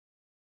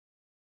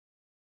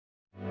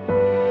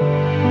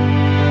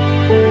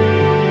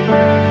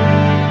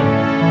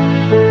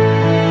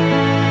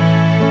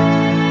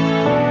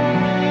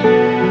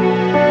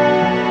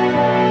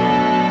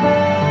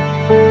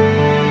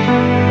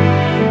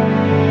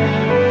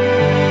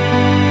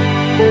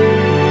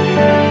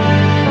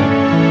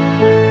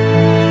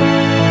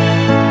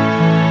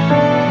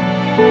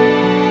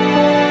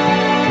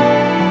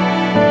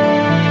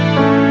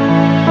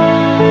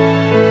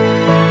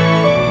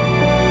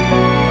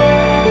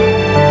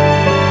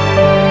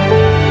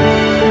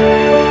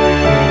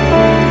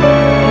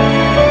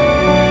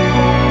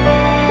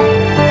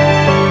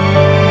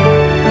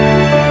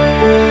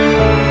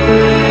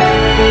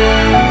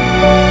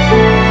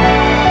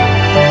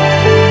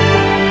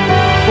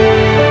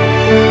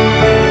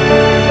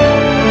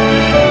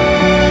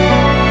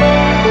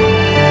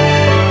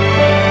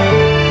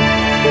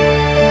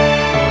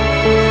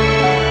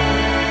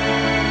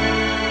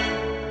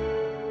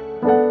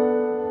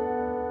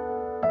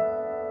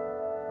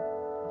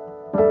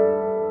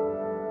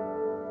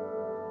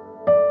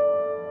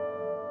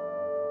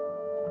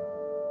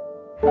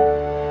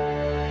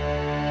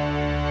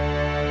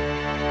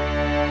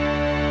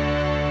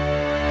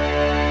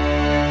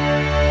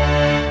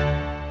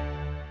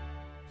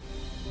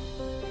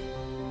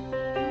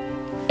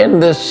In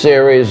this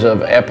series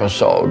of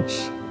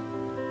episodes,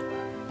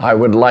 I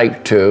would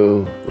like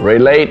to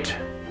relate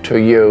to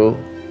you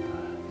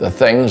the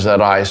things that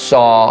I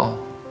saw,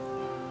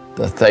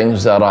 the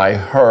things that I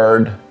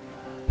heard,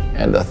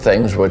 and the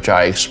things which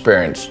I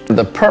experienced.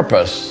 The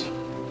purpose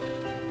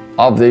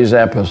of these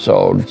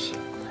episodes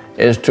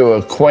is to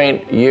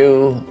acquaint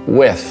you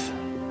with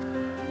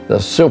the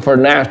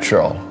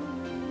supernatural.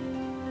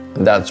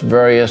 And that's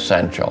very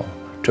essential,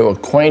 to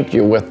acquaint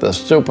you with the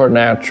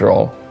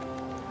supernatural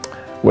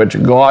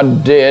which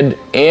God did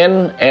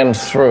in and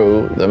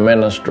through the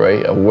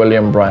ministry of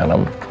William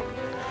Branham,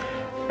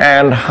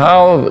 and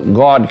how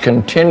God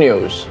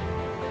continues.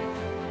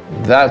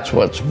 That's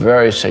what's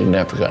very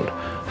significant,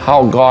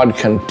 how God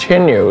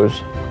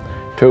continues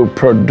to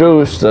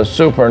produce the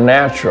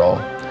supernatural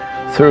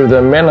through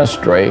the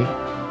ministry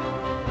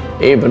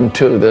even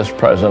to this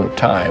present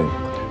time,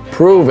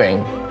 proving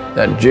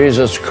that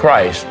Jesus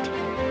Christ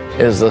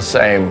is the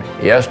same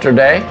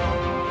yesterday,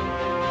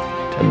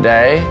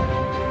 today,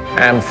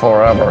 and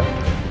forever.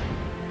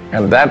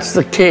 And that's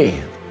the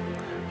key,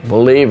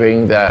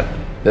 believing that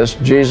this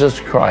Jesus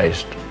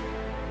Christ,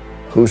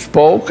 who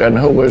spoke and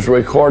who was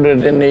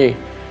recorded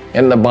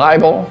in the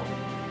Bible,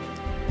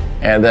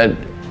 and that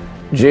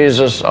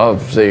Jesus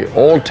of the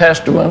Old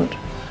Testament,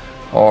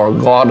 or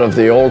God of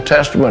the Old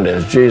Testament,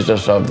 is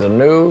Jesus of the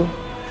New,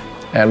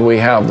 and we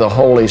have the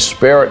Holy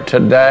Spirit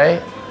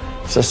today.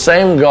 It's the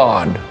same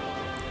God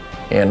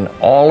in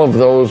all of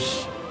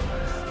those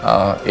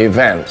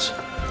events.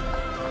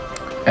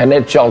 And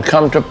it shall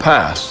come to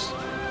pass,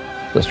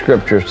 the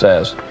scripture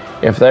says,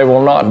 if they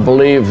will not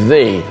believe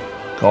thee,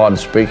 God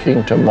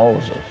speaking to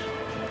Moses,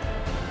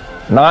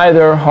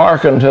 neither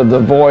hearken to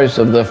the voice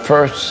of the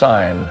first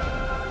sign,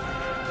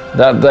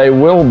 that they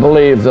will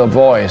believe the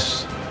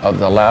voice of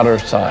the latter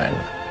sign.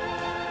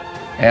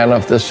 And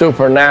if the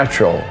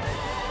supernatural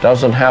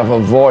doesn't have a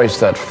voice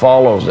that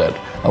follows it,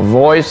 a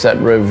voice that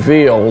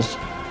reveals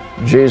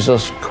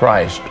Jesus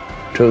Christ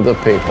to the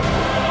people.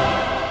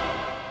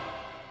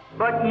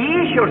 But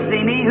ye shall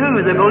see me,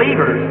 who? The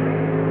believers.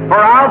 For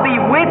I'll be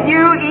with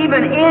you,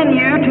 even in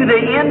you, to the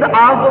end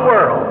of the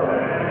world.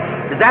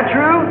 Is that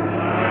true?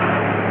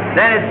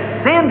 Then it's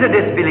sin to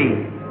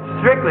disbelieve.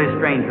 Strictly a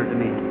stranger to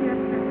me.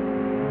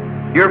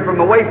 You're from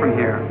away from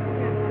here.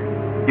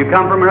 You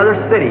come from another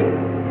city.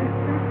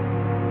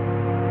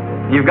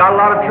 You've got a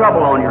lot of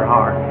trouble on your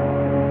heart.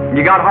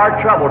 You got hard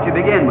trouble to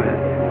begin with.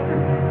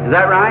 Is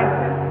that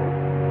right?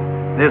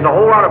 There's a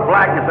whole lot of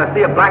blackness. I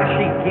see a black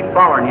sheep keep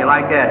following you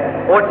like that.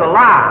 Oh, it's a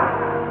lie.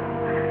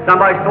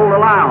 Somebody's told a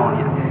lie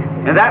on you.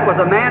 And that was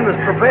a man who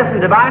was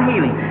professing divine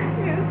healing.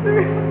 Yes,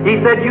 sir.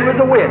 He said you was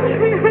a witch.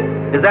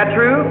 Is that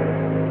true?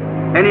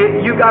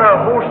 And you got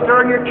a whole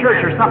stir in your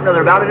church or something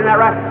other about it. Isn't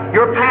that right?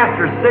 Your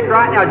pastor's sick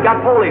right now. He's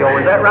got polio.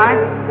 Is that right?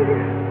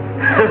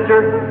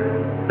 Sister,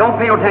 don't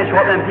pay no attention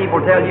to what them people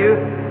tell you.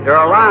 They're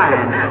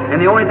lying. And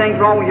the only thing's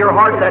wrong with your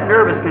heart is that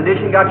nervous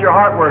condition got your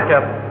heart worked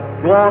up.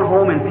 Go on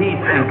home in peace,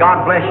 and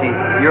God bless you.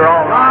 You're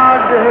all right.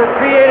 God who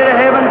created the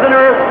heavens and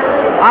earth,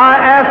 I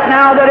ask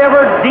now that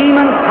every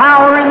demon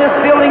power in this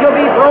building will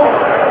be broke.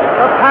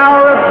 The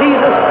power of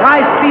Jesus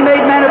Christ be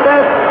made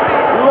manifest.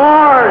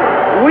 Lord,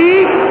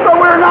 weak, but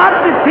we're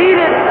not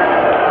defeated.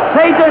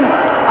 Satan,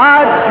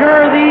 I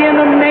adjure thee in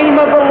the name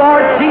of the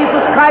Lord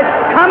Jesus Christ.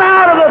 Come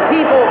out of the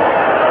people.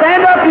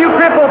 Stand up, you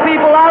crippled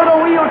people, out of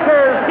the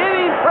wheelchairs. Give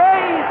him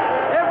praise,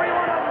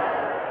 everyone.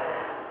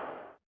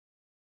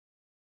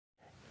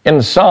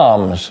 In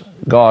Psalms,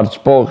 God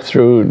spoke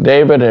through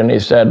David, and he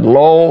said,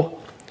 Lo,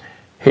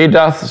 he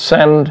doth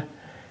send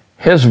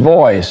his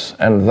voice,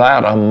 and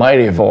that a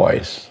mighty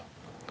voice.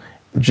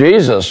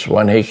 Jesus,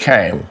 when he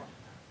came,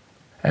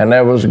 and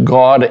there was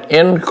God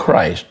in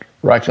Christ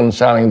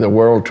reconciling the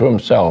world to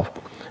himself,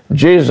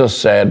 Jesus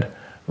said,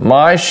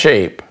 My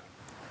sheep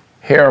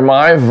hear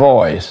my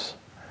voice,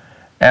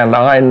 and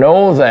I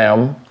know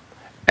them,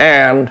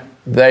 and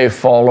they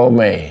follow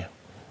me.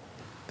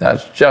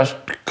 That just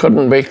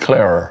couldn't be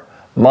clearer.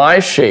 My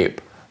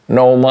sheep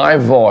know my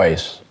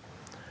voice.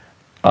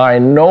 I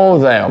know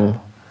them,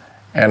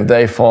 and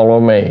they follow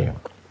me.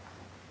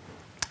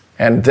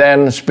 And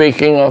then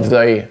speaking of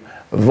the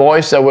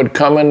voice that would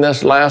come in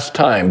this last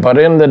time, but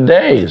in the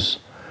days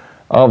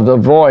of the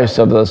voice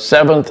of the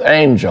seventh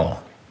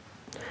angel,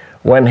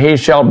 when he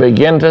shall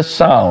begin to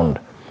sound,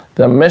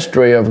 the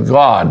mystery of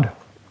God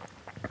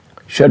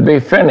should be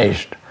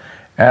finished,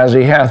 as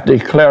he hath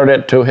declared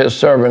it to his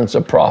servants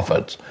the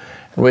prophets.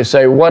 And we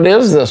say, what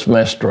is this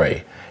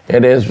mystery?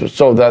 It is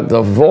so that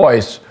the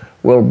voice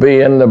will be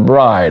in the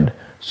bride.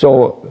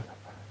 So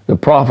the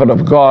prophet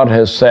of God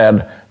has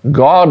said,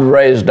 God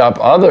raised up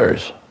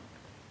others.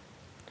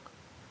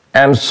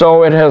 And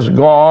so it has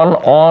gone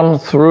on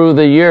through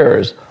the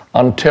years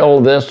until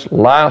this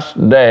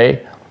last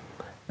day.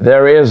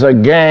 There is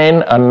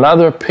again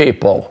another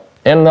people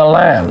in the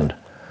land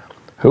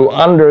who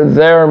under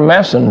their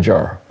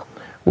messenger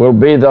will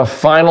be the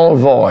final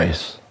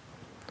voice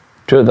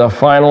to the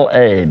final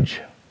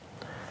age.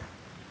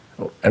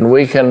 And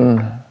we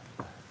can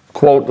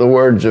quote the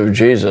words of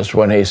Jesus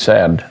when he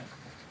said,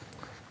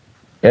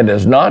 It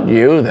is not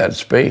you that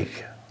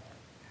speak,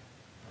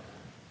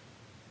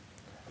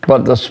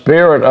 but the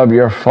Spirit of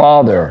your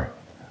Father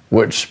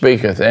which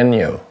speaketh in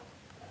you.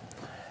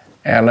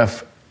 And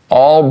if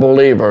all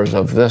believers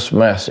of this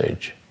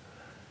message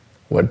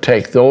would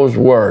take those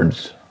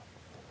words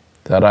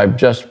that I've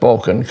just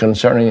spoken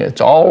concerning,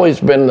 it's always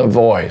been the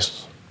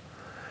voice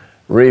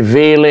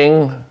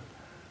revealing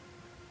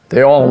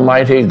the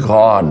Almighty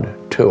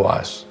God to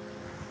us.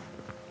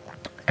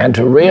 And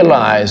to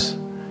realize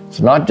it's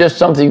not just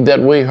something that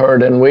we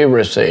heard and we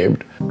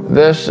received.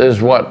 This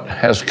is what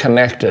has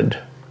connected.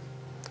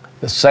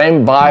 The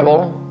same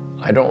Bible,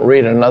 I don't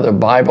read another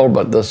Bible,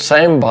 but the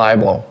same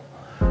Bible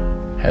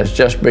has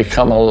just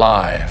become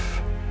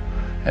alive.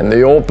 And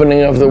the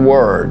opening of the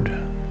Word,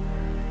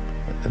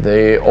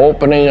 the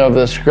opening of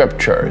the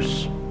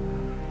Scriptures,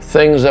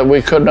 things that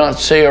we could not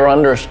see or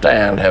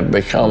understand have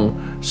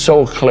become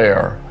so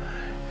clear.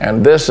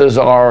 And this is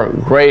our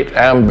great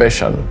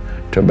ambition,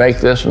 to make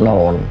this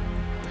known.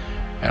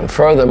 And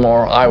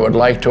furthermore, I would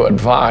like to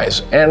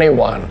advise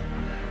anyone,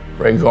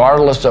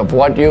 regardless of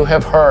what you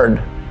have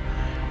heard,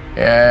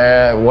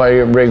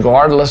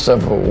 regardless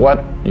of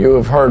what you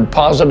have heard,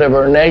 positive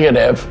or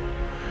negative,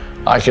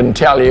 I can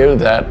tell you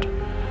that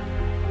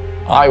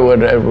I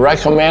would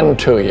recommend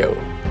to you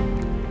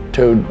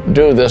to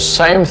do the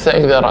same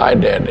thing that I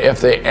did.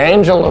 If the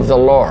angel of the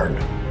Lord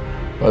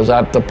was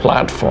at the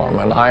platform,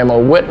 and I am a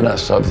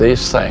witness of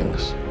these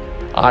things,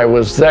 I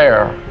was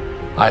there,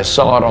 I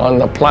saw it on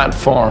the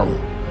platform,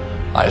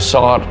 I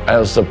saw it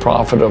as the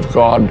prophet of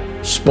God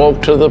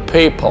spoke to the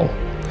people,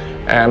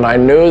 and I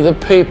knew the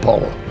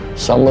people.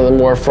 Some of them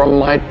were from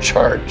my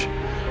church,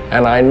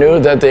 and I knew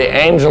that the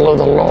angel of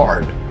the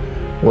Lord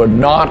would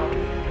not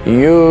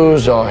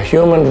use a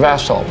human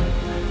vessel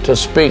to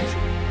speak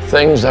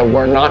things that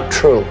were not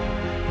true.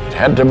 It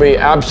had to be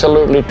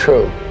absolutely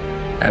true.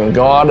 And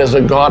God is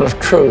a God of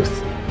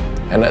truth,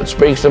 and it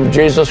speaks of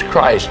Jesus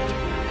Christ.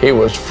 He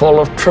was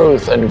full of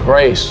truth and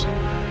grace.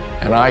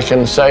 And I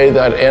can say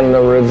that in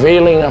the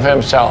revealing of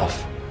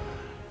himself,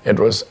 it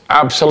was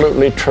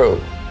absolutely true.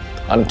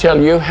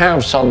 Until you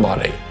have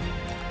somebody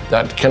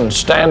that can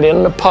stand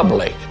in the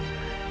public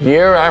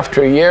year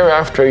after year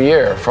after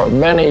year for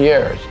many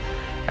years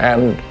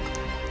and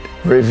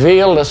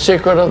reveal the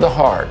secret of the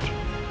heart.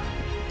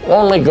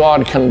 Only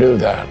God can do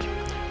that.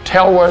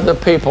 Tell where the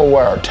people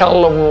were.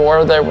 Tell them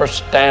where they were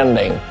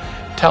standing.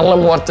 Tell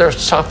them what they're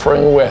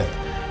suffering with.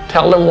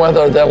 Tell them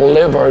whether they'll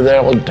live or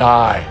they'll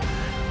die.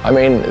 I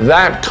mean,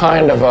 that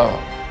kind of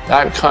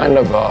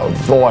a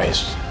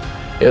voice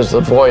is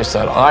the voice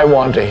that I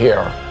want to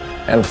hear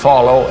and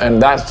follow, and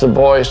that's the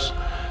voice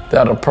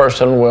that a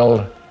person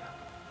will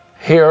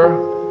hear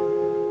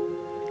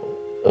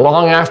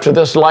long after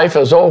this life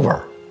is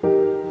over.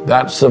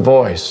 That's the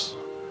voice.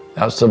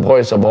 That's the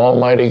voice of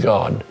Almighty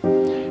God.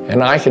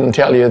 And I can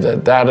tell you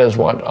that that is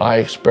what I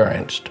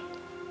experienced.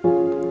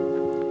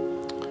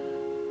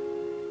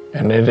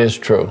 And it is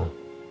true.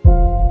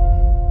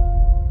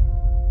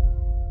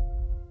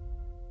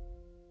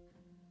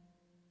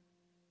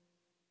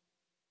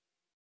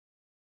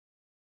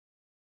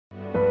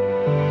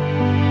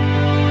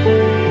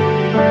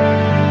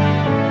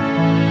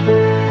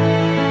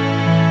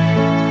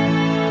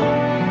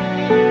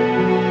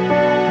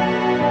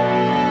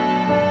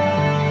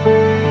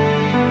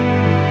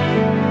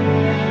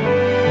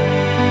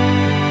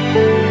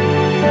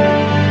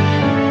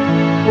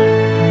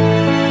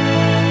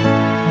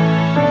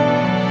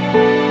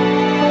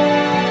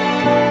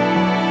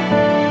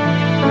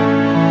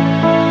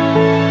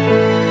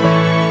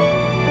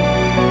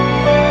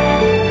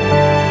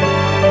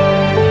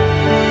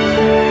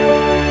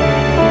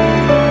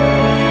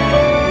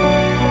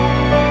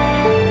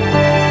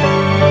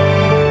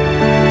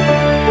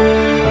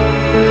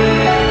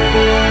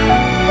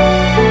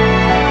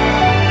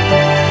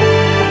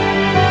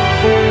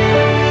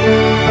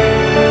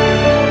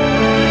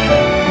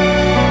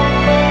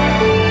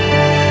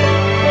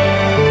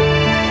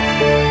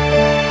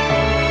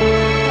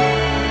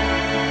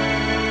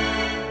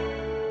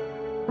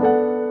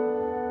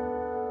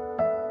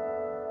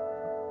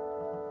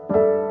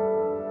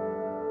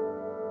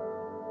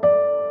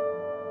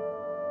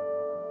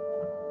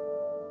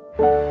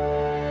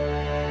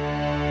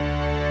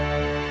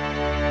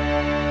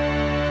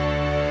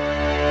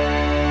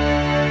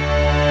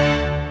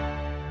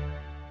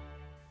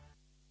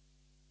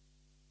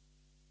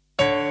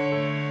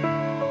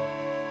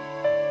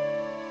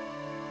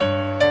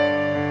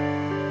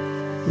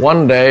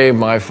 One day,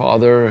 my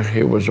father,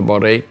 he was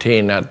about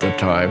 18 at the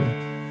time,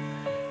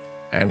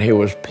 and he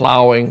was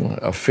plowing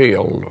a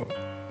field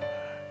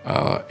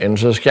in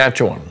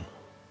Saskatchewan.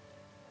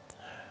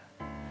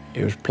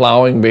 He was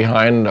plowing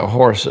behind the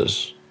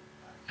horses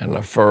in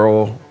the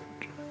furrow.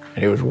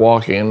 He was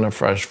walking in the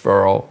fresh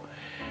furrow,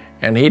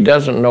 and he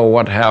doesn't know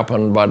what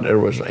happened, but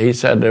he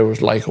said it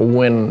was like a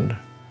wind.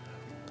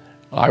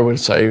 I would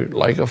say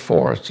like a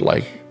force,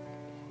 like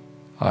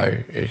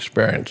I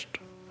experienced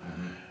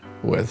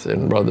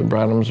in Brother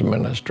Branham's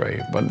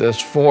ministry. But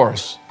this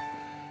force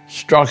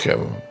struck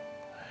him,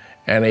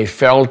 and he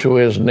fell to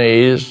his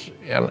knees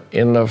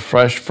in the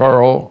fresh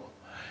furrow,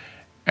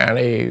 and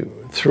he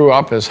threw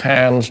up his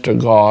hands to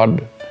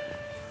God,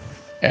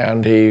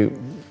 and he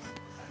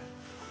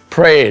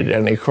prayed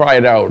and he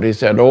cried out. He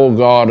said, "Oh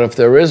God, if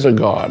there is a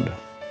God."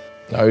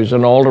 Now he's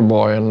an older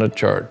boy in the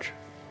church,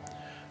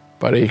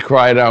 but he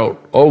cried out,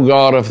 "Oh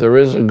God, if there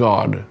is a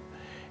God,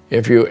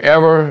 if you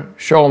ever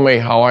show me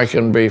how I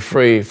can be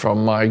free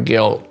from my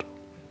guilt,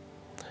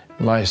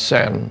 my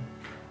sin,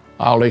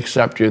 I'll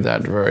accept you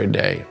that very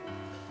day."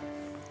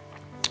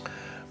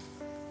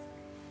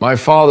 My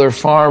father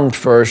farmed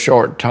for a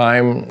short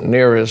time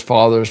near his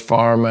father's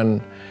farm,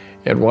 and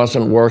it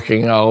wasn't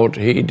working out.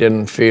 He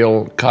didn't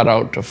feel cut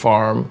out to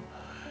farm.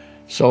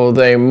 So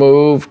they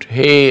moved,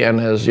 he and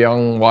his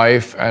young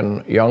wife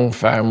and young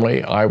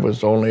family. I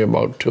was only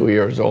about 2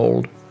 years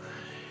old.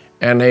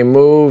 And they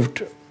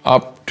moved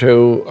up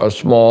to a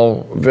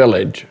small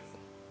village,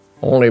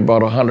 only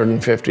about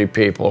 150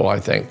 people, I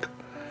think,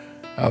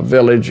 a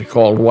village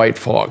called White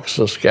Fox,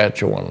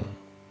 Saskatchewan.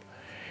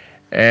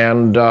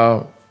 And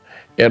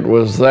it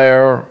was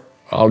there,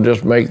 I'll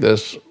just make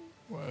this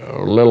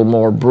a little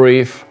more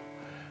brief,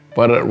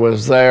 but it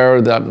was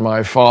there that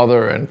my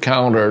father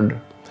encountered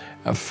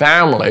a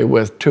family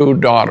with 2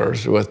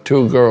 daughters, with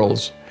 2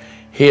 girls.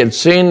 He had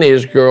seen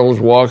these girls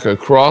walk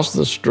across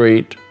the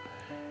street,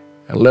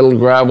 a little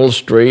gravel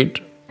street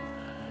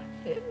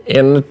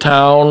in the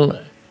town,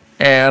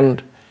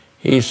 and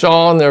he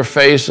saw on their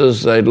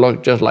faces they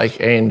looked just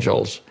like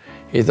angels.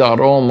 He thought,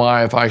 "Oh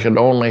my, if I could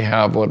only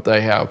have what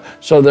they have."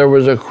 So there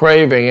was a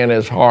craving in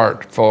his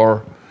heart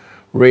for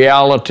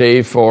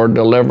reality, for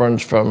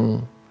deliverance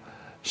from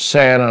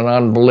sin and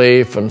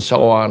unbelief and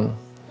so on.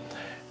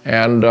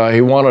 And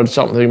he wanted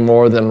something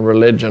more than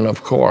religion,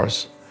 of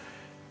course.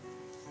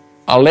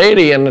 A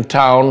lady in the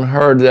town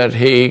heard that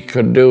he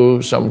could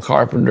do some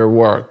carpenter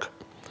work.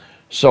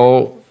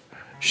 So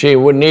she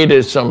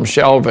needed some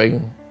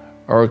shelving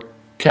or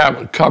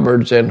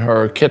cupboards in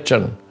her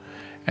kitchen,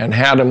 and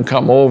had him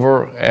come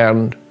over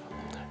and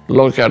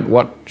look at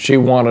what she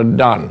wanted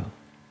done.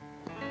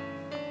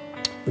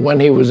 When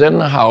he was in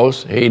the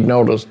house, he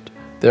noticed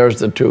there's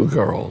the 2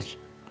 girls.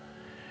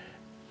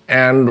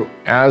 And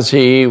as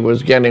he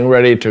was getting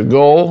ready to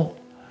go,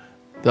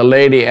 the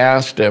lady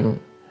asked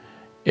him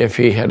if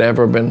he had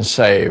ever been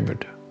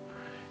saved.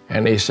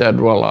 And he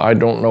said, "Well, I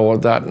don't know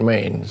what that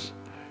means."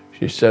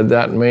 She said,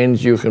 "That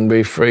means you can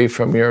be free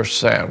from your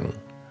sin."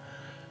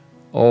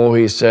 "Oh,"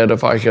 he said,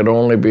 "if I could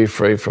only be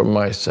free from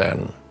my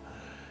sin."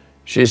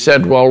 She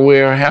said, "Well,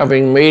 we're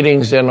having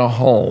meetings in a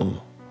home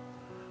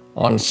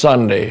on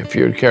Sunday, if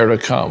you'd care to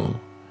come."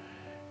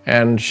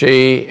 And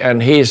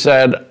he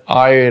said,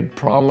 "I had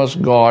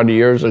promised God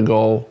years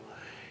ago,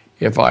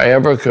 if I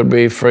ever could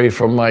be free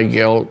from my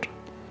guilt,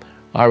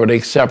 I would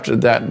accept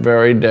it that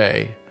very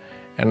day."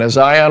 And as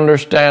I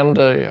understand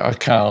the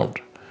account,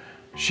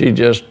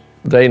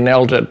 they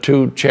knelt at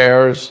 2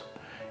 chairs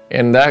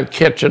in that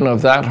kitchen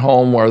of that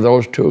home where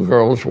those 2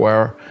 girls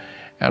were,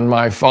 and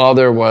my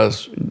father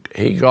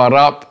he got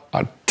up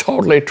a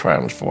totally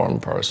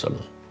transformed person.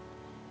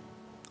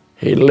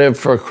 He lived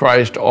for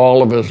Christ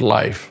all of his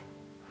life.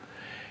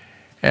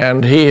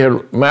 And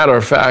matter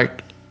of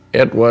fact,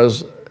 it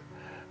was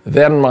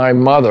then my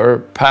mother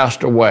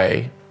passed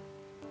away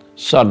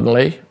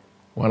suddenly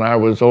when I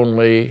was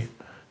only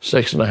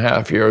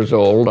 6.5 years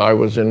old. I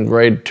was in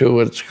grade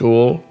 2 at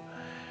school,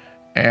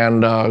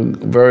 and a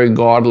very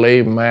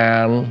godly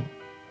man.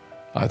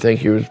 I think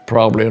he was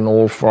probably an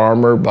old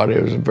farmer, but he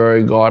was a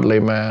very godly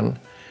man.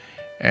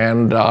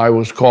 And I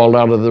was called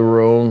out of the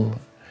room,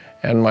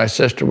 and my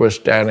sister was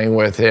standing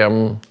with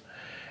him,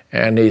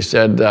 and he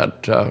said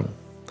that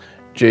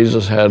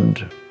Jesus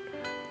had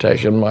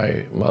taken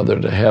my mother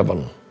to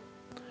heaven.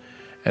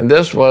 And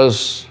this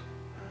was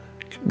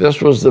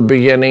the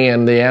beginning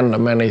and the end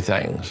of many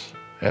things.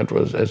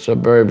 It's a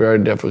very, very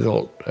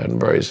difficult and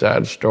very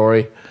sad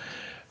story.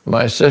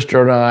 My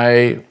sister and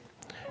I,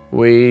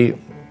 we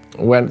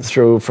went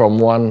through from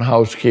one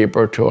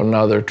housekeeper to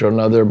another,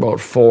 about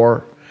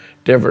 4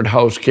 different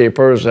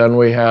housekeepers, and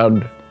we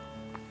had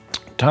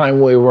time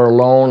we were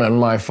alone, and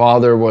my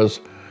father was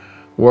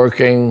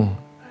working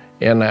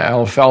in an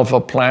alfalfa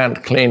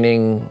plant,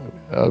 cleaning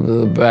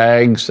the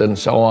bags and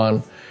so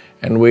on,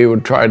 and we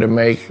would try to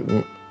make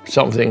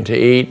something to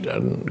eat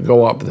and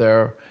go up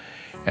there.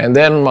 And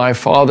then my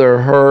father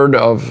heard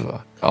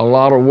of a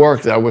lot of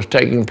work that was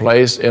taking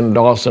place in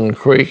Dawson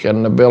Creek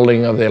and the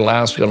building of the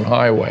Alaskan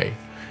Highway.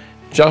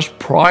 Just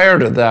prior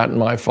to that,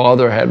 my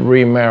father had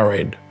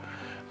remarried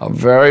a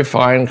very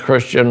fine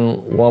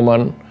Christian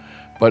woman,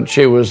 but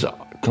she was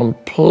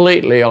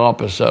completely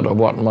opposite of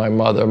what my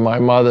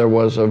mother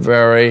was a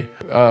very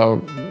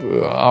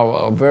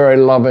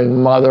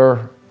loving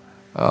mother,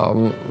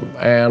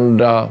 and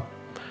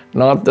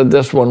not that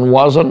this one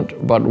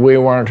wasn't, but we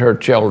weren't her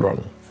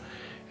children.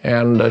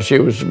 And she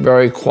was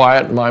very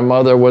quiet. My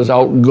mother was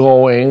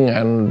outgoing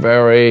and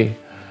very,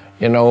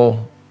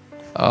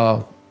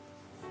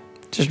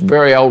 just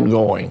very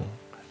outgoing.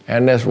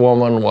 And this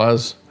woman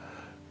was,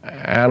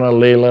 Anna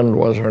Leland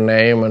was her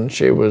name, and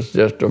she was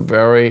just a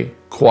very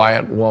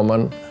quiet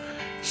woman.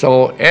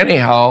 So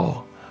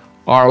anyhow,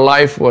 our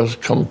life was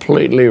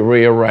completely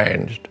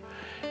rearranged.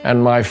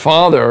 And my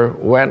father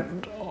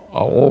went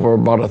over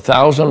about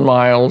 1,000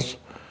 miles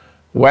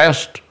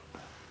west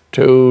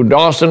to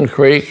Dawson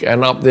Creek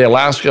and up the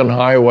Alaskan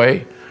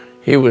Highway.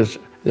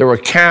 There were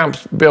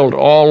camps built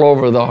all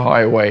over the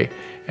highway,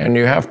 and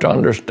you have to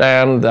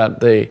understand that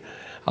the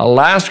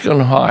Alaskan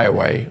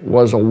Highway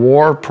was a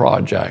war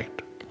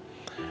project.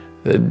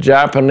 The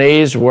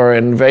Japanese were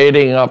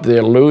invading up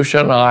the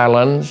Aleutian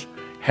Islands,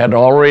 had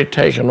already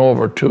taken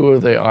over 2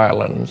 of the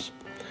islands,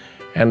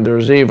 and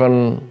there's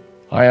even,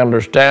 I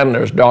understand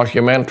there's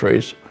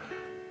documentaries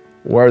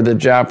where the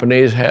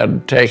Japanese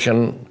had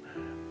taken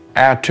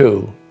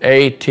Attu,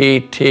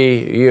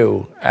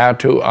 A-T-T-U,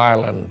 Attu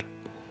Island.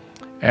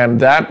 And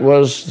that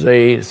was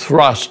the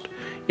thrust.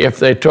 If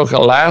they took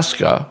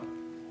Alaska,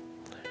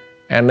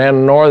 and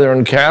then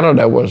northern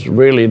Canada was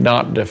really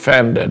not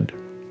defended,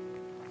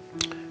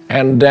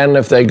 and then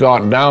if they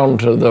got down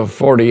to the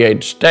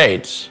 48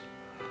 states,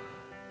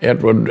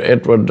 it would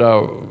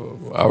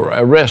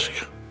a risk.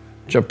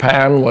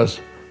 Japan was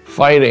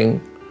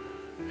fighting,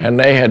 and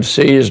they had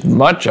seized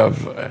much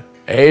of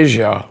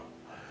Asia,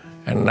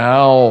 and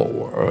now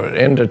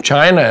into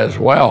China as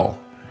well,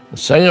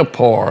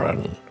 Singapore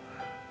and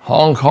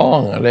Hong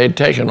Kong, and they'd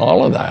taken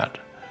all of that.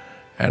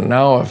 And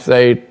now if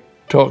they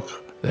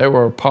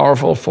were a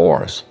powerful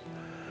force.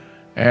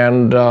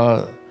 And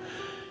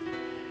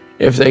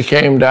if they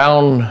came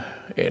down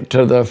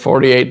to the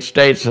 48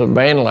 states of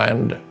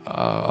mainland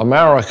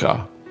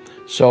America,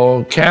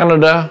 so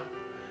Canada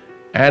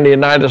and the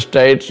United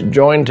States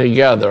joined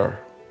together,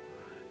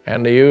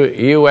 and the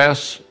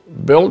U.S.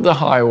 built the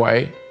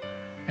highway,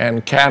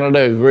 and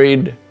Canada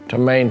agreed to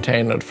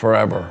maintain it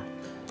forever.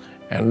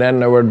 And then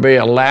there would be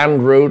a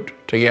land route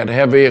to get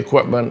heavy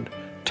equipment,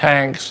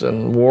 tanks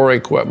and war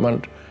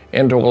equipment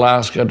into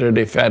Alaska to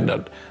defend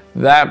it.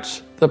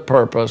 That's the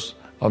purpose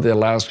of the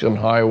Alaskan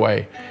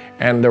Highway.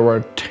 And there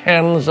were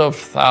tens of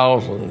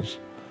thousands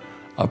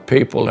of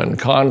people and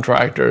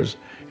contractors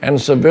and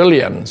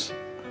civilians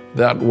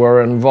that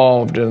were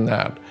involved in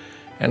that.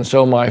 And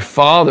so my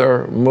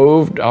father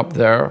moved up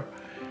there,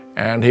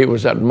 and he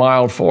was at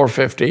mile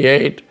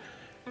 458.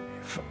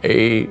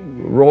 He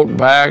wrote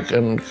back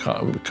and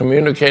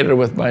communicated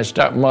with my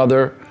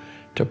stepmother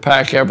to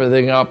pack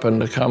everything up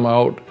and to come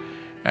out.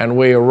 And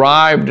we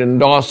arrived in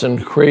Dawson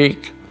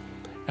Creek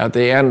at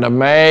the end of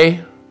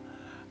May.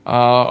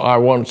 I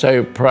won't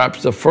say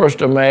perhaps the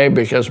 1st of May,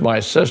 because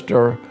my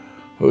sister,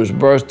 whose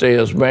birthday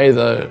is May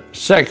the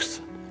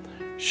 6th,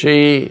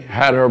 she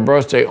had her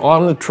birthday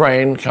on the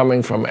train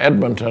coming from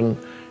Edmonton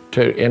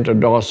into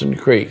Dawson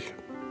Creek.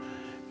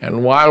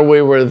 And while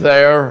we were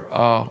there,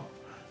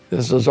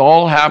 this has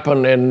all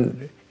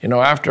happened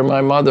after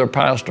my mother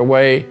passed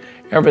away,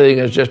 everything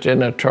is just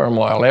in a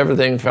turmoil.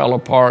 Everything fell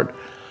apart.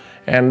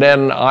 And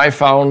then I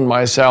found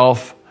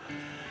myself,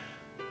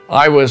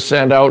 I was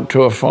sent out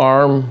to a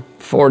farm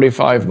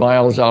 45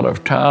 miles out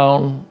of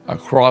town,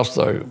 across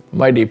the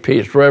mighty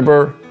Peace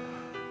River,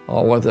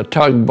 with a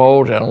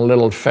tugboat and a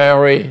little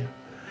ferry,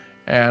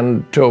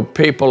 and to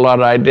people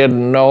that I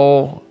didn't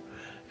know.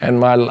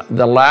 And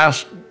the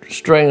last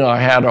string I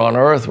had on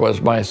earth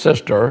was my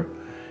sister,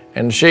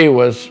 and she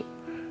was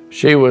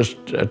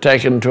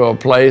taken to a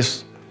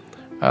place,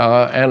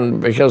 and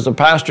because the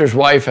pastor's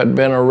wife had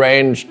been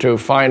arranged to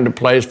find a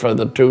place for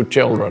the 2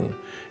 children,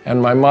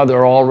 and my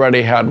mother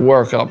already had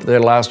work up the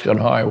Alaskan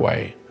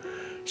Highway.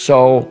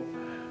 So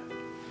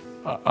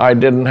I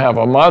didn't have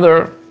a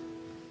mother,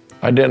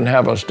 I didn't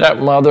have a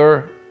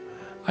stepmother,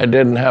 I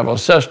didn't have a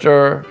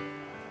sister,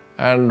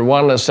 and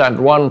one is sent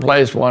one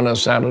place, one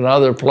is sent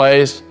another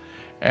place,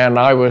 and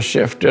I was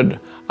shifted.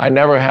 I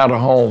never had a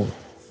home.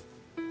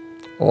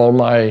 All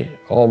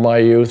my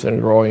youth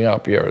and growing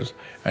up years.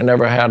 I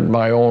never had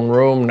my own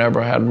room,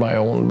 never had my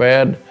own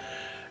bed,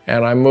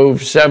 and I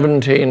moved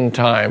 17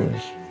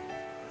 times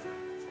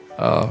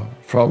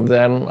from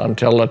then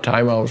until the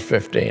time I was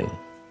 15.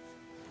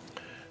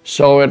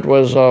 So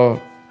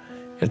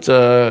it's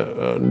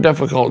a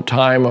difficult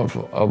time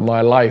of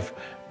my life,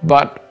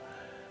 but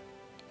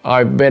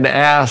I've been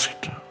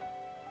asked,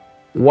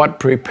 what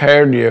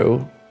prepared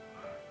you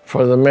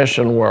for the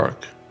mission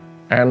work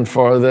and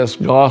for this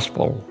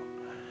gospel?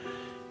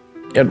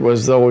 It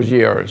was those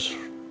years.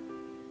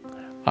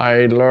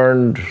 I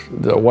learned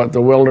what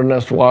the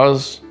wilderness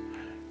was.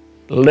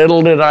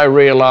 Little did I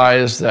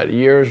realize that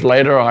years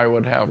later I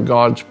would have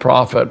God's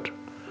prophet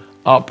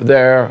up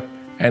there,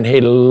 and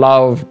he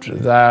loved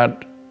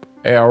that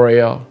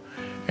area,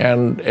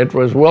 and it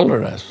was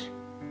wilderness,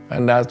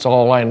 and that's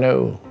all I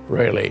knew,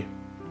 really.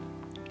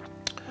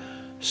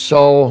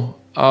 So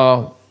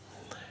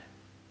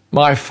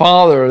my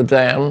father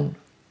then,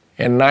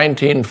 in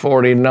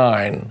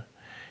 1949,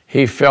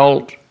 he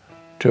felt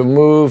to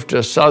move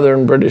to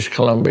southern British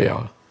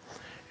Columbia.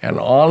 And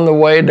on the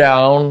way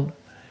down,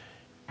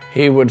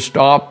 he would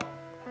stop,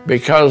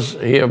 because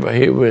he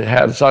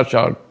had such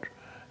an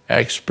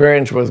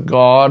experience with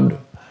God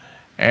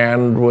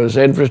and was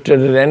interested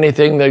in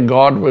anything that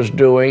God was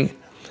doing.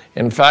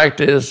 In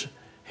fact,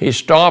 he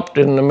stopped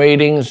in the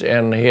meetings,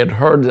 and he had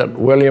heard that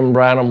William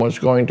Branham was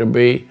going to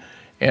be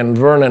in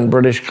Vernon,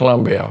 British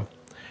Columbia.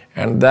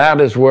 And that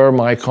is where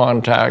my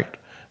contact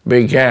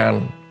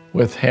began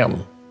with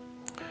him.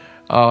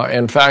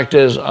 In fact,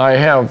 I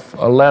have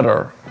a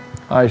letter.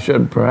 I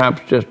should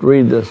perhaps just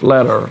read this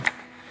letter.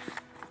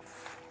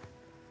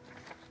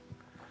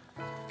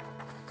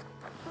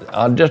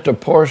 Just a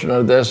portion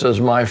of this is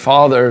my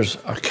father's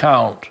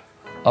account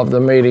of the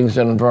meetings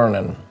in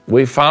Vernon.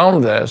 We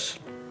found this,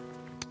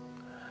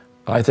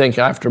 I think,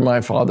 after my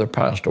father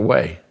passed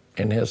away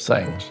in his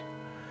things.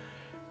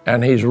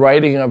 And he's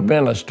writing a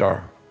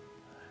minister,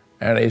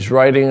 and he's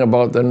writing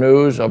about the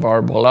news of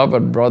our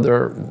beloved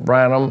brother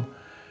Branham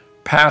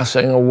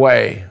passing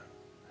away.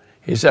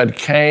 He said,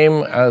 came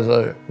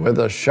with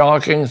a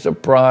shocking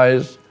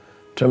surprise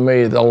to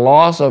me. The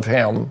loss of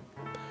him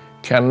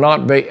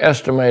cannot be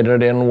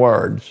estimated in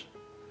words.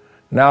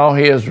 Now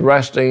he is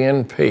resting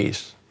in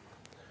peace,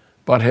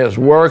 but his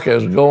work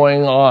is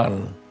going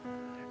on,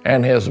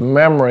 and his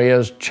memory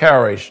is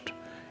cherished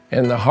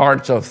in the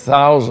hearts of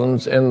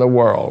thousands in the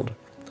world.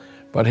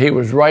 But he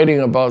was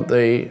writing about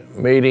the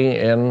meeting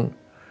in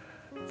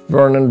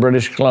Vernon,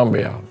 British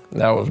Columbia.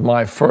 That was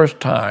my first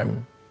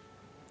time.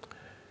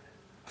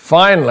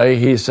 Finally,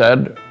 he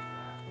said,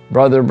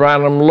 Brother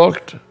Branham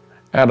looked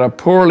at a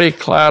poorly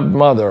clad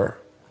mother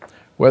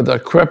with a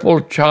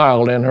crippled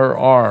child in her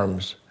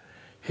arms.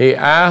 He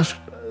asked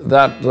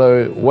that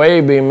the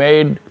way be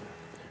made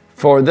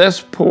for this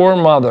poor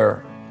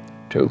mother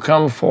to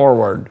come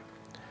forward.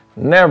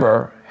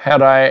 Never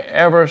had I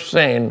ever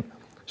seen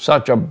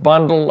such a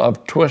bundle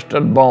of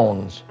twisted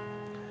bones.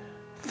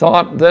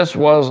 Thought this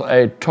was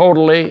a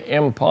totally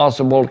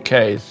impossible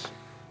case.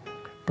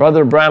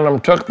 Brother Branham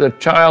took the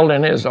child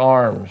in his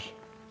arms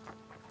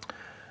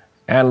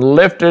and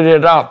lifted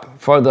it up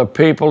for the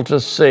people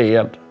to see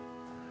it.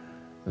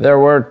 There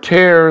were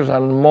tears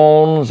and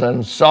moans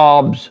and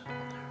sobs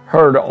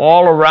heard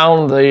all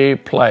around the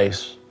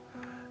place.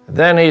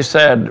 Then he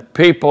said,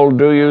 people,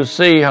 do you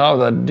see how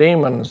the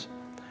demons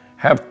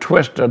have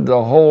twisted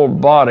the whole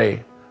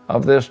body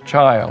of this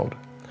child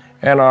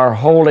and are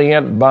holding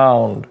it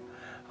bound?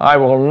 I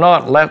will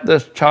not let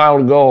this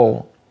child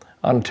go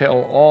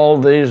until all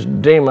these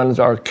demons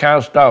are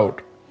cast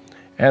out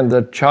and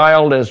the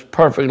child is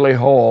perfectly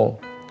whole.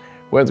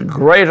 With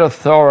great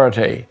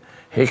authority,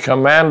 he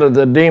commanded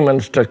the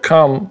demons to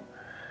come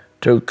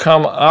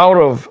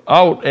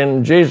out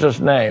in Jesus'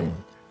 name.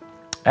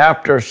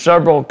 After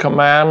several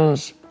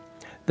commands,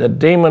 the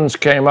demons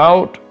came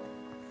out,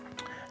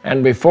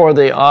 and before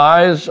the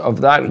eyes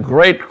of that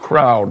great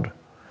crowd,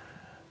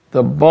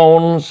 the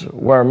bones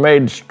were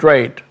made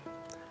straight.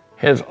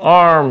 His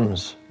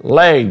arms,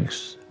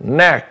 legs,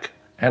 neck,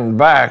 and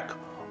back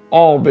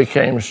all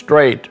became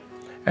straight,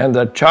 and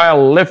the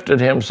child lifted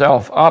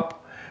himself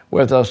up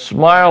with a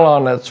smile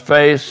on its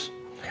face.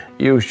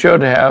 You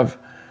should have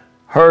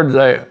heard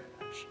the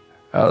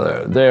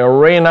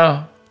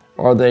arena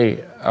or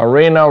the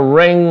arena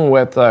ring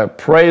with the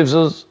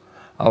praises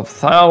of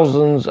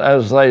thousands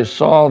as they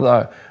saw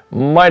the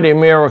mighty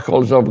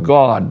miracles of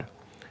God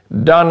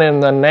done in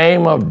the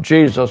name of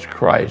Jesus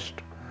Christ.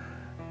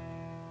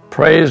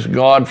 Praise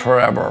God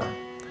forever.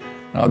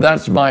 Now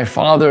that's my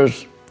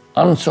father's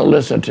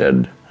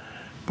unsolicited,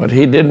 but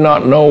he did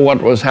not know what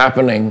was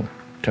happening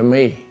to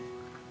me.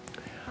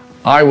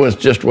 I was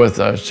just with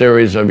a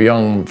series of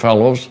young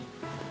fellows.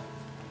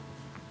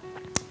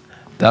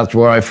 That's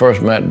where I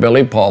first met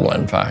Billy Paul,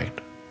 in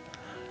fact.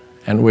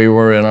 And we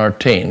were in our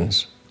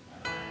teens.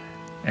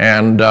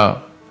 And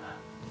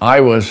I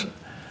was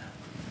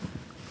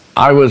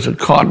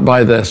caught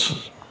by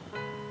this,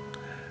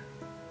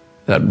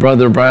 that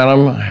Brother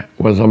Branham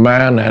was a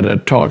man that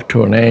had talked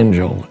to an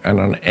angel, and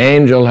an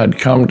angel had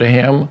come to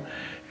him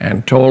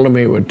and told him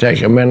he would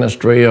take a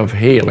ministry of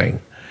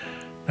healing.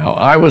 Now,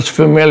 I was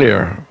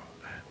familiar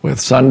with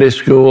Sunday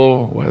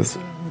school, with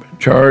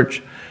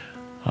church.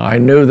 I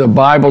knew the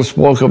Bible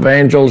spoke of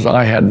angels.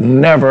 I had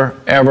never,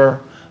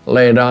 ever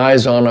laid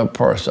eyes on a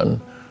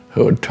person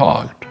who had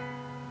talked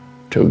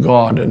to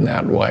God in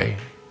that way,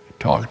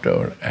 talked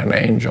to an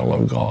angel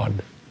of God.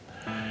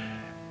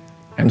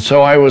 And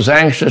so I was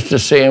anxious to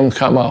see him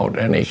come out,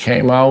 and he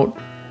came out,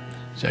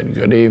 said,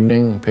 good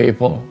evening,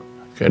 people,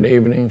 good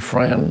evening,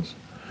 friends.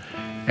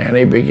 And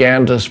he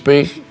began to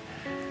speak.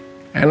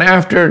 And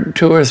after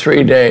 2 or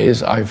 3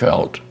 days, I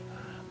felt,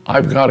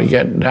 I've got to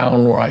get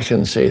down where I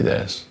can see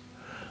this.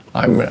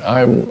 I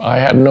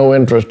had no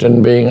interest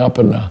in being up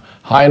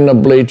high in the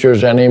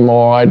bleachers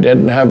anymore. I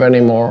didn't have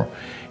any more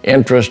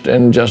interest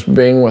in just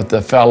being with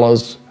the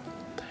fellows.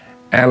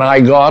 And I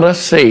got a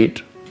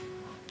seat.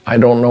 I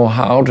don't know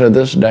how to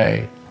this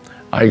day.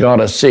 I got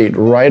a seat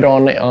right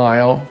on the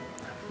aisle,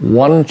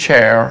 one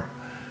chair,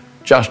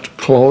 just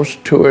close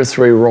 2 or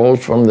 3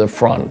 rows from the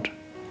front.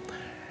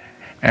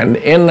 And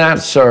in that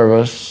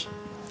service,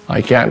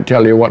 I can't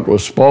tell you what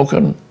was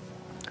spoken.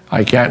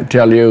 I can't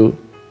tell you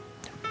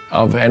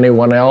of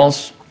anyone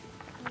else.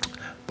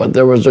 But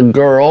there was a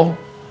girl,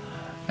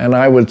 and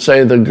I would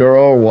say the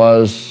girl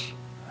was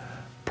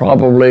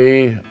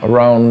probably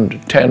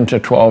around 10 to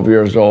 12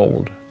 years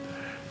old.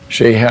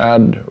 She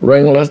had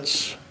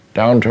ringlets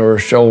down to her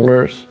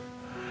shoulders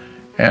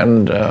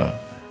and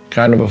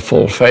kind of a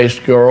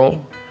full-faced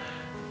girl,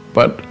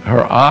 but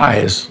her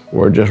eyes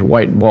were just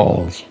white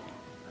balls.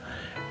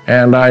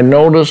 And I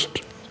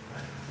noticed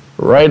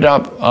right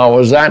up, I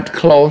was that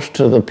close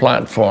to the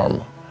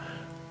platform.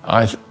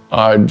 I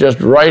just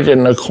right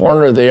in the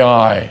corner of the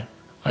eye,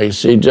 I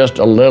see just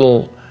a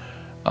little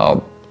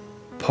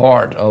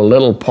part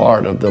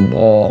of the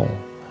ball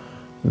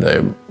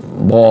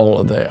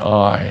of the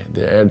eye,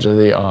 the edge of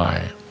the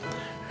eye.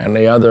 And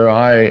the other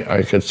eye,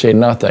 I could see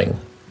nothing,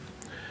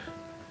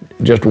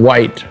 just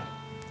white.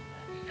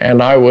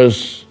 And I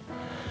was,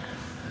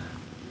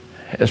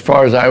 as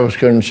far as I was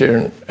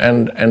concerned,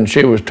 and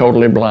she was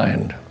totally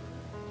blind.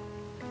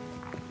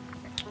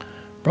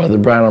 Brother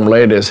Branham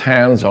laid his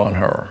hands on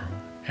her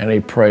and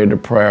he prayed a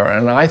prayer.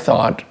 And I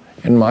thought,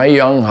 in my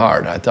young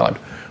heart, I thought,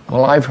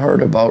 well, I've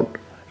heard about,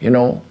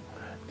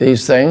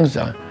 these things.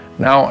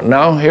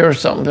 Now here's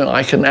something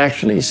I can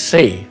actually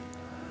see.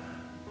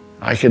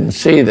 I can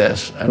see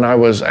this. And I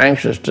was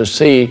anxious to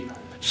see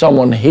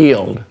someone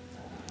healed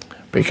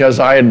because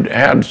I had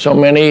had so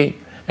many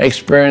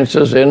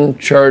experiences in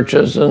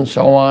churches and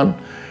so on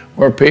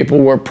where people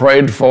were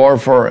prayed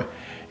for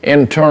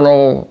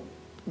internal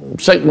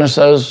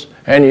sicknesses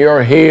and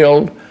you're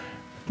healed.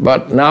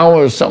 But now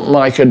it was something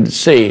I could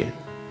see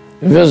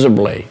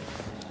visibly.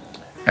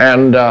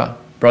 And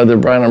Brother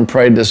Branham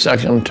prayed the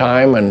second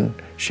time and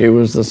she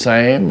was the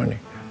same. And he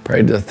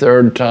prayed the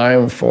third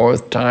time,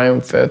 fourth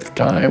time, fifth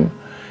time.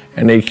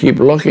 And he'd keep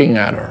looking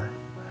at her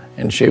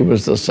and she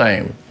was the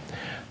same.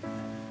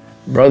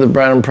 Brother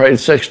Branham prayed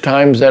 6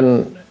 times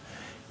and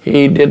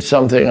he did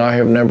something I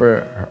have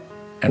never,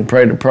 and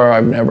prayed a prayer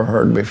I've never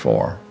heard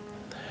before.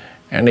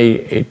 And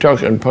he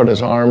took and put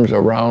his arms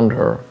around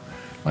her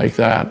like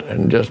that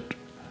and just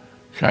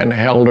kind of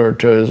held her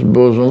to his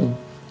bosom.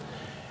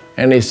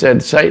 And he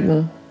said,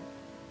 Satan,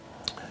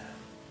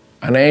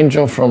 an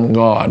angel from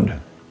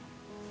God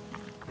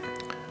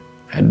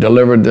had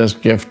delivered this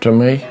gift to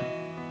me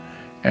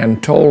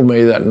and told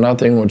me that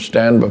nothing would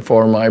stand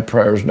before my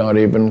prayers, not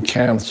even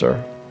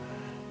cancer,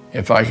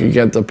 if I could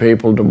get the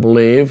people to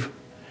believe.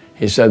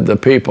 He said, the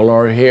people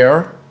are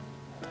here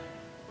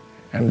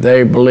and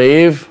they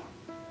believe,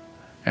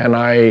 and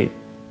I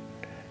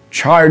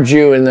charge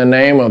you in the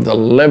name of the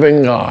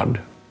living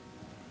God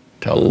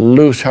to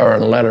loose her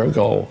and let her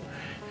go.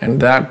 And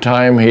that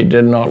time he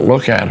did not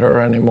look at her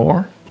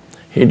anymore.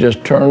 He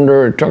just turned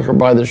her, took her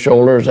by the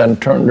shoulders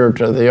and turned her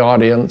to the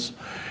audience.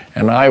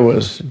 And I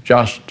was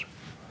just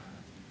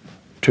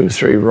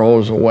 2-3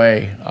 rows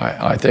away.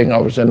 I think I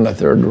was in the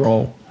 3rd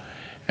row.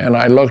 And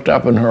I looked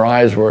up and her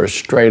eyes were as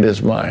straight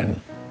as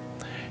mine.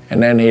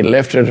 And then he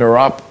lifted her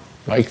up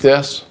like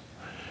this,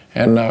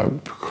 and the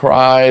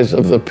cries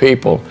of the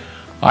people.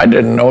 I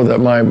didn't know that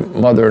my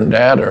mother and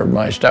dad, or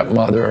my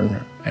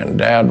stepmother and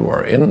dad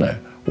were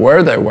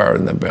where they were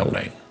in the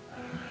building.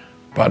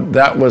 But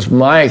that was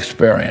my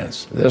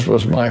experience. This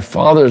was my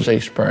father's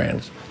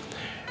experience.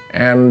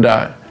 And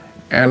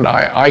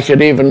I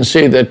could even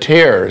see the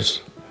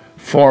tears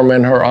form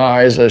in her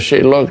eyes as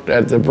she looked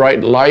at the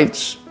bright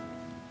lights.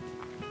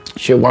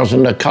 She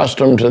wasn't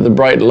accustomed to the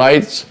bright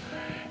lights,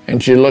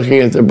 and she's looking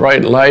at the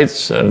bright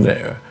lights, and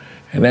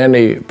then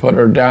he put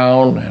her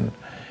down,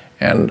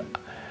 and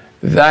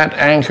that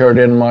anchored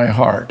in my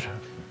heart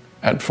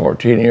at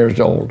 14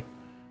 years old.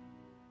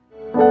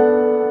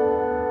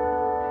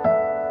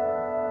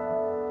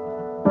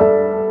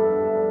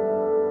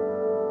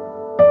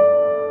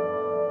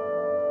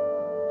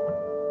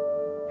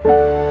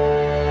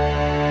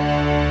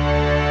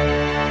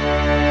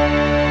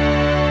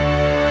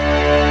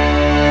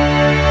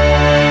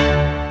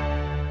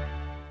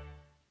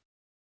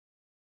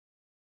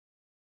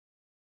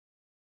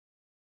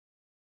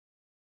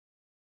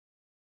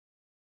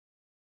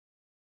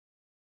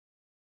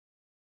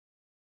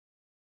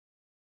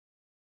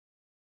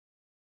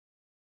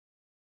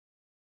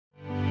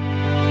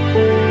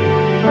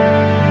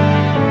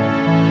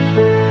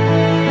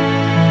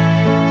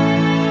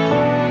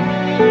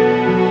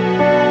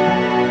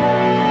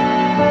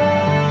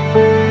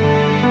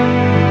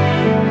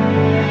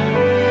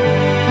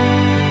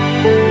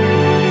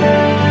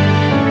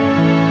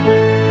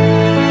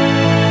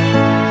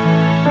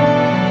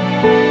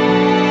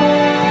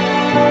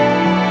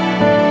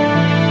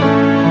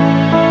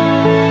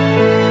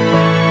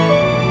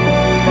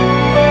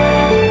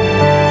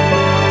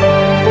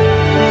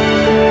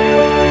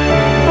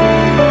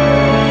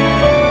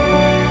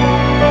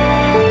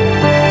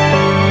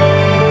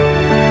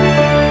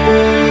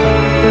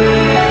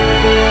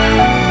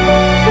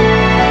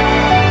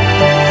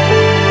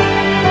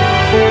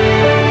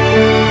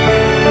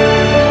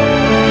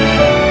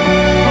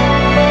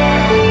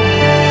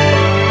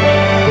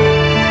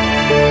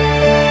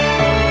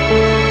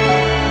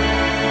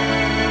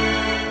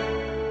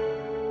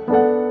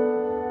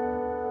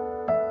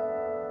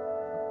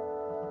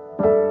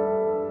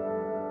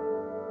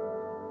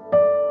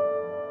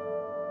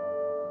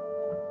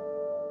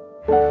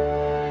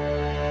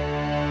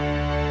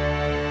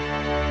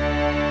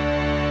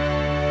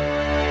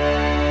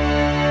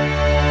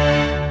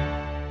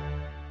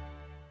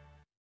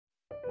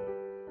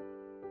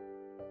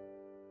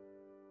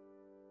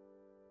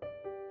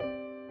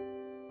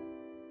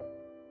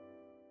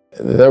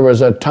 there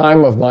was a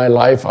time of my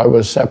life I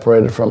was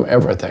separated from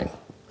everything,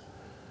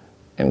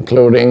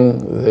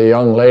 including the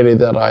young lady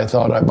that I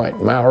thought I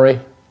might marry.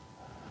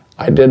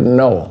 I didn't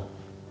know,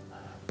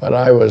 but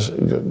it was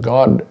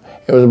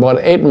about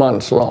 8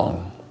 months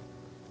long.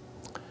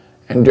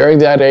 And during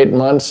that 8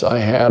 months, I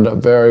had a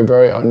very,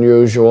 very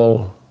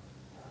unusual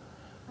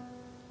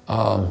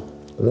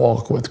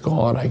walk with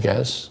God, I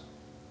guess,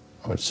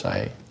 I would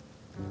say.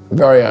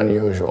 Very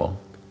unusual.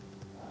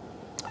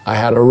 I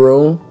had a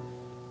room,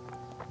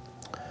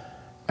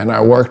 and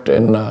I worked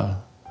in a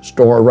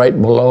store right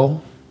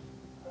below,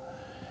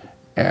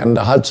 and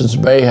Hudson's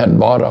Bay had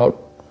bought out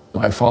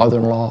my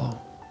father-in-law.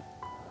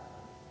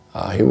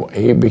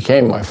 He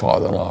became my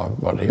father-in-law,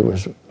 but he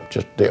was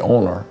just the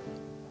owner.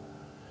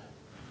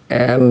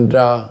 And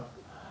I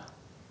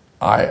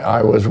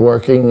was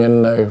working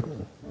in the,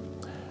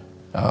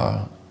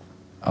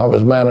 I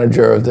was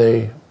manager of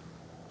the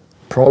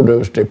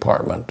produce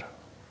department.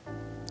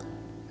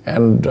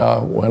 And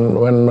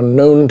when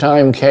noon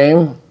time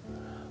came,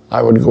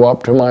 I would go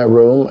up to my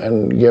room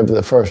and give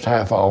the first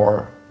half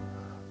hour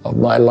of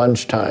my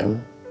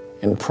lunchtime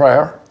in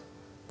prayer.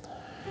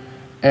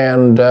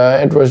 And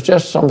it was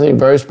just something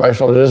very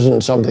special. It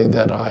isn't something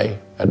that I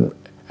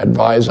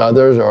advise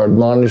others or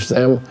admonish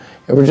them.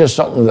 It was just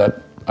something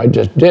that I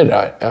just did.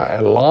 I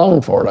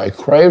longed for it. I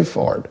craved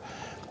for it.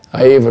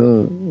 I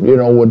even,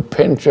 would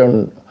pinch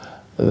on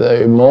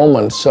the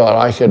moments so that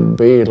I could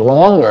be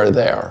longer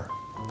there.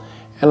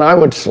 And I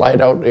would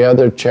slide out the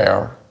other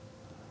chair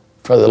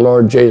for the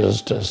Lord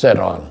Jesus to sit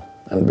on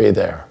and be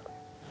there.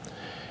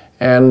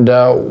 And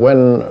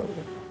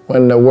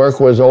when the work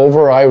was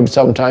over, I would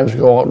sometimes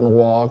go out and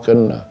walk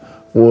in the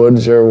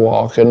woods or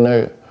walk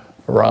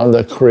around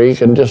the creek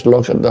and just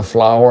look at the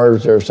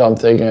flowers or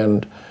something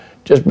and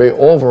just be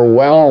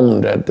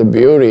overwhelmed at the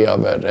beauty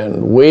of it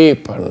and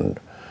weep. And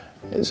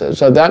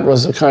so that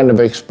was the kind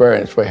of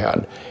experience we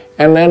had.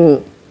 And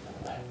then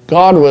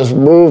God was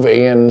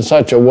moving in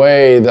such a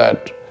way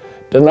that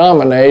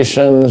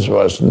denominations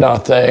was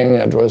nothing.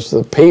 It was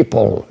the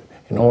people.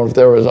 If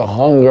there was a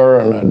hunger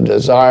and a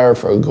desire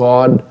for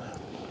God.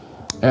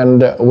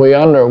 And we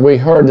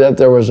heard that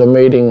there was a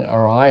meeting,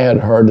 or I had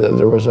heard that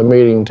there was a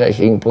meeting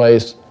taking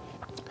place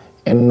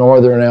in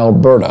northern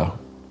Alberta.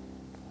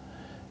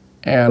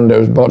 And it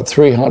was about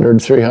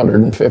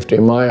 350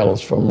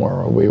 miles from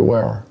where we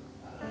were.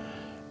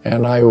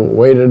 And I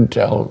waited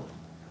till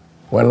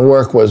when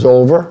work was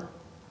over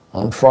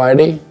on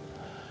Friday,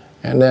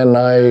 and then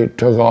I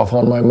took off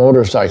on my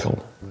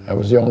motorcycle. That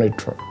was the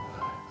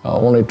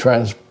only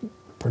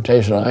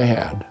transportation I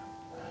had.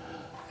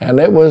 And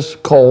it was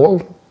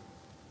cold,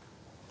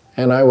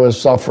 and I was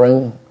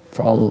suffering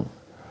from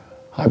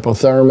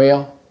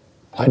hypothermia.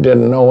 I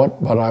didn't know it,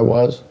 but I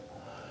was.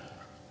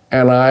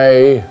 And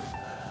I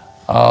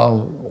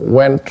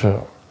went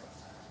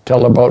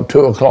till about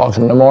 2 o'clock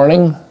in the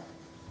morning,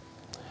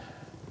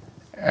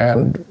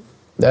 and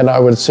then I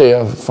would see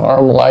a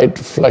farm light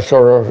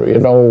flicker,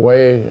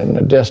 way in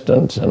the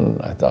distance,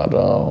 and I thought,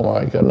 oh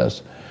my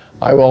goodness.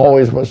 I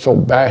always was so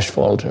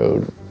bashful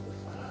to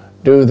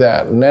do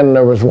that. And then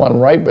there was one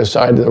right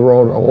beside the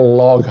road, an old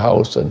log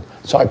house, and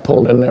so I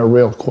pulled in there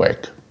real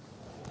quick.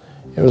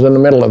 It was in the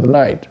middle of the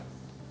night,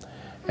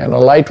 and the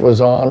light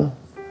was on,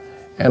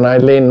 and I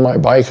leaned my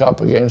bike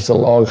up against the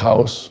log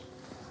house,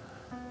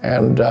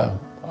 and I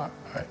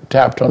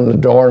tapped on the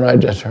door, and I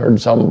just heard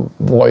some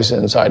voice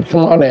inside,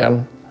 "Come on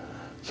in."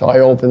 So I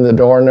opened the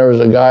door, and there was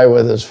a guy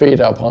with his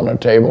feet up on a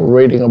table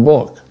reading a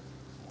book.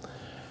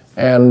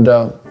 And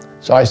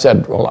so I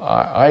said,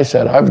 I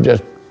said, I was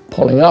just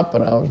pulling up,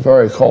 and I was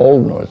very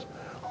cold, and I was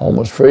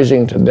almost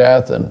freezing to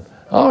death. And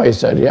oh, he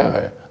said,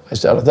 yeah. I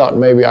said, I thought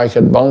maybe I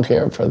could bunk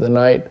here for the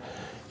night.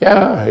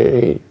 Yeah,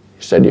 he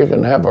said, you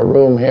can have a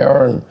room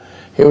here. And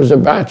he was a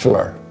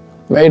bachelor,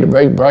 made a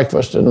big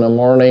breakfast in the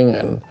morning,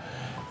 and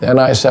then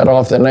I set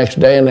off the next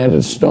day, and it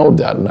had snowed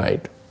that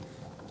night.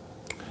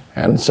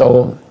 And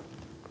so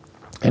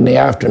in the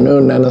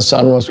afternoon, then the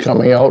sun was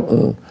coming out,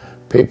 and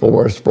people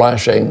were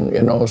splashing,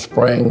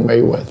 spraying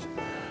me with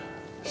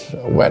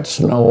wet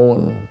snow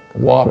and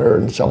water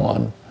and so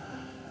on.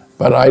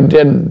 But I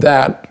did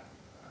that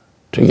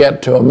to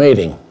get to a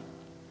meeting.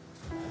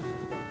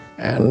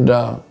 And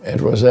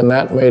it was in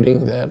that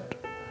meeting that,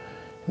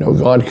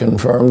 God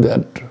confirmed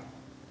that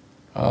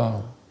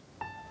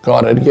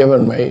God had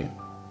given me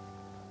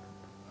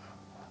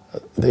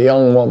the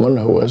young woman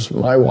who was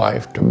my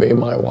wife to be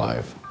my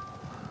wife.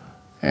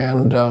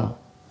 And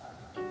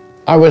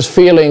I was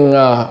feeling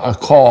a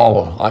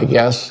call, I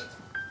guess,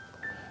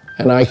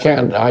 and I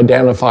can't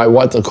identify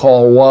what the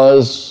call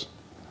was.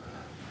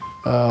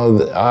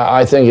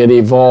 I think it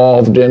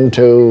evolved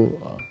into,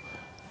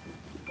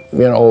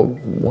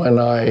 when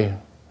I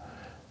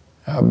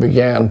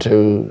began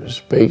to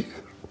speak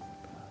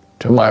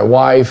to my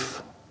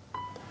wife,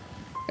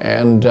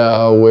 and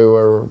we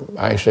were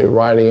actually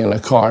riding in a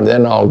car, and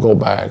then I'll go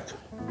back.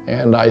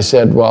 And I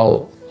said,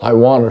 well, I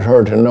wanted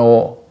her to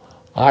know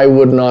I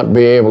would not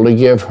be able to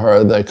give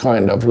her the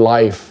kind of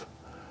life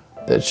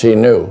that she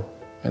knew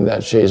and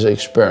that she's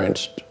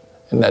experienced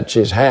and that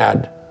she's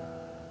had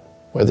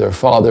with her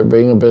father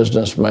being a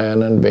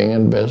businessman and being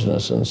in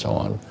business and so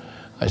on.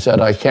 I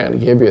said, I can't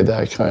give you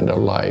that kind of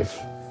life.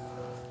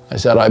 I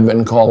said, I've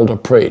been called to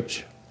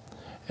preach.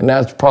 And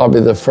that's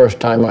probably the first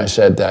time I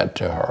said that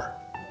to her.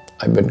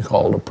 I've been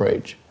called to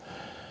preach.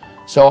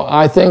 So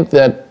I think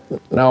that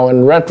now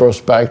in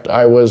retrospect,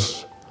 I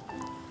was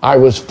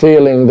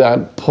feeling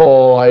that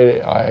pull.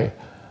 I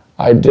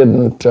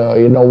didn't,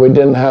 we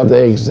didn't have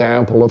the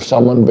example of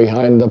someone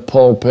behind the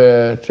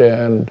pulpit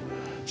and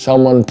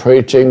someone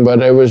preaching,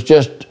 but it was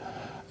just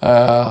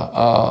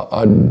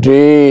a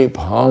deep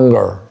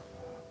hunger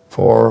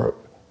for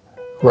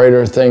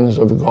greater things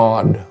of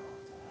God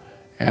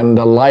and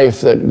the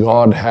life that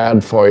God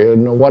had for you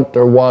and what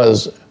there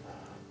was,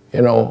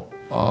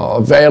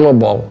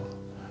 available.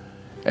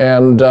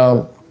 And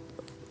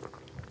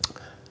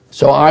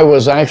so I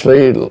was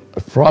actually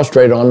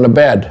prostrate on the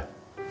bed,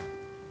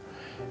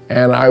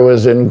 and I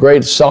was in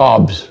great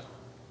sobs,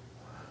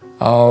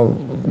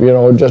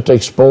 just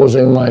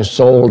exposing my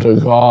soul to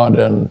God,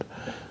 and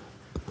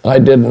I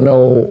didn't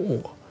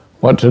know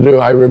what to do.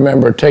 I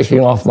remember taking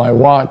off my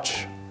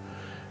watch,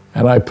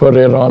 and I put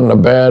it on the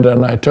bed,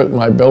 and I took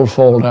my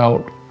billfold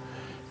out,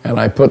 and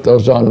I put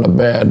those on the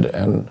bed,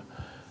 and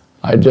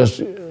I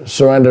just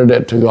surrendered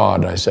it to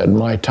God. I said,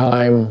 my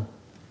time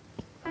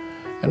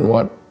and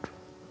what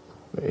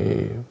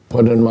He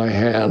put in my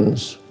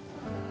hands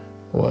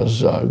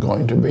was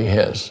going to be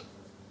His.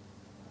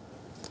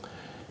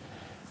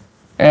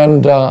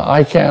 And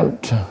I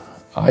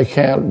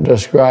can't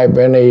describe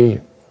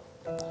any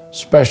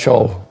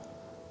special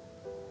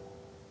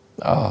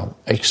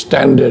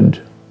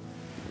extended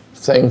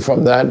thing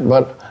from that,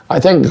 but I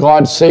think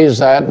God sees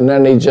that, and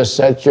then He just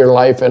sets your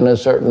life in a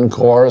certain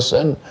course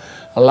and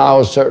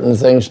allows certain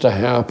things to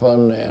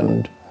happen,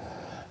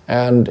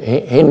 and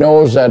He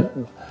knows that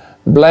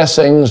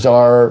blessings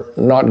are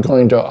not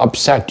going to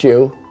upset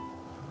you,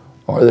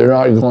 or they're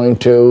not going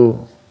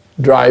to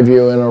drive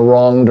you in a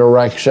wrong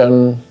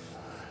direction.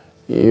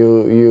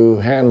 You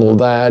handle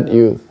that,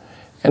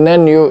 and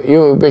then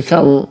you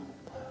become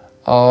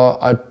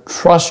a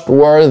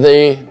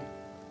trustworthy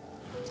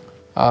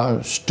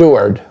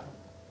steward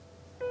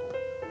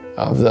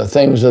of the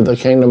things of the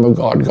kingdom of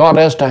God. God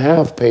has to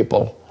have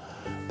people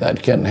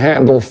that can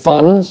handle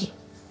funds,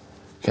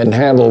 can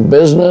handle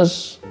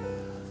business.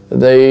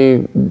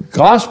 The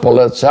gospel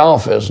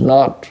itself is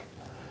not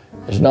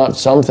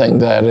something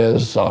that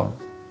is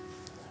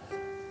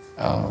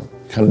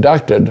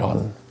conducted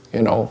on,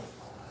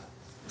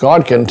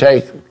 God can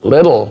take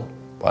little,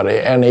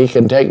 and He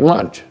can take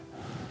much.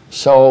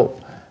 So,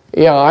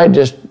 yeah,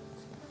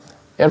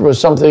 it was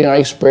something I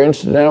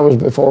experienced, and that was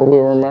before we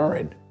were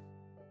married.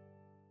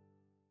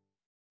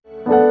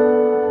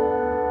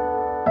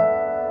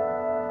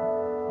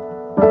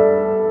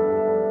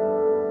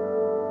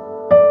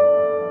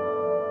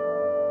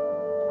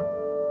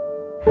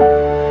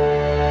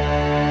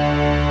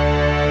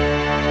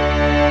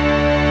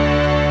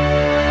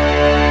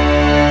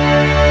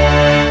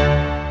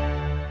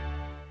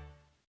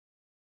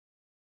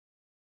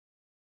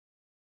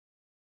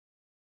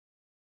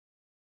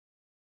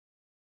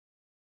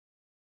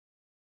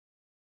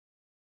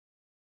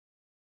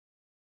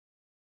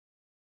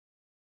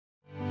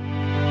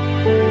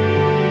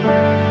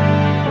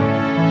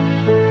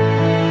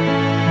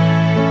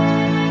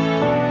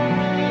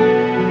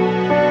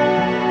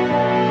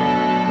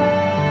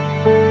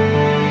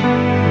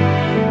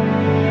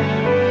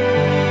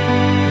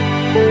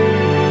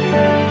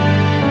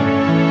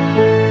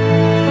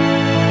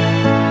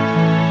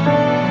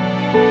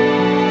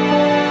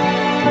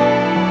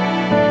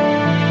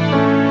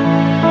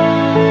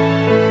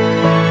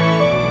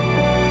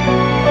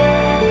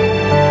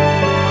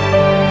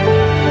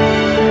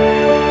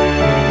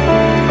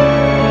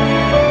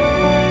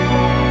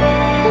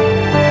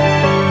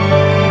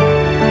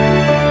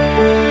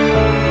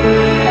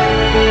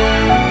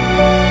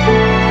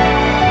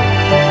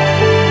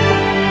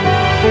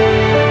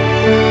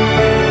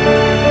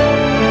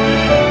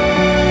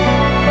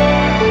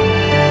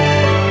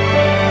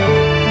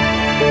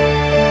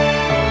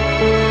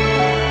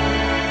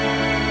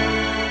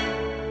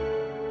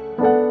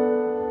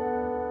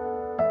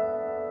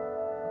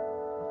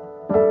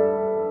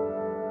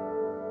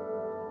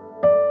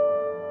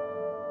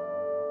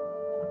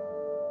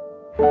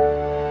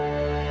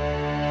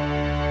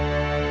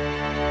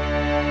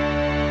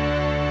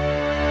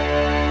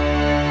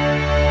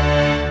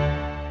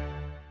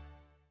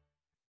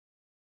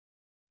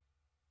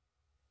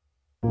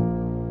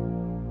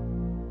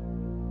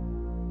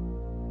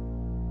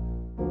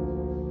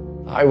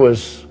 I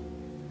was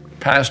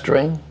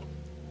pastoring,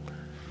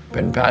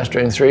 been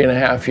pastoring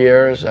 3.5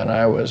 years, and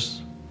I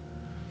was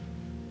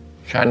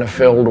kind of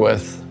filled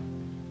with,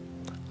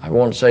 I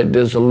won't say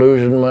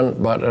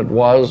disillusionment, but it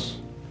was.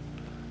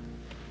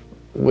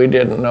 We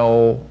didn't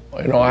know,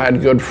 I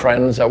had good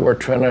friends that were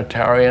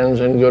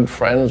Trinitarians and good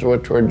friends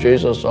which were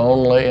Jesus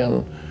only,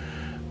 and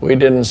we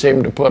didn't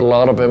seem to put a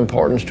lot of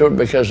importance to it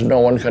because no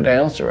one could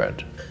answer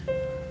it.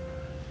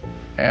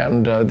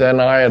 And then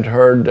I had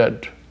heard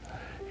that,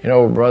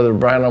 Brother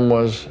Branham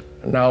was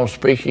now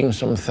speaking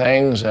some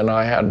things, and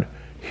I had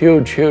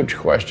huge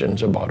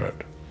questions about it.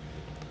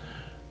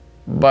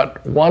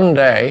 But one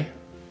day,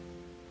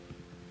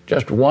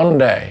 just one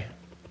day,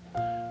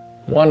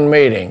 one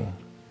meeting,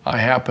 I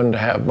happened to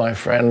have my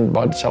friend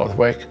Bud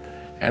Southwick,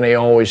 and he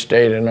always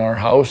stayed in our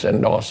house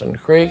in Dawson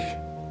Creek,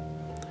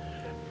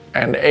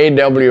 and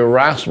A.W.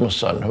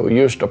 Rasmussen, who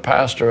used to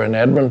pastor in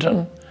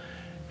Edmonton,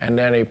 and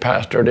then he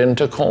pastored in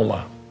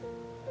Tacoma.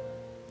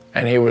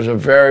 And he was a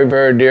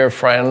very dear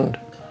friend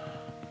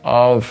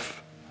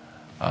of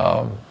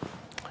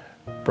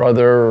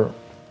brother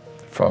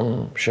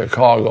from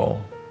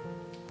Chicago.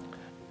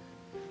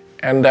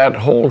 And that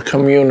whole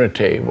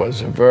community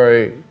was a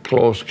very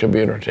close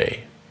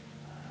community.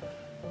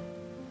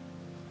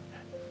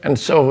 And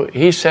so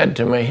he said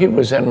to me, he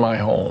was in my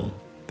home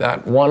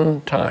that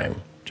one time,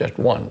 just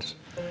once.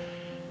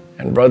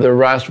 And Brother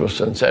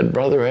Rasmussen said,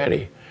 Brother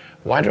Eddie,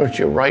 why don't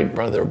you write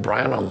Brother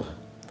Branham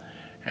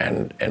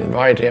and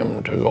invite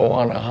him to go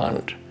on a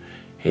hunt?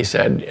 He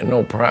said, you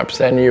know, perhaps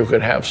then you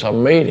could have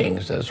some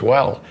meetings as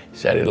well. He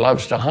said, he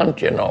loves to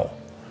hunt, you know.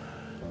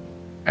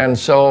 And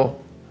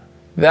so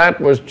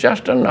that was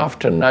just enough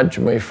to nudge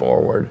me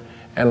forward,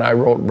 and I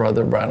wrote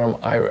Brother Branham.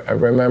 I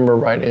remember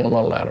writing him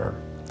a letter.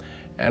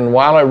 And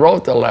while I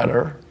wrote the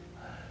letter,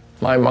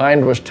 my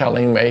mind was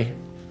telling me,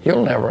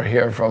 you'll never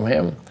hear from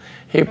him.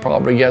 He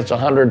probably gets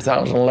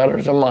 100,000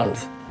 letters a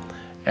month.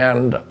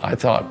 And I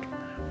thought,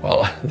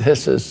 well,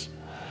 this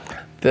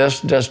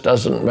just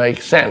doesn't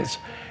make sense.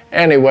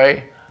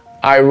 Anyway,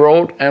 I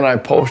wrote and I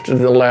posted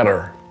the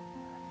letter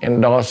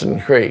in Dawson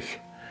Creek.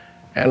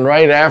 And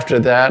right after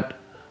that,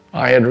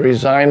 I had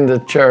resigned the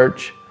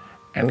church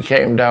and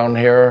came down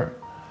here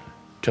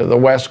to the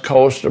west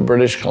coast of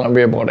British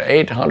Columbia, about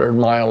 800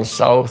 miles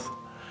south,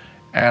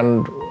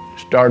 and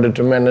started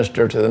to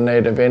minister to the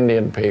native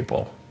Indian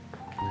people.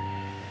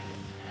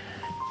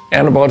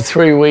 And about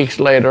 3 weeks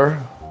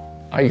later,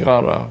 I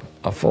got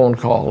a phone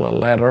call, a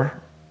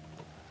letter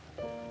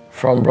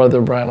from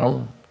Brother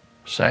Branham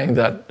saying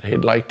that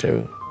he'd like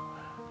to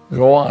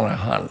go on a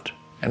hunt,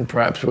 and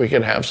perhaps we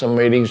could have some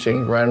meetings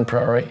in Grand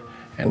Prairie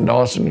and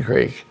Dawson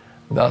Creek.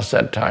 Thus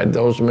that tied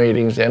those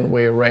meetings in.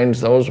 We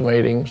arranged those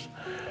meetings,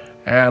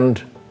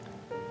 and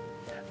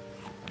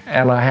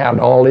I had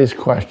all these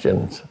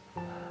questions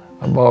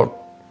about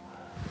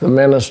the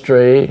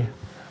ministry,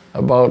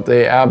 about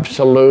the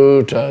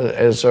absolute.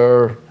 Is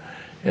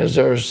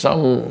there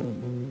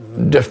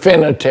some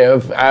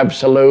definitive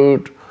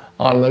absolute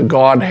on the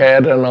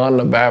Godhead and on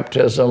the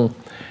baptism?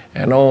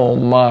 And oh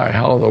my,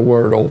 how the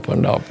Word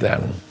opened up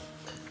then.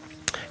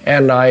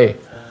 And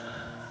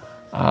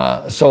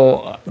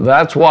so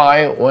that's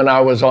why when I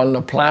was on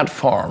the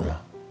platform,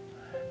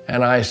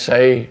 and I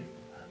say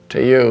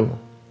to you,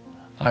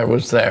 I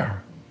was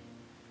there.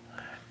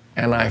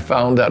 And I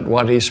found that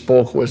what he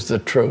spoke was the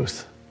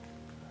truth.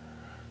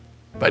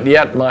 But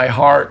yet my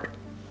heart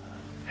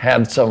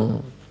had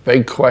some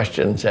big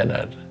questions in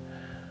it.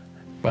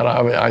 But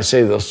I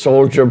see the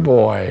soldier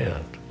boy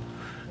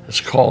is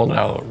called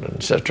out,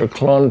 and Sister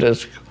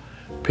Cluntis,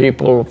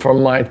 people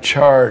from my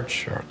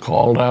church are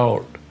called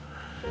out.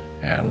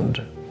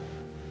 And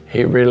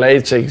he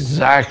relates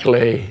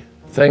exactly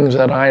things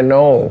that I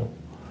know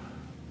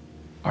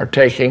are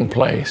taking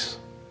place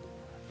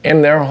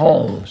in their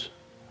homes.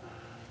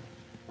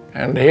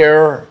 And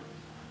here,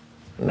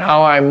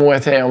 now I'm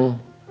with him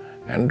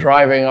and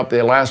driving up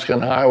the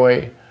Alaskan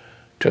Highway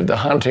to the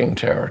hunting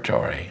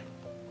territory.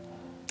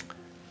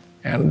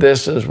 And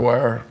this is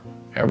where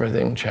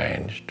everything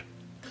changed.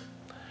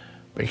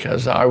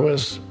 Because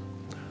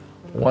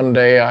one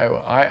day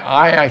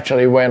I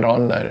actually went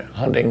on the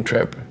hunting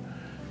trip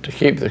to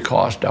keep the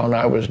cost down.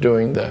 I was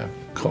doing the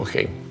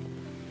cooking.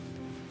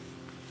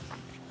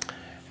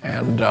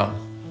 And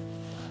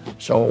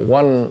so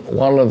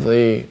one of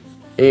the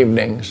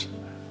evenings,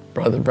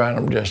 Brother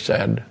Branham just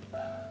said,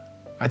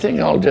 I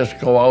think I'll just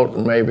go out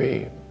and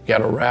maybe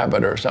get a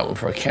rabbit or something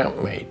for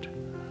camp meat.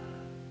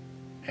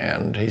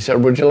 And he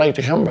said, would you like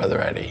to come,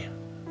 Brother Eddie?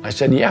 I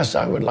said, yes,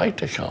 I would like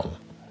to come.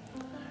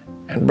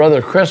 And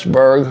Brother Chris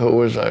Berg, who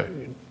was a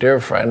dear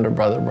friend of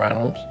Brother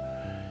Branham's,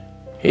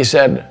 he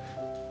said,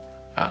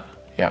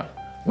 yeah,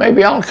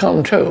 maybe I'll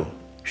come too.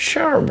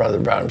 Sure, Brother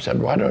Branham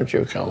said, why don't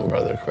you come,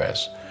 Brother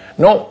Chris?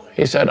 No,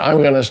 he said, I'm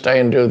going to stay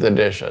and do the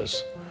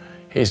dishes.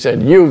 He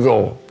said, you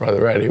go,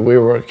 Brother Eddie. We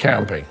were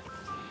camping.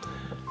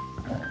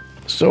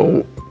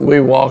 So we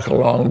walk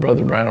along,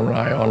 Brother Branham and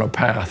I, on a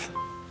path.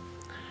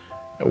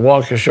 I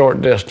walk a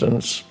short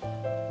distance,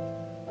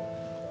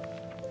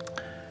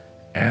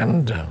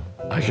 and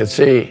I could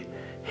see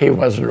he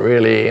wasn't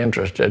really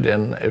interested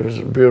in, it was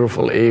a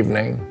beautiful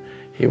evening.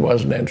 He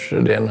wasn't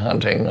interested in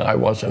hunting. I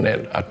wasn't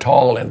at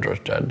all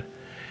interested.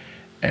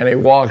 And he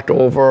walked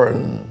over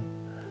and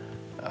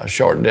a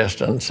short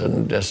distance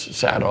and just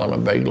sat on a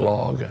big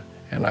log,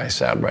 and I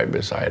sat right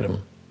beside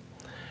him.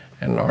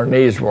 And our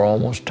knees were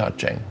almost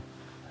touching.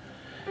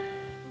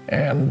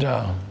 And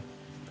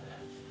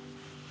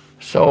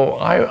so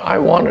I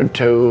wanted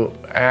to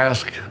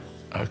ask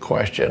a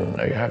question.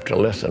 You have to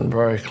listen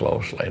very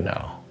closely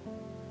now.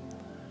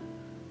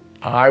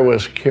 I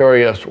was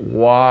curious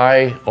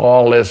why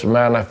all this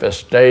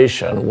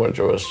manifestation, which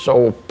was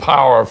so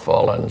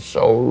powerful and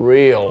so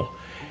real,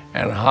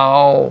 and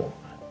how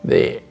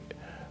the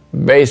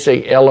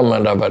basic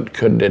element of it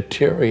could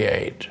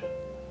deteriorate.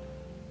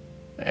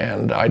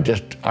 And I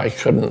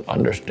couldn't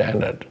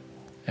understand it.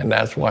 And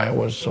that's why I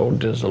was so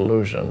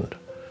disillusioned.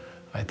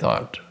 I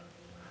thought,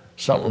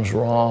 something's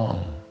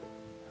wrong.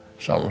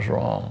 Something's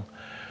wrong.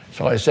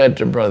 So I said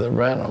to Brother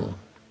Branham,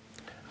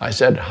 I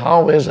said,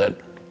 how is it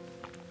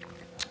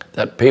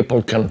that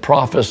people can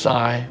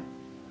prophesy,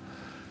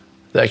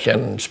 they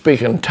can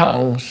speak in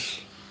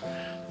tongues,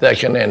 they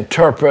can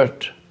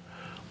interpret,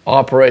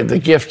 operate the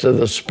gift of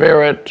the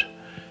Spirit,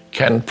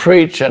 can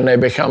preach, and they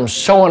become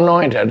so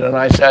anointed? And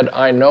I said,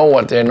 I know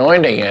what the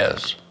anointing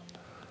is.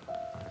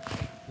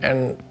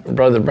 And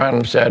Brother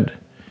Branham said,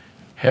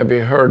 have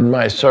you heard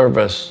my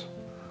service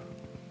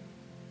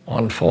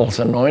on false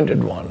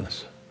anointed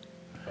ones?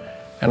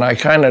 And I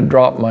kind of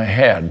dropped my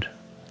head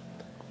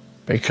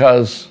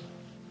because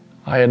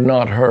I had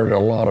not heard a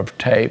lot of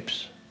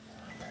tapes.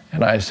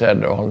 And I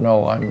said, oh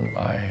no,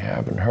 I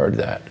haven't heard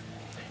that.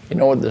 You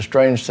know what the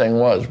strange thing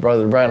was?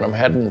 Brother Branham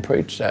hadn't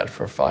preached that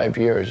for 5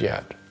 years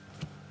yet.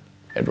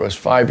 It was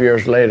 5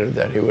 years later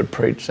that he would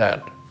preach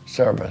that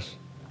service,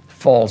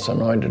 false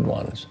anointed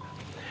ones.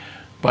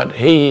 But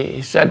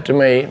he said to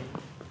me,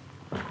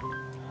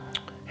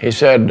 he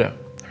said,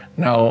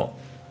 now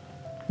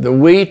the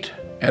wheat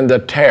and the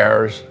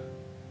tares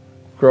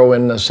grow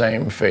in the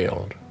same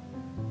field.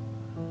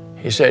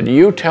 He said,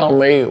 you tell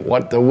me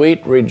what the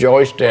wheat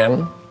rejoiced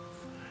in,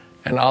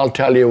 and I'll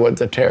tell you what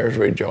the tares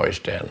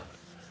rejoiced in.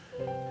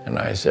 And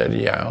I said,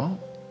 yeah.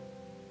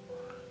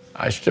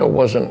 I still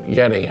wasn't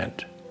getting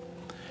it.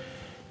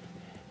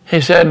 He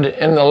said,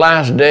 in the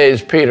last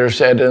days, Peter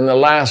said, in the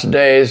last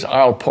days,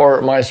 I'll pour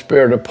out my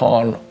Spirit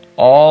upon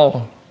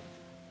all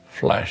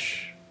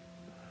flesh.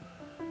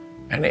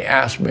 And he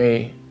asked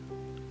me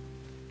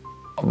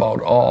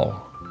about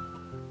all.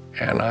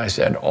 And I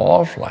said,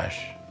 all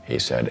flesh. He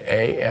said,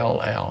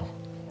 A-L-L.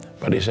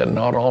 But he said,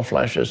 not all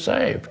flesh is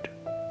saved.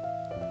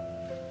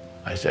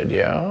 I said,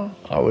 yeah.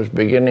 I was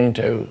beginning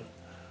to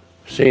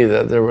see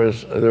that there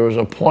was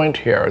a point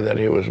here that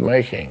he was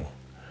making.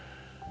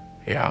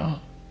 Yeah.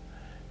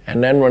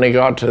 And then when he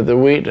got to the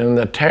wheat and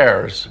the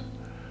tares,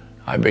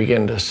 I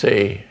began to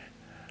see.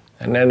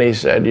 And then he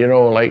said, you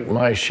know, like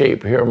my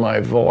sheep hear my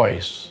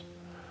voice.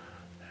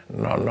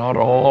 Not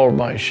all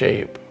my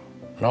sheep.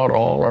 Not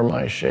all are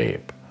my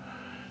sheep.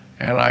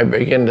 And I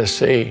began to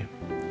see,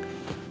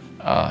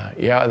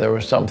 yeah, there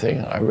was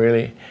something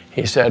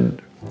he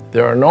said,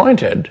 they're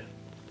anointed.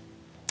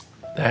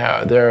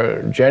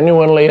 They're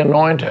genuinely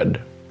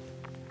anointed,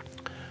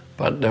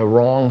 but they're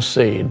wrong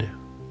seed.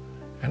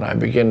 And I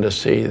begin to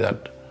see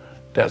that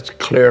that's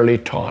clearly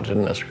taught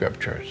in the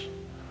Scriptures.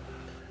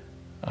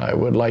 I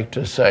would like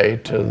to say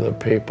to the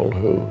people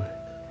who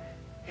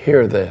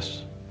hear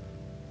this,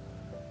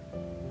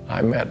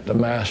 I met the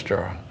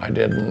Master. I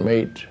didn't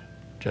meet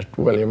just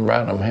William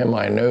Branham, him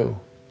I knew,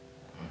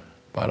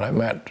 but I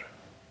met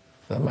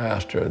the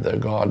Master, the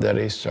God that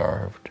he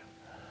served.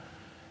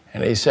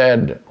 And he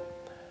said,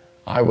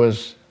 I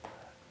was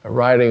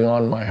riding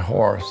on my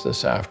horse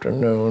this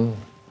afternoon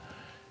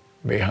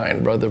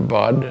behind Brother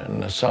Bud,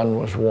 and the sun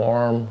was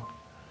warm,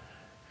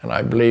 and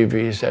I believe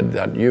he said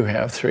that you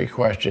have 3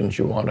 questions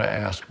you want to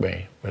ask me.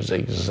 It was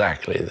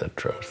exactly the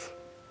truth.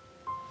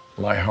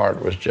 My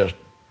heart was just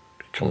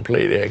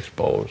completely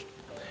exposed.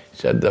 He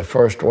said the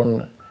first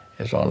one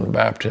is on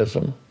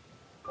baptism,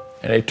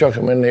 and he took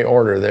them in the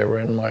order they were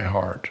in my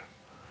heart.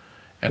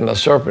 And the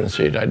serpent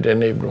seed I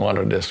didn't even want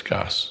to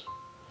discuss.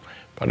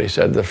 But he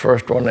said the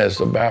first one is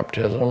the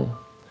baptism,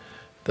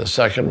 the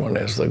second one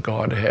is the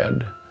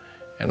Godhead,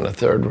 and the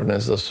third one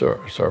is the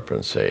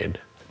serpent seed.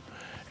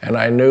 And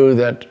I knew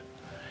that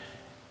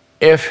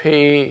if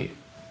he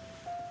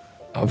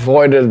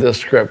avoided the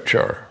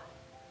Scripture,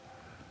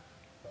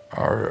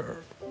 or,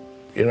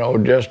 you know,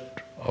 just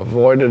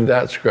avoided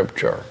that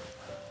Scripture,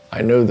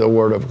 I knew the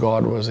Word of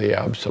God was the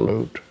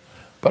absolute,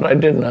 but I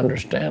didn't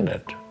understand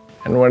it.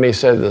 And when he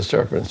said the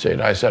serpent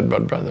seed, I said,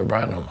 but Brother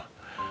Branham,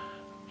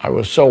 I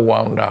was so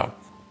wound up.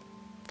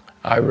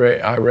 I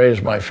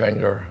raised my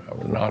finger,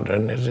 not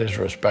in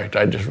disrespect,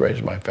 I just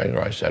raised my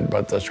finger. I said,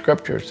 but the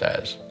Scripture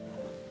says,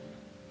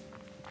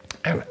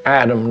 and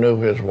Adam knew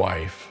his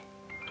wife,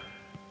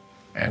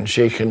 and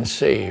she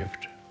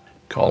conceived.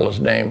 Call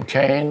his name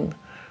Cain,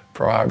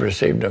 for I've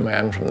received a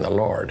man from the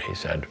Lord. He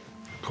said,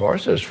 of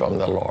course it's from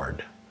the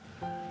Lord.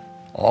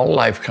 All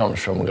life comes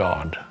from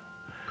God.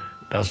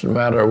 Doesn't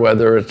matter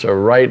whether it's a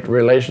right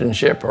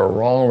relationship or a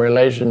wrong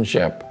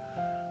relationship,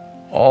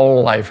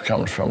 all life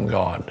comes from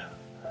God.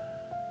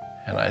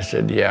 And I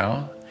said,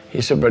 yeah.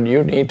 He said, but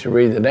you need to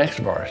read the next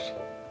verse.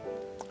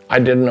 I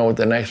didn't know what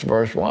the next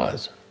verse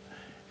was.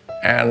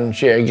 And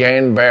she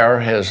again bare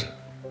his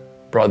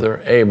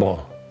brother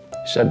Abel.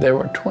 He said they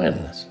were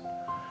twins.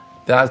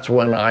 That's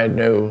when I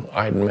knew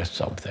I'd missed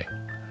something.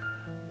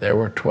 They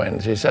were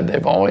twins. He said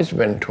they've always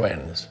been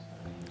twins.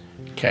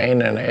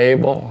 Cain and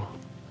Abel,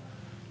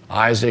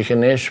 Isaac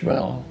and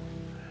Ishmael,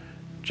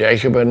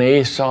 Jacob and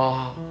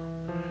Esau.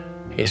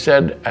 He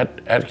said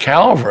at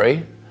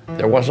Calvary,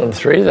 there wasn't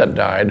 3 that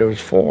died, there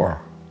was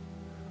 4.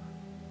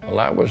 Well,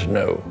 that was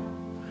new.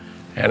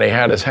 And he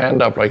had his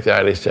hand up like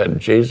that. He said,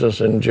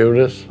 Jesus and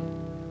Judas.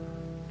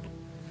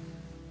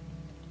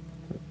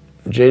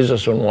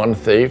 Jesus and one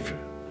thief,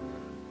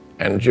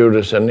 and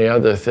Judas and the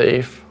other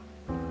thief.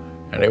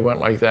 And he went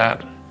like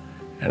that.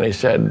 And he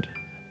said,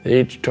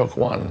 they each took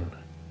one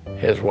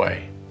his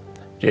way.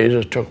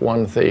 Jesus took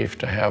one thief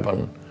to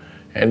heaven,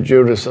 and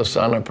Judas, the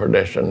son of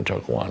perdition,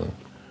 took one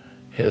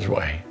his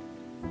way.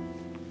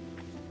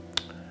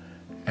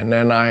 And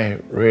then I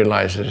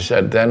realized that he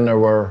said, then there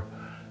were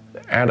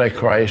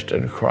Antichrist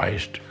and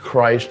Christ,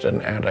 Christ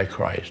and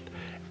Antichrist.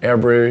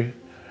 Every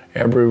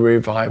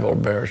revival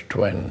bears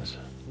twins.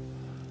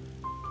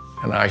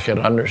 And I could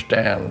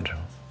understand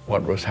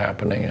what was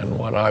happening and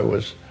what I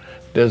was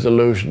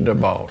disillusioned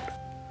about.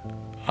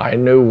 I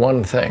knew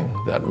one thing,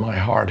 that my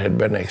heart had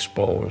been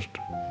exposed,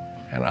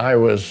 and I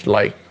was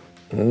like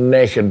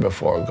naked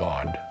before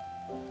God.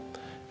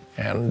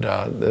 And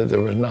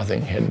there was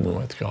nothing hidden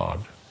with God.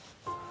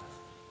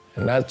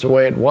 And that's the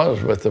way it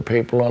was with the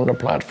people on the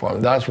platform.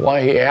 That's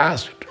why he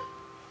asked,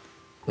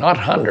 not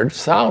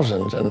hundreds,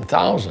 thousands and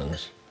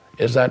thousands,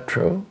 is that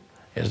true?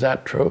 Is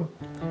that true?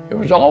 It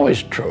was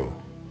always true.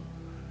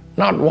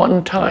 Not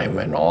one time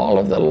in all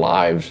of the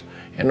lives,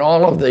 in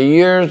all of the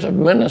years of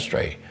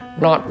ministry,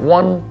 not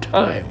one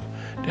time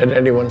did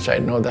anyone say,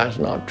 no, that's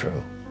not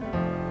true.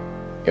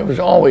 It was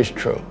always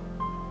true.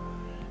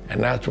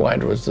 And that's why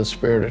it was the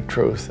Spirit of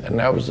truth. And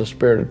that was the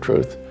Spirit of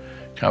truth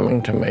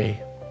coming to me.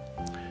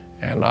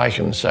 And I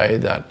can say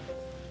that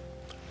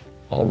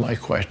all my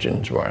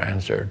questions were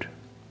answered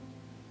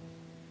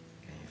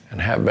and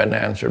have been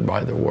answered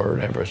by the Word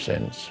ever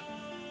since.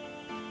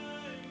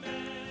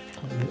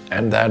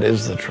 And that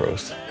is the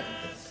truth.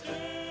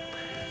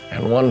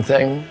 And one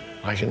thing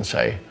I can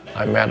say,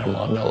 I met him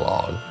on the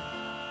log.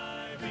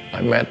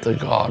 I met the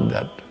God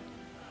that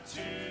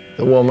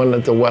the woman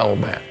at the well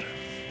met,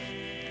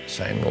 the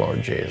same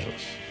Lord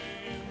Jesus.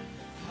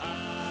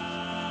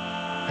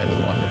 And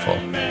wonderful.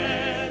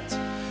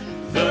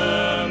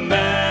 The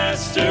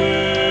Master,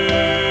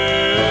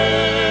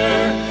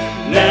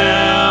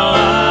 now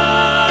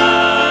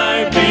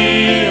I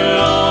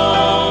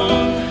belong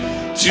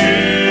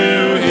to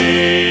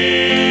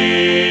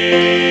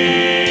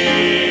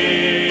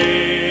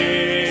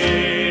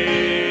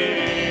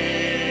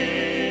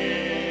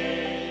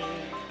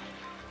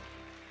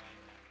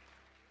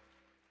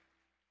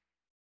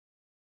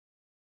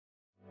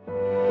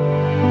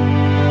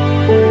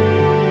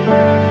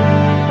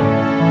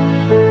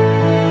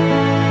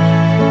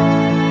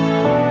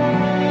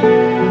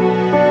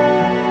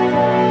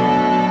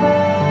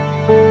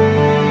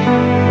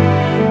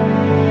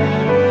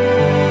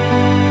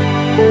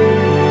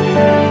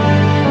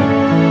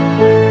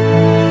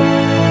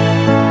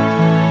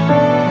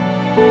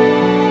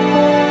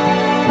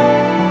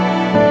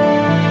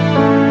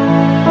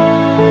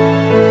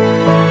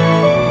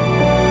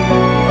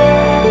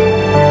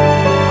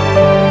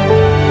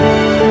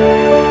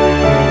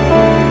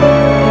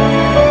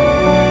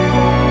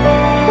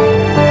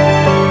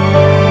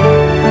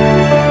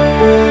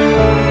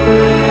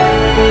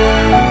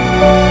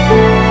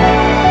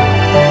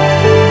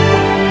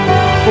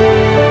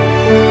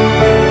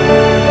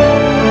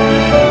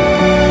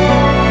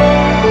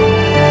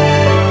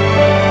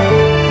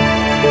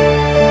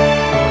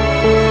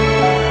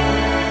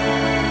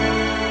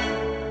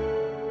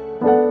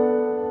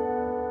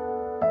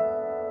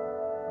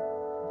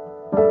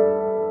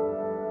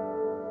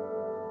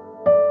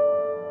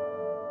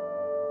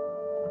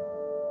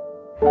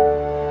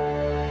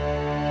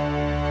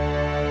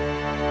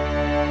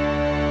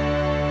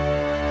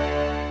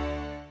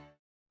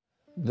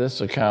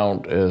This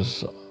account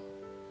is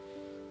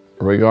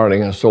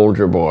regarding a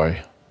soldier boy,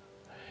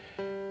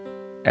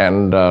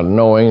 and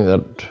knowing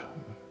that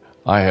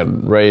I'd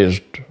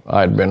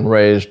been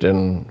raised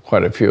in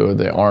quite a few of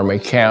the Army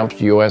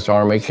camps, U.S.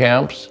 Army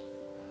camps,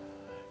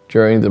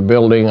 during the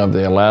building of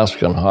the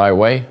Alaskan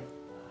Highway.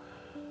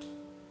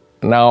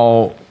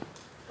 Now,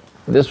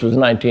 this was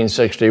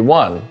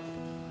 1961,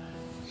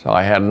 so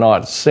I had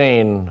not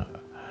seen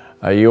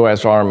a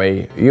U.S.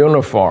 Army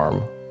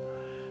uniform.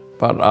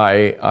 But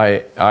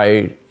I,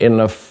 in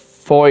the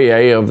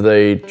foyer of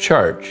the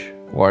church,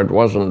 or it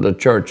wasn't the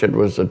church, it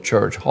was the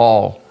church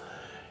hall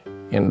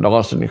in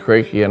Dawson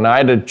Creek,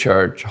 United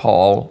Church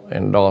Hall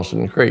in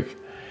Dawson Creek.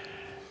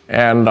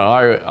 And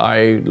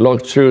I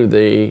looked through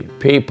the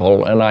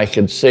people and I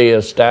could see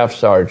a staff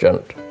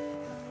sergeant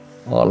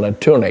on a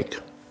tunic.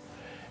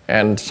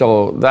 And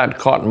so that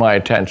caught my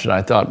attention.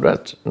 I thought,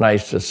 that's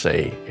nice to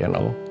see, you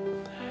know.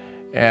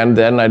 And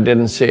then I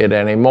didn't see it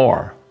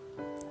anymore.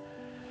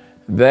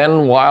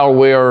 Then while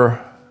we're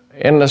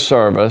in the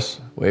service,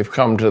 we've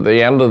come to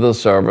the end of the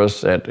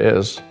service. It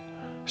is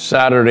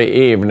Saturday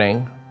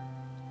evening,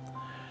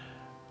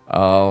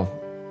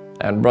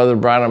 and Brother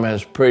Branham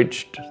has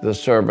preached the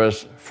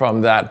service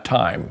from that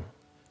time.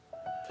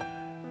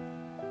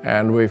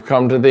 And we've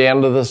come to the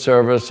end of the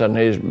service, and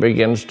he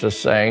begins to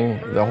sing.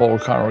 The whole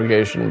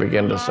congregation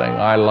begin to sing,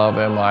 I love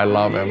him, I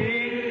love him.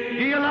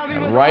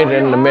 And right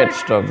in the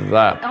midst of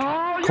that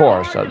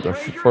chorus, at the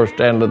first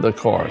end of the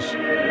chorus.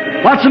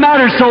 What's the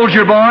matter,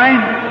 soldier boy?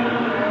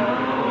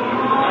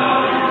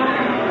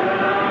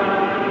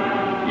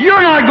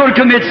 You're not going to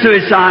commit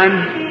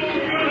suicide.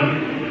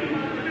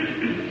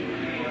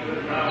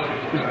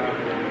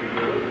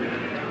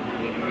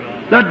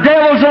 The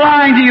devil's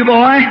lying to you,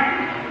 boy.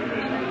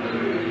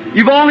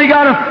 You've only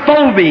got a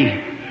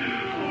phobia.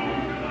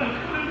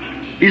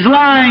 He's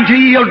lying to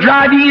you. He'll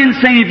drive you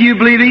insane if you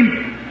believe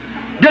him.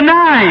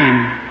 Deny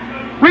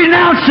him.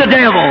 Renounce the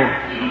devil.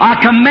 I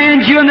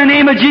command you in the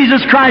name of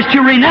Jesus Christ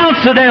to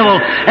renounce the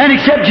devil and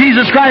accept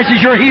Jesus Christ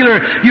as your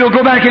healer. You'll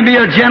go back and be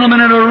a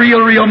gentleman and a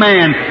real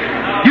man.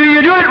 Do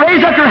you do it?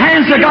 Raise up your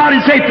hands to God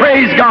and say,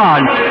 praise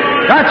God.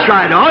 That's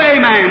right. Oh,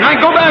 amen. Now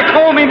go back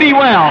home and be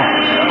well.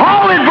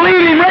 All that believe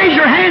him, raise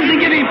your hands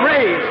and give him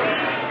praise.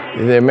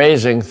 The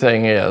amazing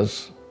thing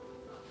is,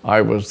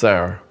 I was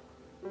there.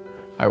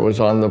 I was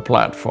on the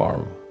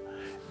platform.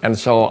 And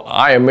so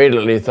I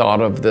immediately thought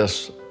of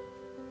this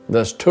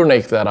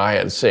tunic that I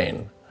had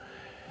seen.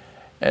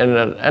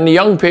 And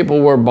young people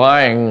were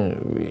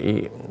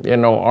buying,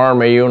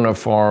 army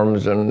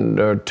uniforms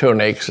and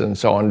tunics and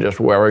so on, just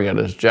wearing it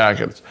as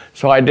jackets.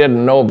 So I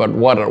didn't know but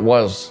what it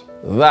was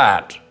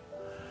that.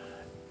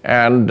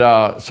 And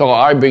so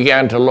I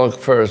began to look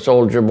for a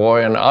soldier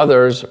boy, and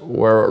others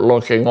were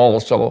looking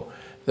also.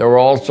 There were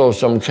also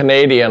some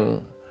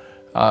Canadian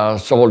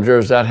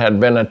soldiers that had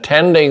been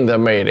attending the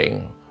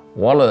meeting.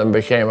 One of them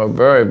became a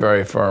very,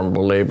 very firm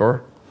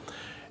believer.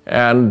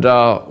 And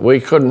we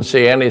couldn't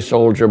see any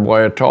soldier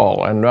boy at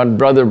all. And when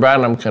Brother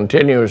Branham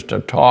continues to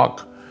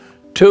talk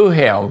to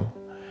him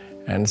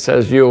and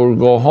says, you'll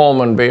go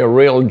home and be a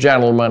real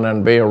gentleman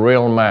and be a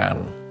real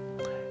man.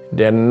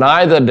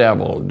 Deny the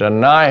devil,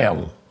 deny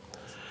him.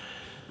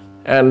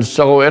 And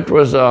so it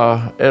was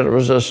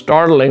a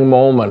startling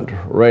moment,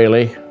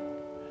 really.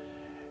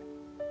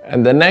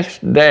 And the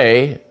next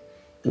day,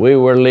 we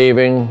were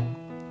leaving,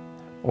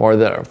 or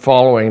the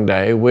following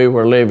day, we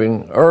were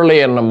leaving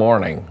early in the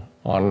morning,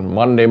 on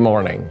Monday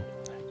morning.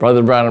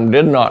 Brother Branham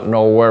did not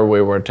know where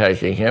we were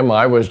taking him.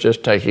 I was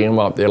just taking him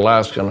up the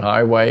Alaskan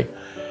Highway,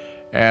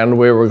 and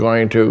we were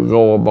going to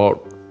go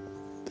about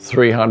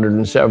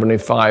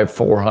 375,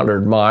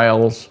 400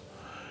 miles.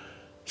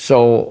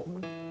 So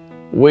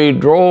we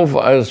drove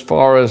as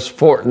far as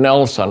Fort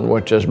Nelson,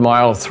 which is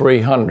mile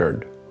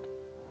 300.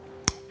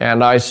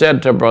 And I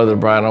said to Brother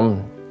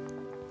Branham,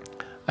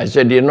 I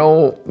said,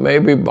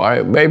 maybe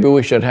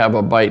we should have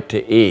a bite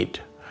to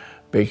eat,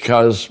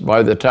 because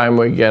by the time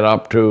we get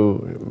up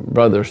to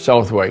Brother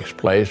Southwick's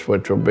place,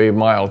 which will be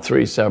mile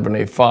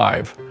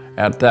 375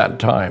 at that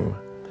time,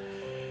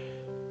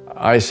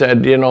 I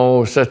said,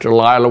 Sister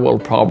Lila will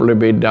probably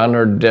be done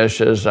her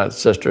dishes at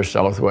Sister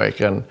Southwick.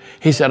 And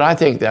he said, I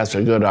think that's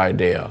a good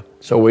idea.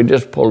 So we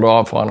just pulled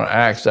off on an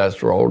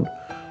access road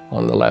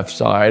on the left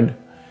side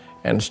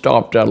and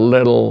stopped at a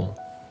little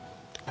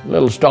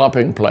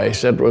stopping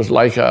place. It was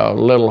like a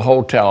little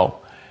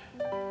hotel.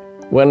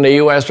 When the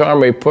U.S.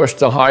 Army pushed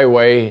the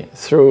highway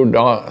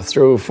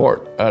through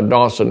Fort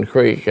Dawson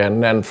Creek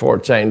and then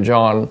Fort St.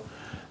 John,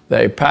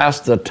 they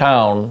passed the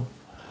town,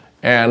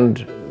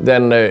 and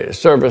then the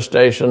service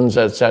stations,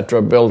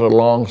 etc., built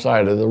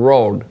alongside of the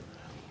road.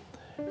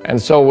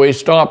 And so we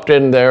stopped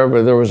in there,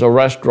 where there was a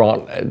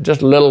restaurant,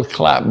 just a little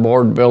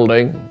clapboard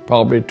building,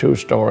 probably 2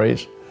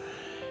 stories.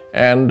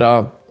 And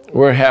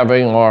we're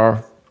having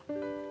we're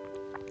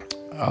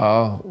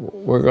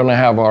going to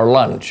have our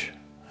lunch.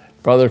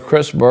 Brother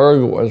Chris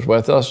Berg was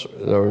with us.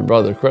 There was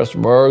Brother Chris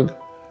Berg,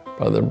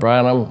 Brother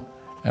Branham,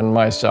 and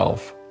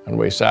myself. And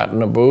we sat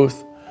in a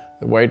booth.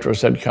 The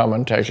waitress had come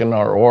and taken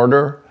our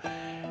order.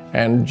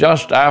 And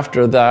just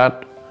after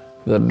that,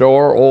 the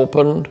door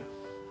opened,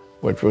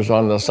 which was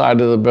on the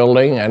side of the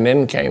building, and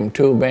in came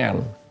 2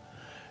 men.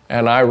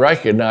 And I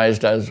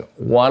recognized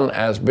one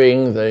as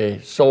being the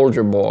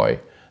soldier boy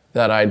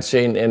that I'd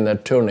seen in the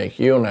tunic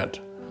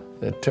unit,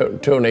 the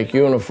tunic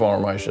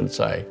uniform, I should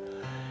say.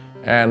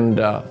 And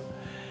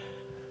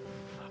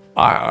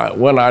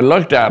when I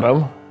looked at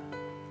him,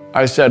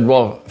 I said,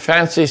 well,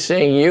 fancy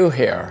seeing you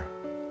here.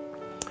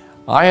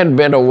 I had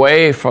been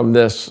away from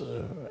this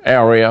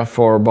area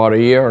for about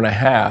 1.5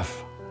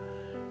 years,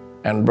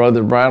 and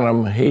Brother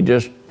Branham, he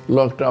just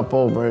looked up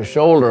over his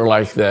shoulder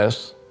like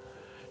this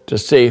to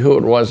see who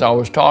it was I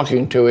was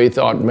talking to. He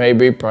thought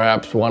maybe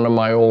perhaps one of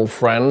my old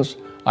friends.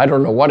 I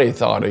don't know what he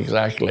thought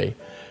exactly,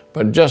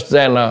 but just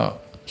then a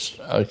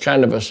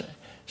kind of a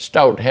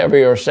stout,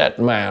 heavier set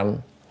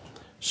man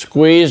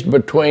squeezed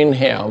between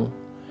him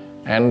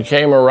and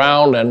came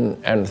around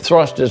and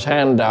thrust his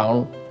hand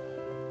down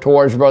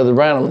towards Brother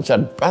Branham and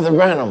said, Brother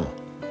Branham,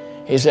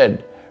 he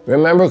said,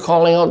 remember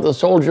calling out the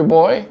soldier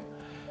boy?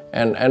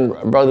 And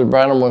Brother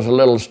Branham was a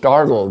little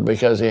startled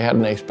because he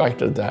hadn't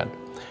expected that.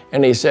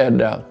 And he said,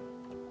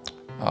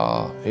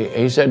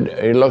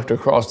 he looked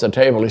across the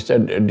table. He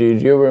said,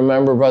 did you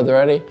remember, Brother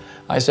Eddie?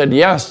 I said,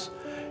 yes.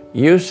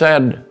 You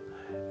said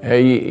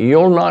Hey,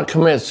 you'll not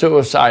commit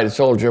suicide,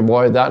 soldier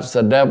boy. That's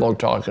the devil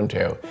talking to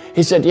you.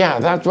 He said, yeah,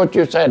 that's what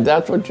you said.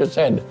 That's what you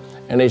said.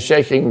 And he's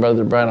shaking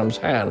Brother Branham's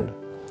hand.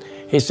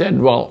 He said,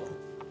 well,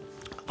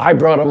 I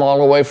brought him all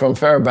the way from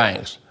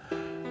Fairbanks.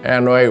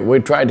 And we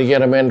tried to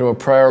get him into a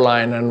prayer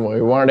line, and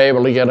we weren't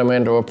able to get him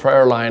into a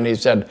prayer line. He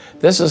said,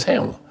 this is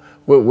him.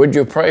 Would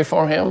you pray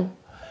for him?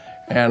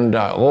 And,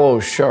 oh,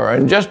 sure.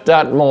 And just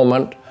that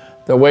moment,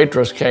 the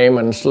waitress came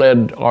and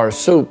slid our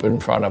soup in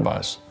front of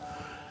us.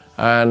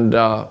 And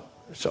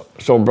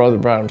so Brother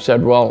Branham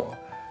said, well,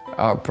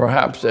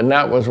 perhaps, and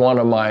that was one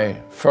of my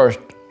first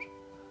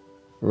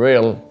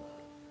real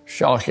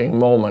shocking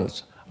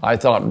moments. I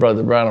thought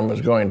Brother Branham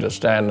was going to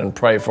stand and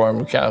pray for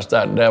him, cast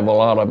that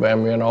devil out of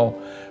him, you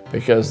know,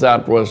 because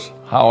that was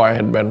how I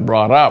had been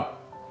brought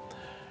up.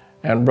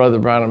 And Brother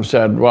Branham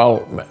said,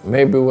 well,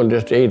 maybe we'll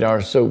just eat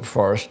our soup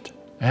first.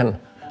 And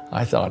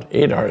I thought,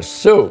 eat our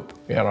soup,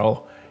 you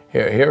know.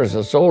 Here's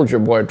a soldier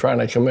boy trying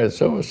to commit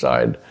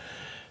suicide.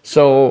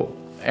 So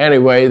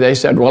anyway, they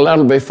said, well,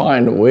 that'll be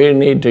fine. We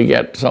need to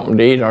get something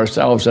to eat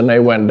ourselves. And they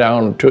went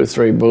down 2 or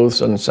 3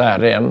 booths and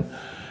sat in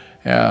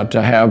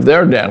to have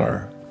their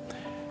dinner.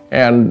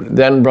 And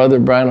then Brother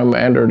Branham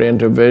entered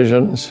into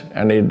visions,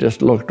 and he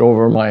just looked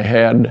over my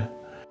head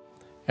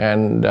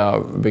and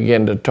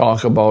began to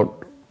talk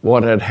about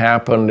what had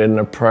happened in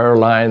the prayer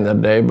line the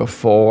day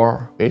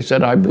before. He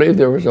said, I believe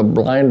there was a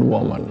blind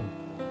woman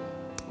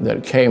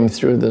that came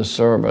through the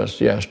service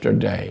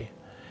yesterday.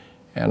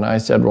 And I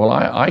said, well,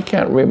 I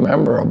can't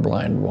remember a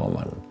blind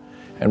woman.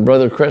 And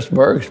Brother Chris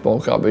Berg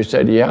spoke up. He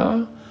said,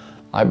 yeah,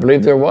 I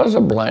believe there was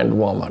a blind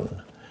woman.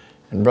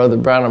 And Brother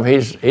Branham,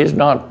 he's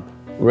not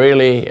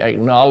really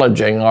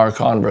acknowledging our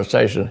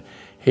conversation.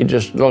 He's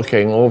just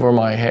looking over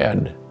my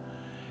head.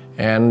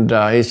 And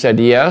he said,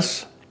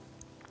 yes.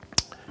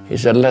 He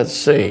said, let's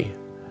see.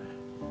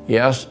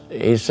 Yes,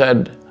 he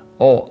said,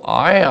 oh,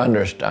 I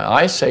understand.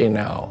 I see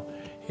now.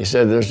 He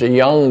said, there's a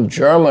young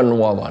German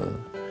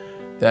woman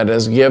that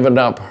has given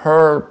up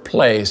her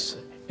place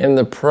in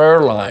the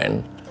prayer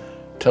line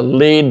to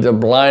lead the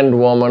blind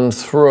woman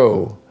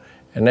through.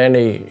 And then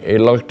he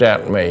looked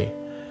at me.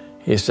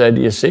 He said,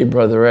 you see,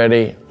 Brother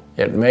Eddie,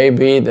 it may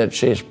be that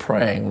she's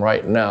praying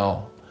right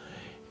now.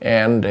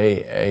 And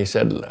he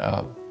said,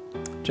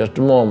 just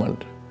a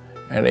moment.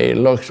 And he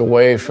looks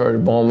away for a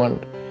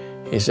moment.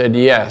 He said,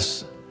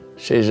 yes,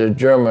 she's a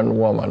German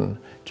woman.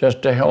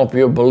 Just to help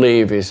you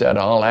believe, he said,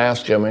 I'll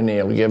ask him and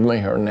he'll give me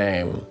her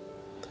name.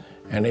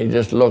 And he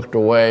just looked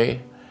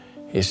away.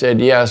 He said,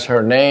 yes,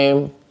 her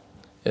name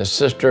is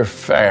Sister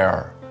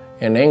Fair.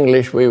 In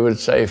English, we would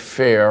say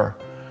Fear,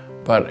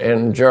 but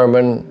in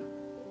German,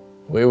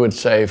 we would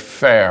say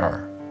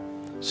Fair,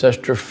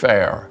 Sister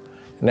Fair.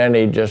 And then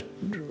he just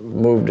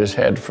moved his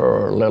head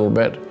for a little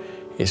bit.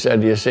 He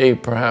said, you see,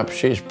 perhaps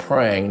she's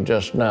praying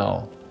just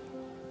now.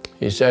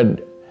 He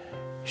said,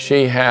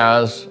 she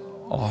has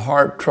a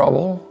heart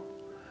trouble.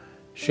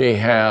 She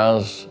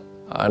has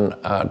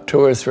 2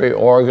 or 3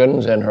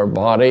 organs in her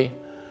body,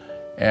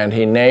 and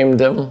he named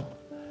them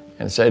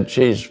and said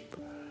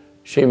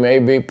she may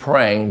be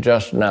praying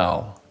just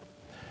now.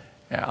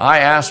 I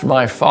asked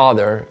my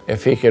father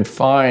if he could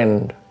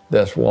find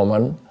this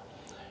woman,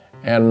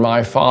 and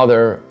my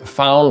father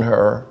found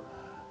her.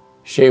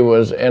 She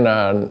was in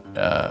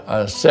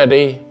a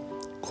city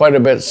quite a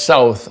bit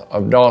south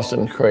of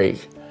Dawson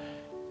Creek,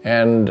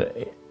 and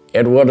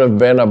it would have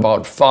been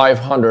about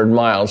 500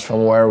 miles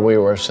from where we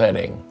were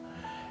sitting.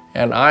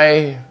 And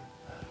I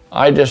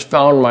just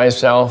found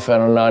myself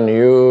in an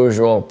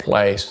unusual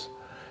place.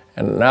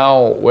 And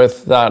now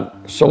with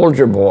that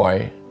soldier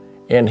boy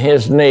in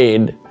his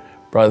need,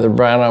 Brother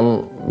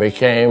Branham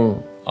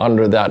became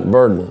under that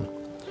burden.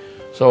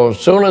 So as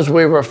soon as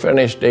we were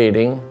finished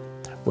eating,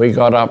 we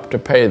got up to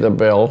pay the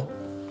bill.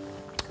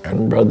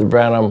 And Brother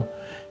Branham,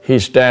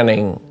 he's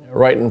standing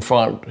right in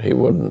front. He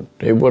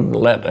wouldn't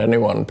let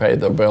anyone pay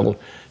the bill.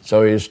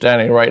 So he's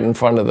standing right in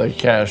front of the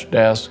cash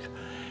desk.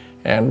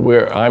 And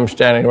I'm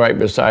standing right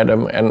beside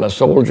him, and the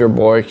soldier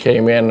boy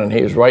came in, and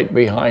he's right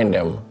behind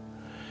him.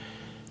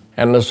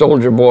 And the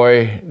soldier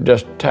boy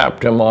just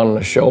tapped him on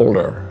the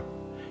shoulder.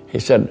 He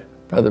said,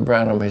 Brother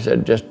Branham, he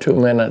said, just 2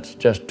 minutes,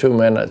 just 2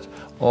 minutes.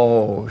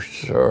 Oh,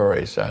 sure,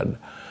 he said.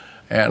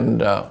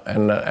 And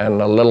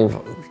the little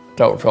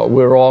stout fellow,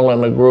 we were all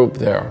in a group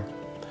there.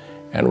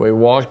 And we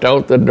walked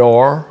out the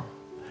door,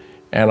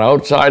 and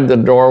outside the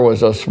door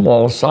was a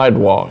small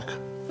sidewalk.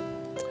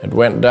 It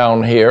went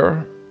down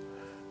here,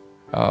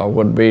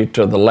 would be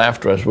to the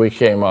left as we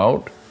came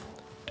out,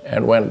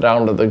 and went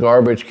down to the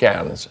garbage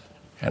cans.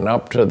 And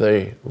up to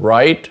the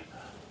right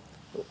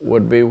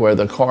would be where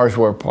the cars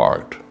were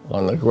parked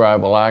on the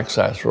gravel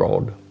access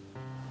road.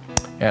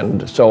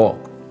 And so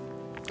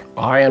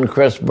I and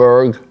Chris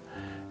Berg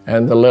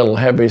and the little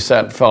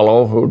heavy-set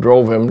fellow who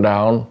drove him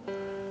down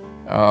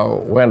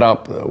went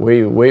up.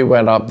 We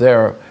went up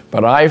there,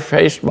 but I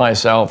faced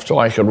myself so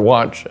I could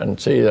watch and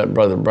see that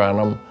Brother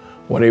Branham,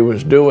 what he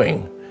was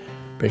doing,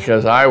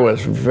 because I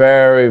was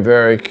very,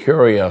 very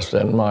curious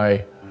in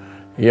my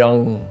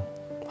young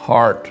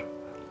heart.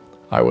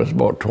 I was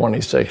about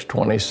 26,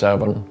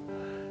 27,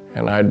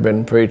 and I'd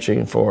been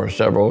preaching for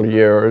several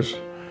years,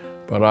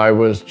 but I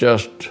was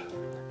just,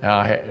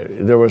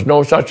 there was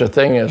no such a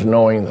thing as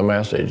knowing the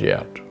message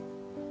yet.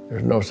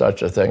 There's no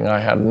such a thing. I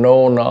had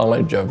no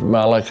knowledge of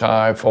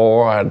Malachi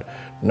 4, I had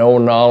no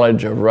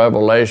knowledge of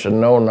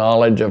Revelation, no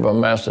knowledge of a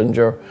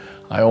messenger.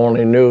 I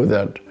only knew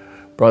that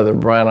Brother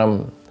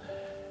Branham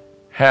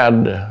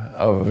had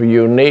the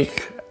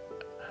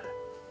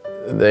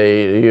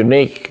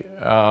unique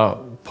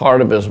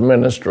part of his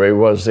ministry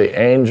was the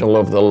angel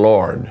of the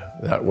Lord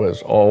that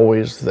was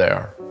always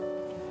there.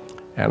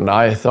 And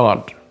I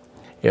thought,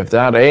 if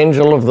that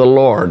angel of the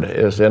Lord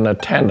is in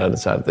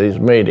attendance at these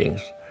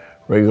meetings,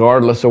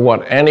 regardless of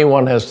what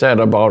anyone has said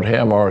about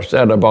him or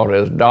said about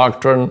his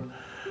doctrine,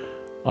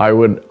 I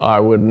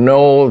would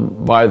know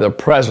by the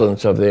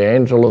presence of the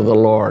angel of the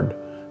Lord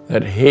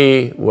that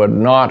he would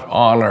not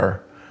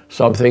honor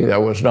something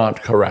that was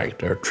not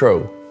correct or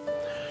true.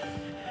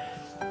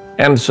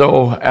 And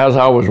so as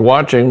I was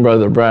watching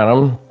Brother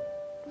Branham,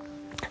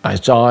 I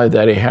saw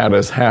that he had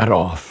his hat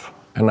off,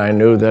 and I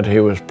knew that he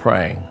was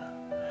praying.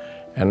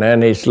 And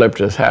then he slipped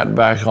his hat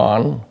back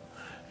on,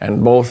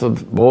 and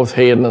both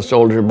he and the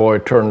soldier boy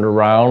turned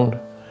around,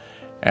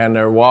 and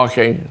they're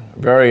walking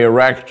very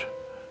erect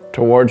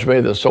towards me.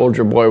 The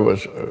soldier boy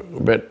was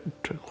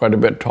quite a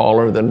bit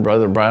taller than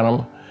Brother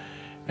Branham.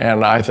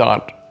 And I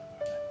thought,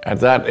 at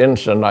that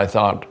instant, I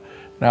thought,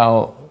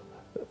 now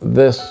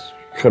this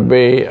could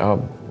be a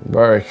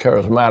very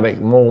charismatic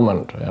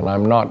moment, and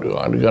I'm not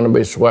going to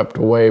be swept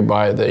away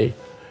by the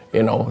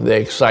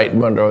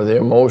excitement or the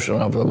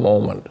emotion of the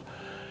moment.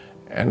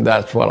 And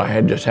that's what I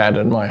had just had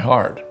in my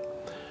heart.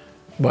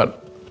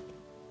 But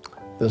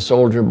the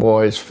soldier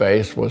boy's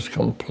face was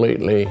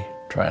completely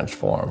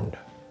transformed.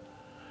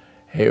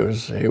 He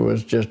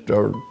was just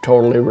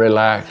totally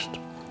relaxed,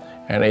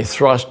 and he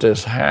thrust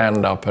his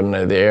hand up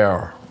into the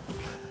air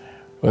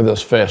with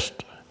his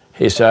fist.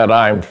 He said,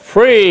 "I'm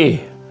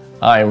free,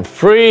 I'm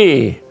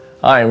free,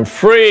 I'm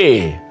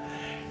free."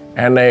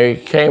 And they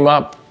came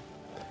up,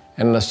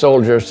 and the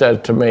soldier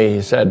said to me,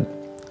 he said,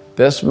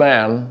 "This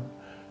man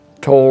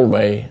told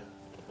me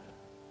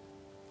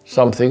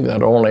something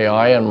that only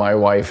I and my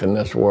wife in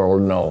this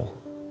world know."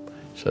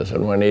 He says,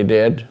 and when he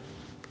did,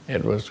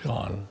 it was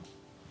gone.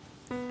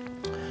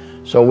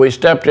 So we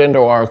stepped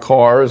into our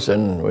cars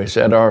and we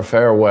said our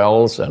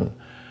farewells, and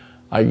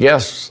I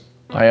guess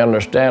I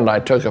understand I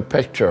took a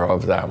picture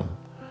of them,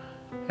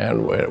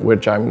 and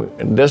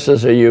this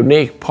is a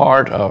unique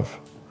part of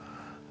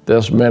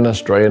this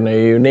ministry, and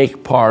a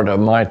unique part of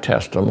my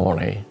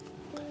testimony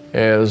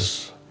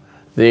is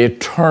the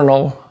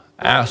eternal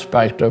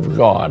aspect of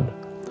God,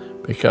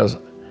 because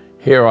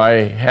here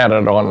I had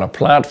it on the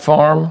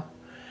platform.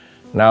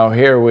 Now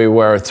here we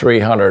were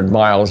 300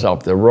 miles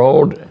up the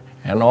road,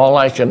 and all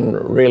I can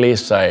really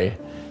say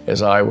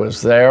is I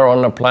was there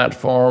on the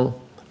platform.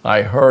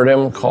 I heard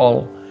him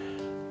call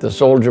the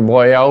soldier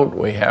boy out.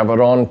 We have it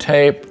on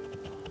tape.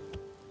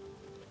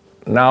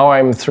 Now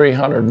I'm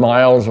 300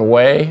 miles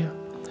away,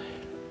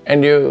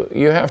 and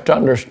you have to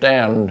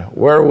understand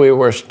where we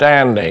were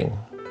standing.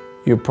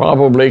 You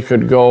probably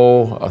could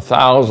go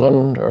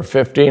 1,000 or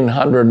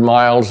 1,500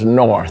 miles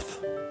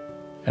north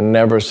and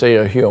never see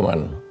a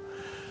human.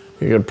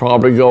 You could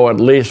probably go at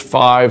least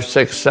 500,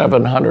 600,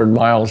 700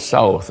 miles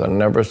south and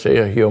never see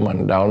a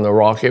human down the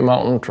Rocky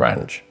Mountain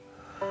Trench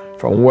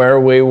from where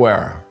we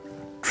were.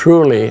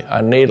 Truly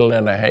a needle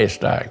in a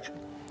haystack.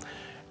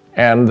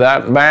 And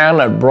that man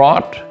had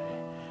brought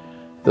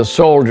the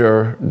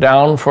soldier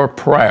down for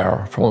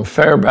prayer from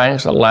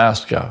Fairbanks,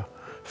 Alaska,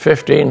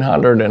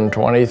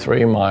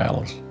 1,523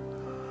 miles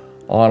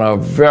on a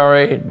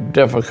very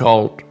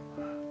difficult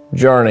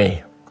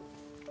journey.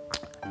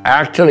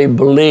 Actually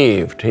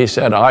believed, he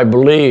said, I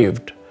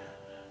believed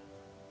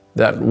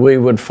that we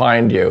would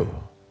find you.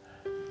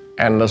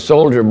 And the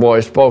soldier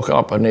boy spoke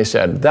up and he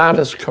said, that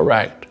is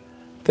correct.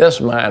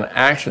 This man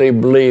actually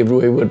believed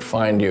we would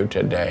find you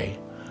today.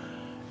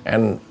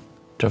 And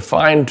to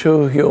find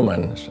 2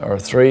 humans or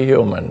 3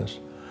 humans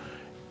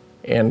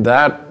in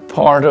that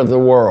part of the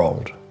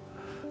world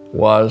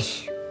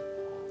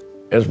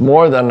is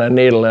more than a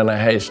needle in a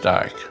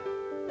haystack.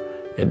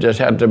 It just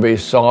had to be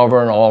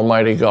sovereign,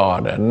 almighty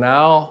God. And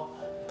now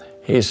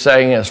he's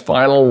saying his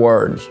final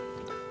words.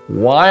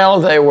 While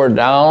they were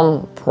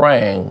down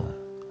praying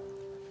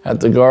at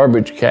the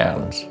garbage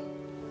cans,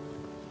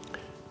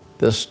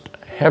 this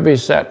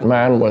heavy-set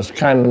man was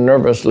kind of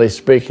nervously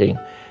speaking.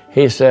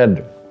 He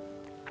said,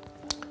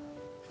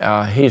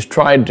 he's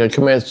tried to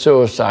commit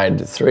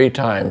suicide 3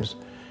 times.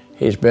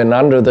 He's been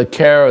under the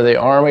care of the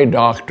Army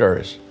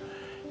doctors,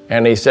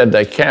 and he said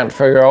they can't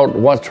figure out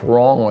what's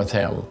wrong with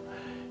him.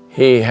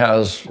 He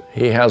has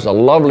a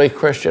lovely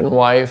Christian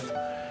wife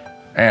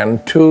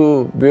and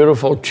 2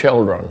 beautiful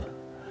children,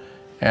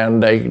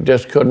 and they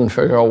just couldn't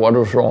figure out what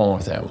was wrong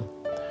with him.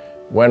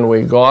 When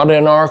we got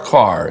in our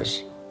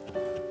cars,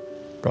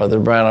 Brother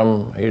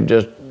Branham, he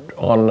just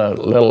on the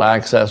little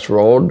access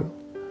road,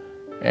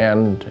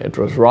 and it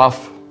was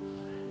rough.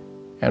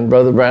 And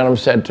Brother Branham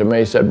said to me,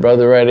 he said,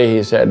 Brother Eddie,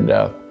 he said,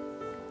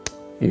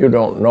 you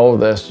don't know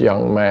this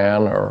young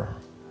man, or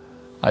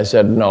I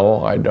said,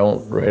 no, I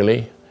don't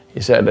really. He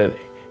said,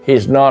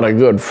 he's not a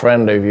good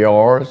friend of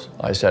yours.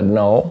 I said,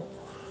 no,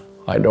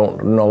 I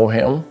don't know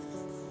him.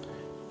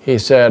 He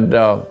said,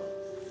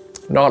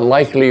 not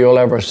likely you'll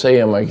ever see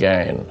him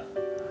again.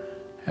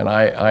 And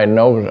I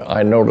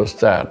noticed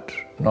that,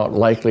 not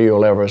likely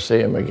you'll ever see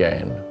him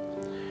again.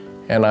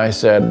 And I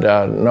said,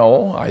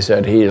 no. I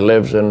said, he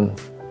lives in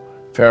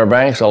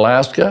Fairbanks,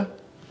 Alaska.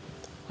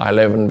 I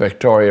live in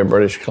Victoria,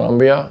 British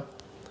Columbia.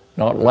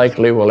 Not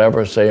likely we'll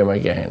ever see him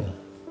again.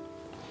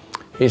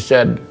 He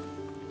said,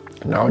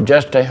 now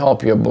just to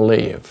help you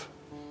believe,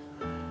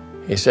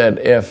 he said,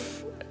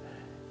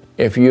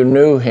 if you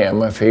knew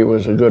him, if he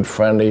was a good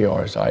friend of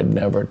yours, I'd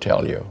never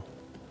tell you.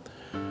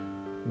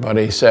 But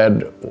he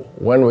said,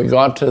 when we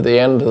got to the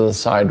end of the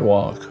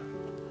sidewalk,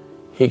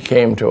 he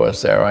came to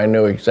us there. I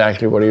knew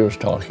exactly what he was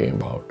talking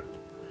about.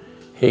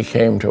 He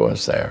came to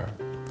us there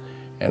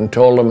and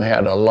told him he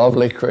had a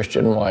lovely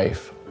Christian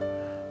wife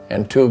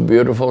and 2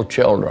 beautiful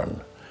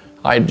children.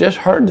 I just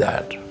heard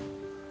that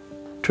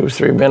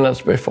 2-3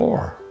 minutes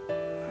before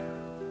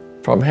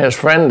from his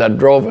friend that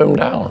drove him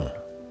down.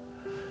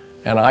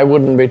 And I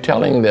wouldn't be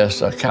telling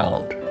this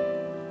account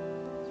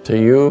to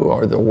you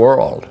or the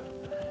world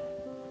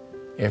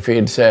if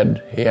he'd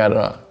said he had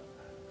a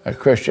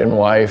Christian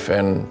wife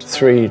and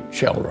 3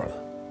 children.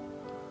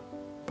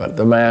 But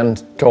the man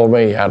told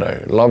me he had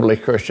a lovely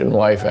Christian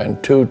wife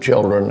and 2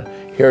 children.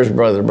 Here's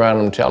Brother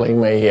Branham telling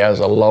me he has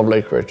a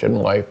lovely Christian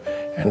wife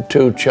and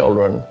 2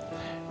 children,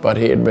 but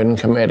he had been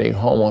committing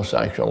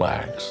homosexual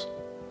acts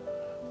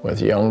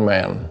with young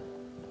men.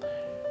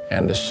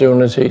 And as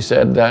soon as he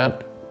said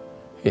that,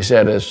 he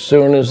said as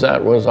soon as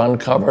that was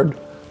uncovered,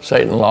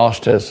 Satan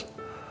lost his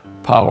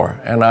power.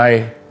 And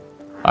I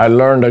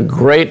learned a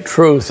great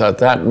truth at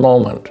that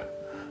moment,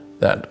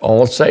 that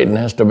all Satan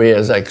has to be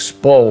is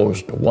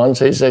exposed. Once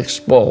he's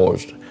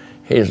exposed,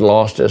 he's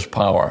lost his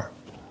power.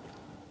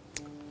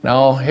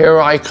 Now here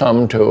I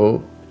come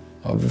to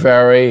a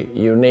very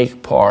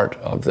unique part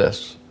of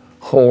this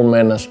whole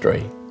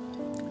ministry.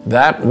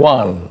 That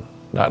one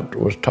that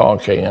was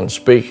talking and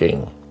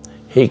speaking,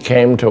 he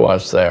came to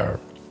us there.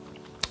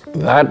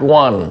 That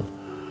one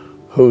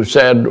who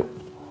said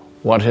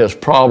what his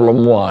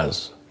problem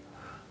was,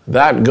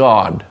 that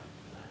God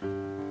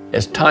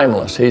is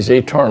timeless, he's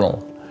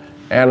eternal.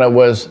 And it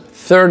was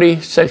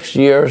 36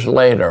 years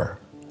later,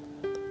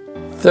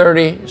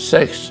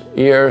 36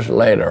 years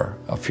later,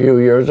 a few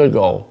years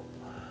ago,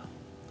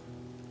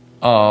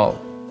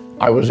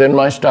 I was in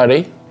my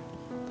study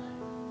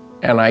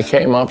and I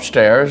came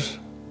upstairs,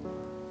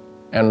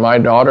 and my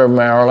daughter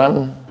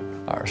Marilyn,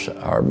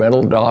 our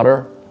middle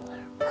daughter,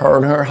 her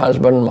and her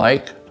husband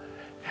Mike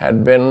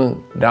had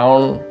been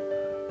down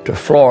to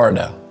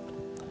Florida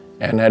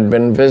and had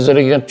been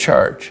visiting a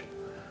church.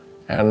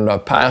 And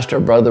Pastor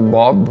Brother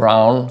Bob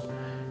Brown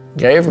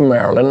gave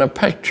Marilyn a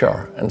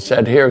picture and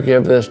said, here,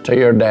 give this to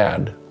your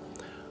dad.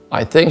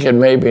 I think it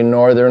may be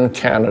northern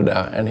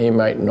Canada and he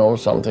might know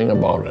something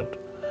about it.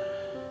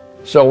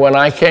 So when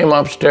I came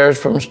upstairs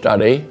from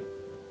study,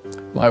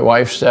 my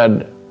wife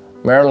said,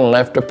 Marilyn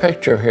left a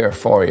picture here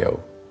for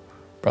you.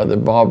 Brother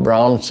Bob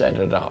Brown sent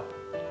it up.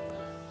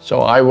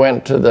 So I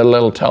went to the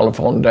little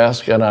telephone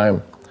desk and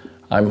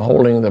I'm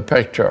holding the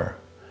picture,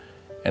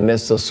 and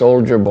it's the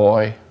soldier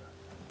boy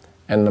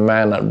and the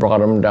man that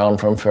brought him down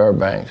from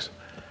Fairbanks,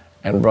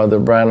 and Brother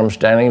Branham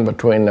standing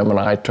between them, and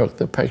I took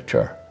the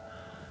picture.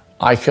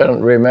 I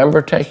couldn't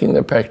remember taking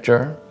the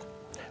picture,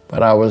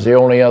 but I was the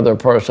only other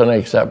person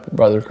except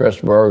Brother Chris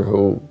Berg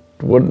who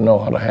wouldn't know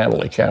how to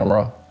handle a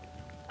camera.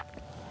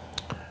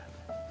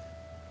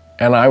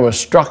 And I was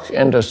struck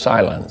into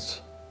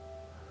silence.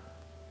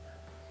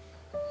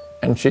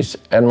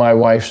 And my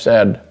wife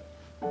said,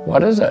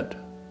 what is it?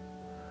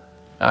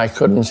 I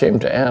couldn't seem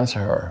to answer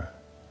her.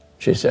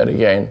 She said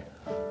again,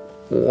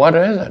 what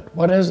is it?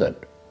 What is it?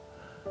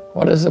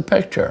 What is the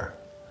picture?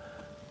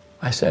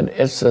 I said,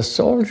 it's the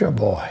soldier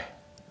boy.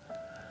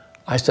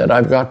 I said,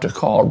 I've got to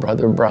call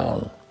Brother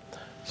Brown.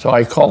 So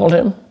I called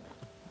him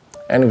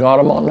and got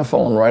him on the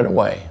phone right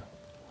away.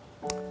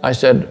 I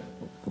said,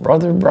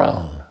 Brother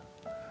Brown,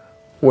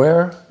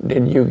 where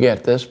did you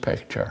get this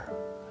picture?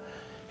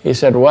 He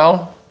said,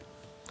 well,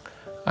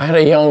 I had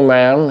a young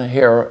man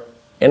here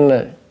in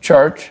the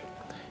church.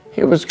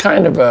 He was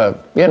kind of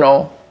a,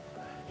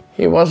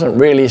 he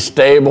wasn't really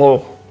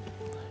stable.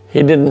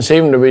 He didn't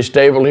seem to be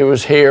stable. He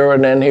was here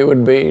and then he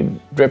would be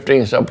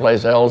drifting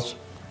someplace else.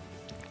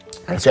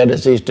 I said,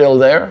 is he still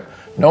there?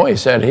 No, he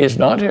said, he's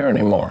not here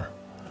anymore.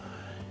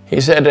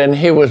 He said, and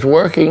he was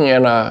working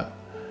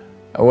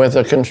with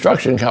a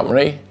construction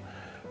company.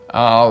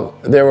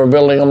 They were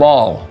building a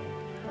mall,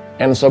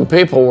 and some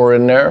people were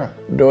in there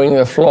doing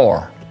the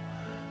floor.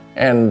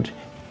 And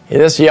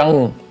this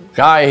young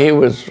guy, he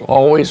was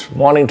always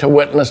wanting to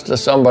witness to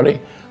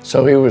somebody,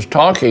 so he was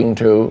talking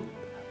to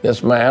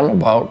this man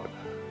about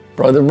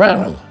Brother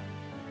Branham.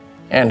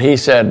 And he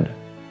said,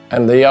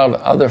 and the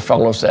other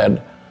fellow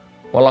said,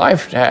 well,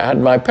 I've had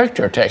my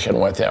picture taken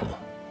with him.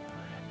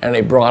 And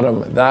he brought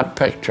him that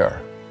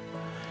picture.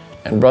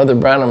 And Brother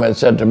Branham had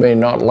said to me,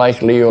 not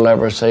likely you'll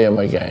ever see him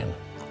again.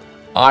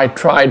 I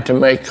tried to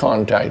make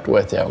contact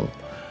with him,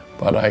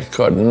 but I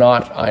could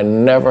not. I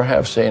never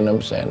have seen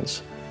him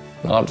since.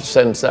 Not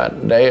since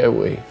that day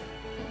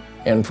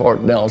in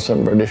Fort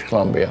Nelson, British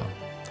Columbia.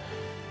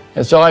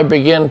 And so I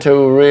began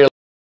to realize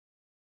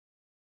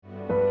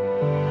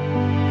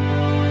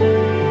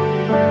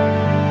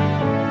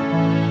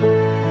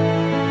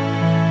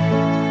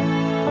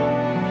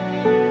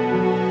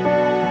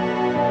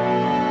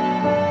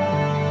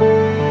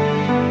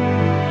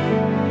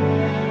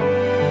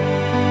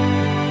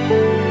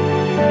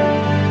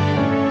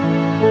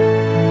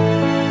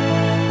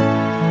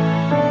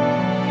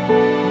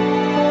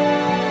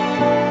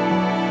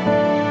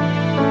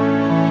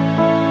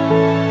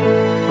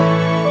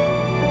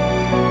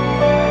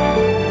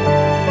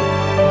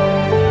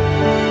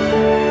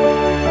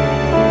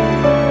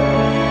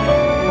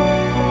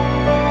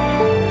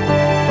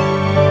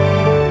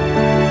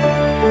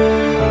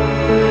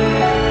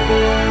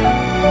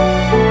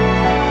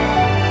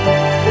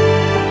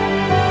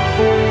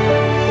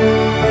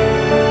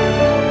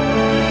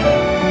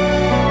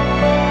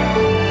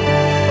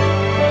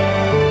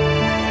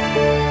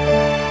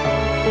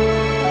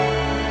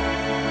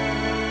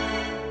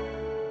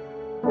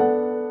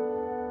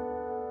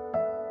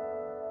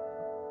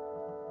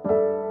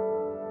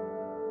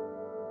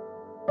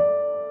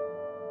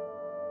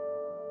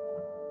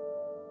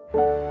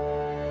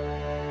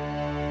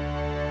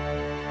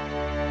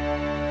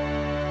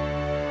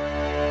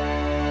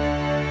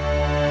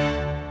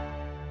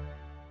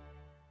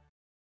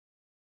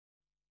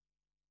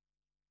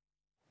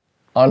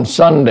on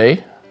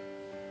Sunday,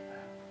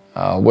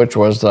 which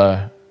was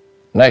the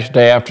next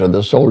day after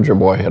the soldier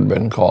boy had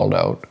been called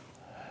out,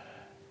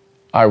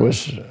 I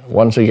was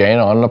once again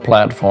on the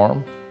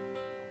platform,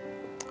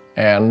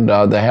 and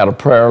they had a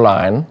prayer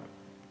line,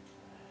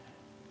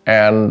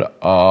 and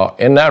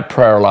in that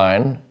prayer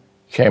line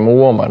came a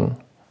woman,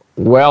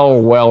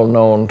 well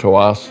known to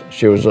us.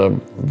 She was a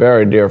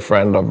very dear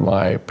friend of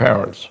my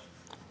parents.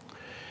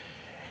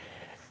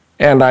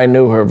 And I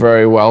knew her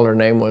very well. Her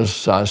name was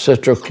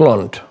Sister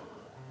Klunt.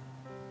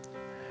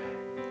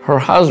 Her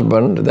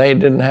husband, they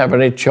didn't have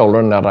any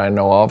children that I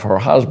know of. Her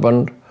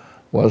husband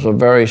was a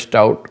very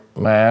stout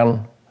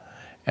man,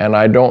 and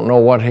I don't know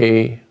what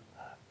he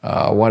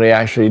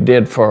actually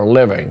did for a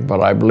living,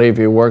 but I believe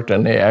he worked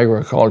in the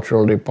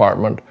agricultural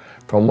department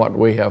from what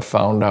we have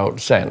found out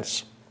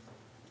since.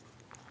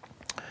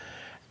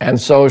 And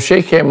so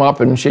she came up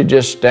and she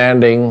just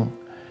standing,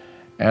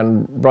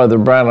 and Brother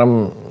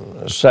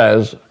Branham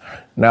says,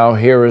 now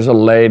here is a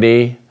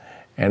lady,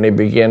 and he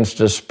begins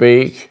to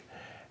speak.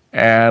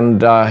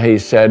 And he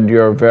said,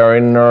 you're very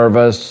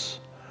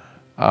nervous.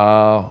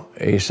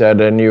 He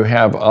said, and you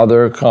have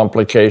other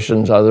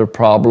complications, other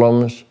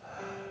problems.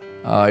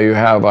 You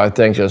have, I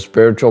think, a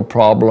spiritual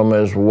problem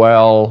as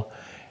well.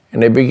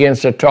 And he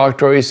begins to talk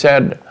to her. He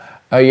said,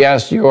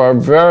 yes, you are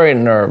very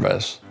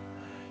nervous.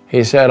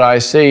 He said, I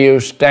see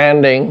you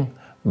standing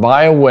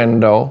by a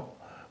window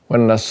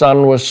when the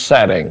sun was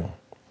setting,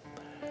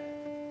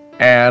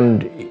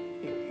 and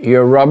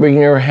you're rubbing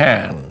your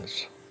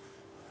hands.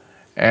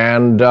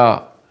 And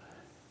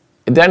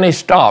then he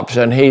stops,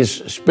 and he's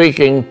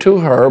speaking to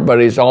her, but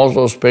he's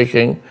also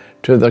speaking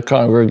to the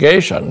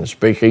congregation,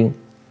 speaking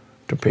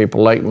to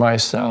people like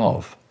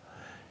myself.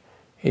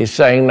 He's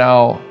saying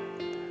now,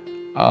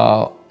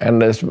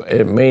 and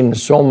it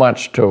means so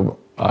much to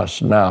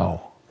us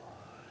now.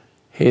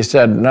 He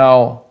said,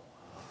 now,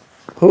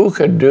 who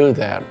could do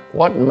that?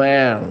 What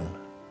man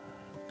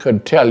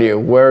could tell you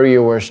where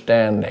you were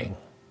standing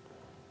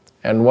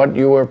and what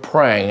you were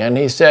praying? And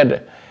he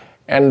said,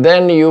 and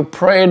then you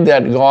prayed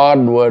that God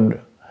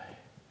would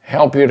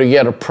help you to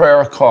get a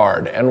prayer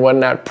card. And when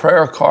that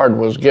prayer card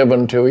was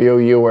given to you,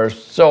 you were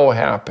so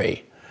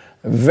happy,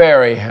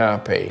 very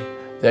happy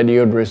that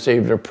you'd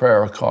received a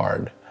prayer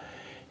card.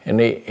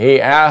 And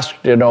he asked,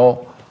 you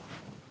know,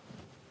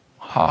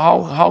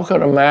 how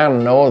could a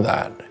man know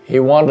that? He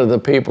wanted the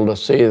people to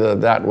see that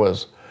that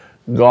was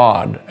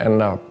God and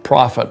the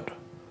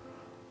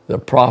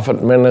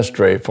prophet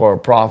ministry, for a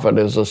prophet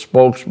is a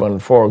spokesman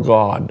for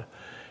God.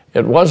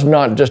 It was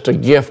not just a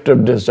gift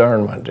of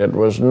discernment. It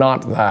was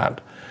not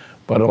that.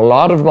 But a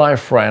lot of my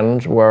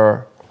friends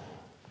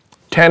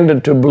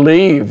tended to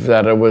believe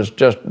that it was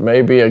just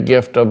maybe a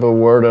gift of a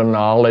word of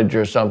knowledge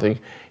or something.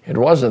 It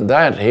wasn't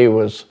that. He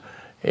was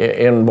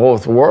in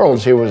both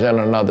worlds. He was in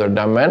another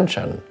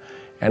dimension.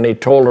 And he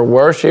told her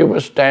where she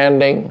was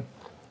standing,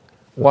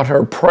 what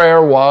her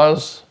prayer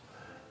was,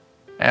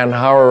 and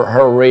how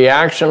her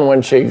reaction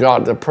when she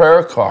got the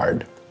prayer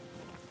card.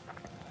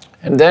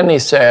 And then he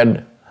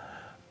said,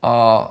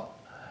 now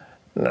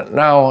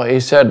he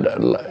said,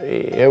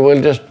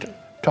 we'll just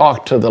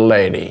talk to the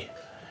lady.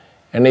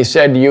 And he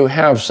said, you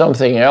have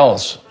something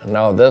else.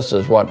 Now this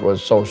is what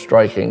was so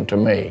striking to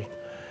me.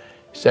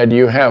 He said,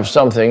 you have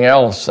something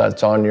else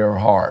that's on your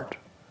heart.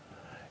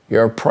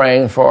 You're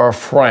praying for a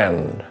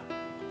friend,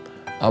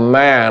 a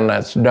man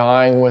that's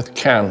dying with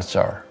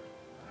cancer.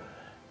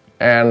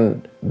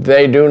 and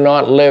they do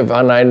not live,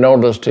 and I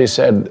noticed he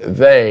said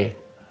they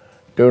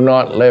do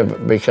not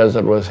live, because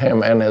it was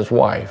him and his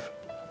wife.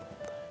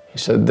 He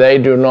said they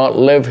do not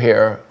live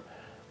here,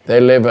 they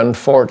live in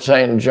Fort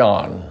St.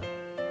 John.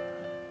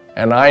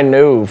 And I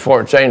knew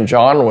Fort St.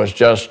 John was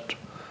just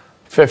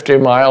 50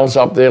 miles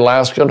up the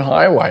Alaskan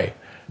Highway.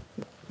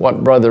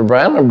 What Brother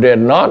Branham did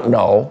not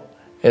know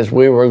is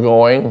we were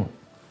going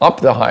up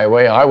the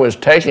highway. I was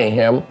taking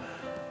him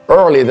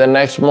early the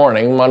next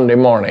morning, Monday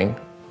morning,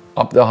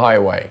 up the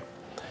highway.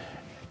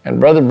 And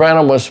Brother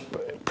Branham was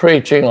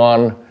preaching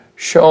on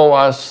 "Show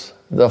us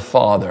the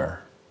Father."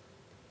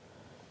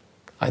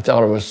 I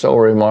thought it was so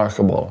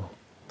remarkable.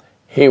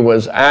 He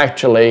was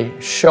actually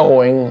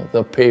showing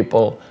the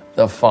people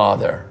the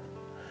Father.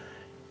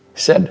 He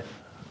said,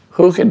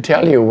 "Who could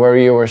tell you where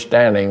you were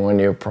standing when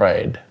you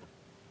prayed?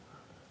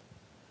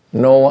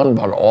 No one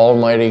but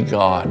Almighty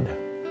God.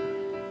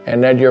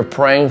 And that you're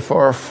praying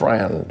for a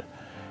friend."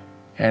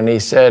 And he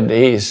said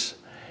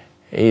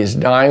he's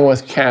dying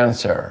with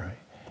cancer.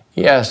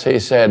 Yes, he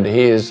said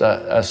he's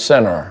a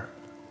sinner.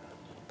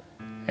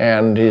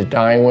 And he's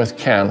dying with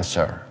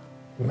cancer.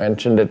 He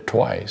mentioned it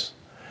twice.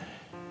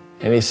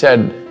 And he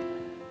said,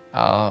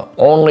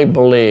 only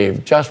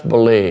believe, just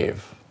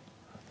believe.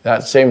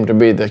 That seemed to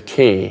be the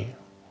key.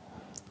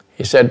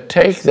 He said,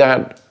 take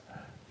that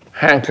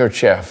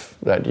handkerchief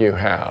that you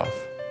have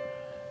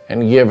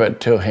and give it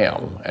to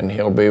him, and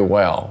he'll be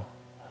well.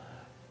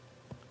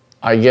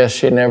 I guess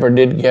she never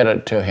did get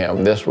it to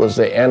him. This was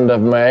the end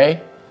of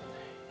May.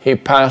 He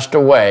passed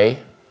away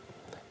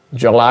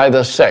July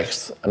the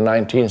 6th,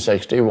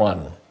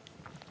 1961.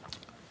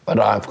 But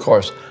of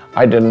course,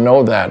 I didn't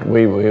know that.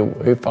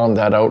 We found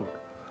that out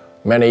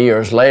many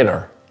years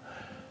later.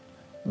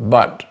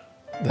 But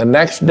the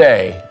next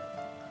day,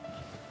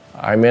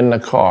 I'm in the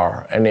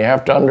car, and you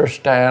have to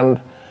understand,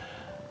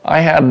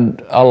 I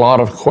had a lot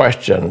of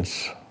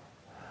questions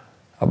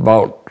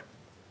about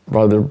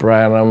Brother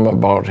Branham,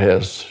 about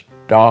his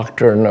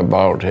doctrine,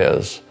 about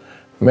his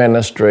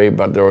ministry,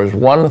 but there was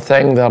one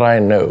thing that I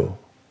knew.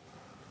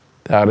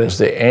 That is,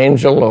 the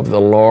angel of the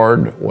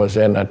Lord was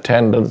in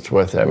attendance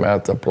with him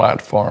at the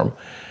platform.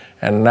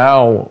 And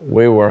now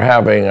we were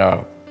having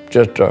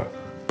just a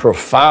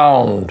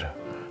profound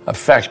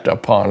effect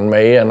upon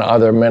me and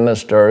other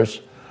ministers.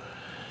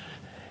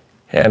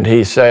 And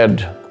he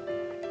said,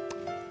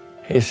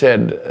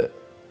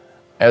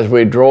 as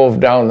we drove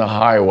down the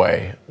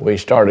highway, we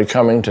started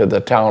coming to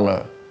the town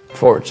of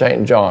Fort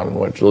St. John,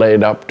 which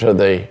laid up to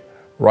the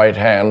right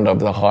hand of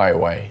the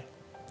highway.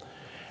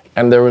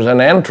 And there was an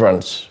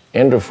entrance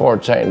into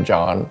Fort St.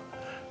 John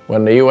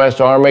when the U.S.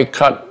 Army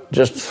cut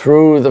just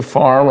through the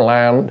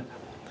farmland.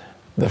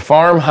 The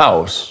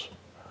farmhouse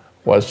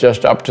was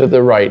just up to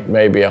the right,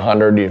 maybe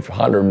 100,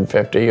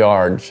 150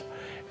 yards.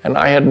 And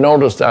I had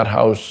noticed that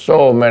house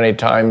so many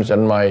times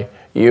in my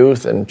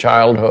youth and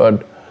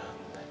childhood,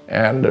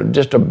 and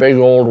just a big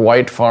old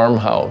white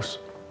farmhouse.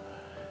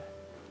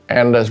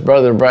 And as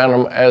Brother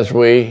Branham,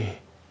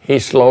 he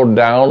slowed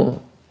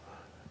down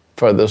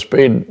for the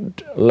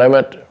speed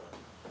limit,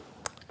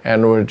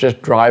 and we're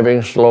just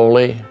driving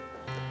slowly.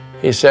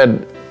 He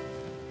said,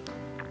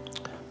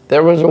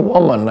 there was a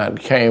woman that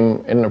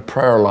came in the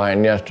prayer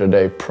line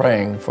yesterday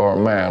praying for a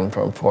man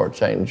from Fort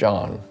St.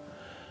 John.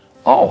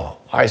 Oh,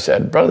 I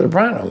said, Brother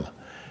Branham,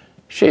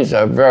 she's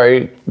a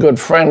very good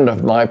friend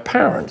of my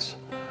parents.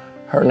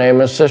 Her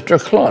name is Sister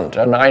Clunt,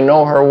 and I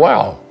know her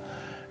well.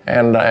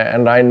 And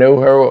I knew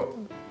her.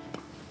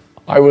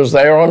 I was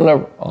there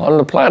on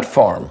the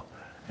platform,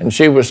 and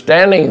she was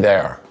standing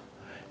there,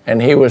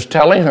 and he was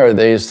telling her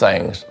these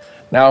things.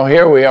 Now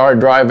here we are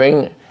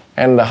driving,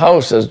 and the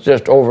house is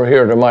just over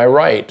here to my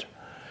right.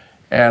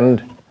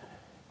 And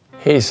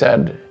he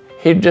said,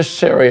 he's just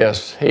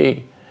serious.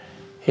 He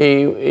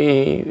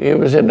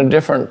was in a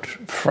different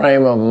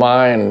frame of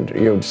mind,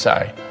 you'd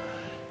say.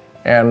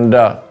 And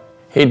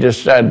he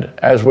just said,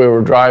 as we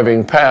were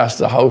driving past,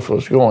 the house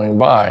was going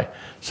by.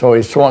 So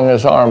he swung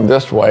his arm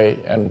this way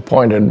and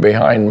pointed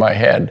behind my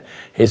head.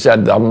 He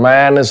said, the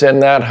man is in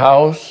that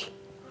house?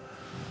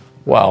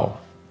 Well,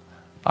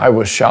 I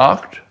was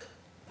shocked.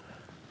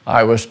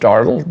 I was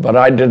startled, but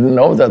I didn't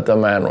know that the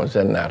man was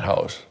in that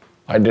house.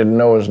 I didn't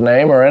know his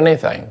name or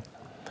anything.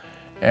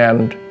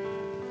 And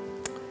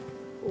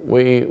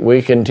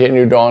we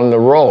continued on the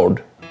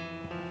road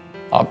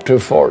up to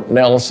Fort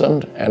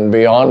Nelson and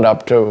beyond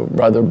up to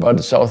Brother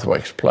Bud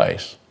Southwick's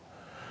place.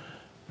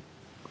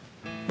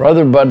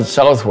 Brother Bud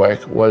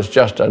Southwick was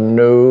just a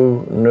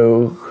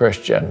new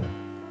Christian.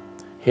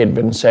 He had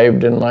been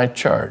saved in my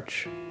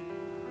church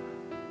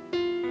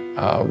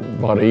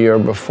about a year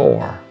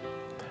before.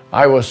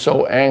 I was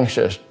so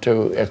anxious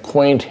to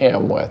acquaint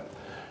him with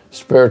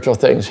spiritual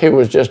things. He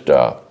was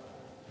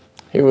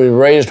he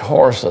raised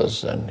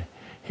horses, and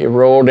he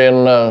rode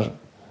in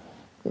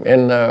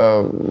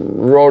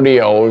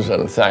rodeos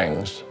and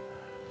things.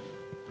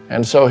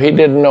 And so he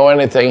didn't know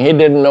anything. He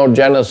didn't know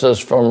Genesis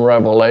from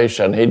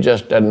Revelation. He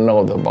just didn't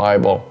know the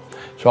Bible.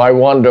 So I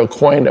wanted to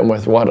acquaint him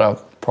with what a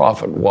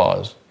prophet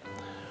was.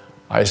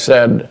 I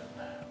said,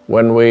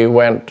 when we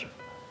went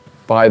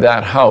by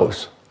that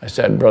house. I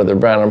said, Brother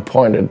Branham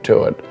pointed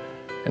to it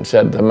and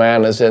said, the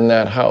man is in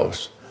that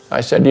house.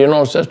 I said, you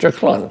know, Sister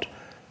Clunt,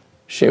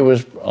 she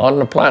was on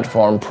the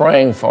platform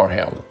praying for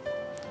him.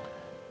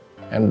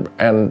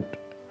 And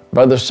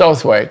Brother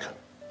Southwick,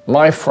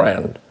 my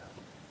friend,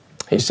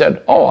 he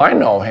said, oh, I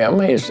know him.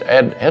 His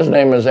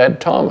name is Ed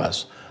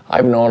Thomas.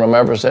 I've known him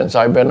ever since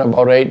I've been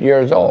about 8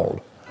 years old.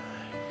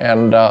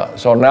 And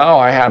so now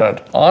I had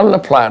it on the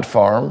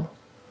platform,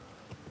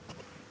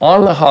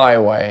 on the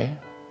highway,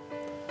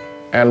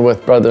 and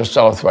with Brother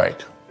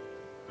Southwick.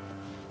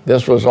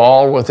 This was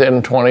all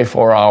within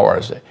 24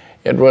 hours.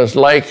 It was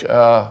like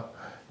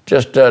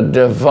just a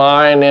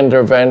divine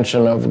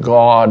intervention of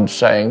God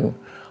saying,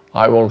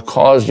 I will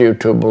cause you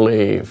to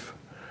believe.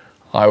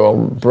 I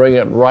will bring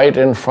it right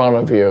in front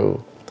of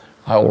you.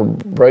 I will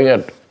bring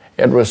it.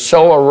 It was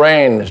so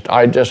arranged,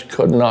 I just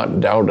could not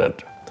doubt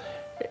it.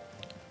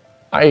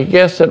 I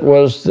guess it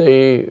was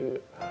the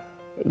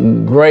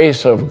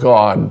grace of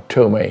God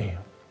to me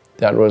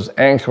that was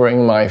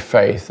anchoring my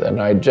faith,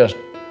 and I just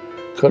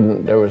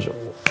couldn't. There was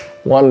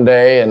one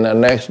day and the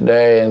next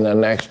day and the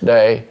next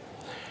day,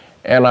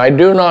 and I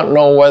do not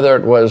know whether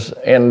it was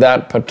in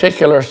that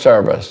particular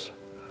service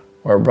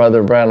where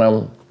Brother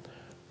Branham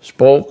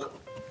spoke,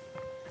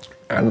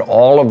 and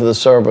all of the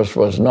service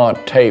was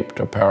not taped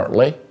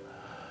apparently,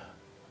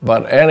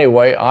 but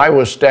anyway, I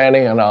was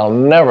standing, and I'll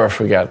never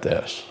forget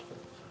this.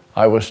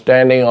 I was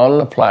standing on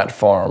the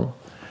platform.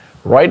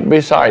 Right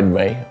beside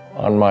me,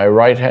 on my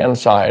right-hand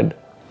side,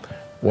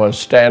 was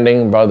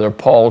standing Brother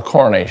Paul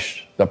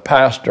Cornish, the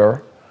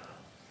pastor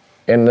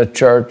in the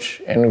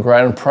church in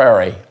Grand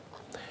Prairie.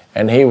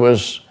 And he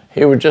was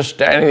just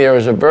standing there.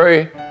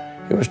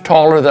 He was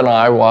taller than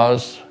I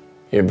was.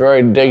 He was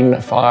very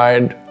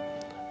dignified,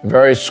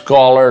 very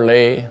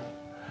scholarly,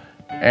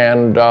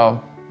 and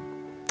a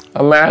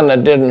man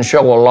that didn't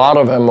show a lot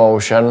of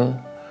emotion,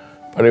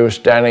 but he was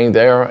standing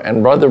there,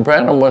 and Brother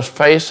Branham was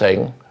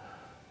facing,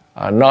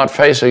 not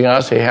facing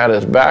us. He had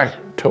his back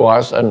to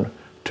us, and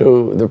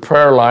the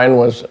prayer line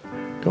was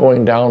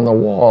going down the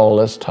wall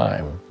this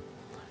time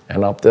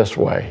and up this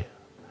way.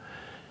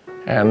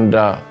 And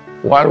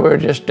while we were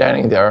just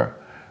standing there,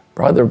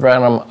 Brother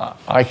Branham,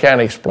 I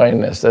can't explain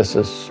this. This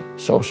is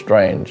so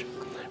strange.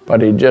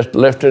 But he just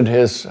lifted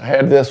his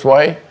head this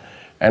way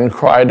and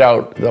cried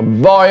out, the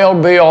boy'll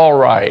be all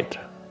right.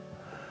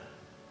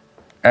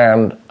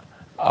 And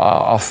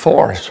a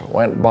force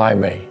went by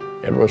me.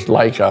 It was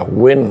like a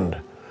wind,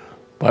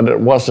 but it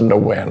wasn't a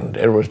wind.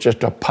 It was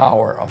just a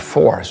power, a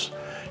force.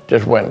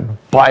 Just went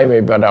by me,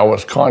 but I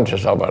was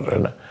conscious of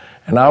it.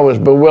 And I was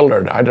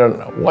bewildered. I don't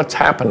know what's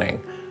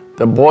happening.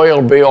 The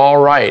boy'll be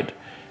all right.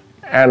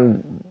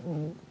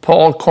 And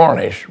Paul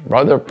Cornish,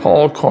 Brother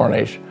Paul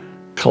Cornish,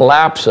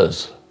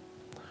 collapses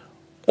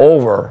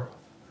over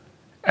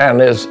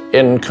and is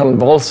in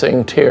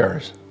convulsing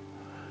tears.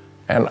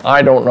 And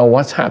I don't know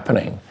what's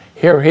happening.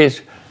 Here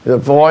he's, the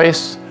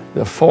voice,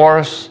 the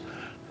force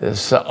is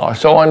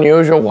so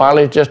unusual while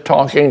he's just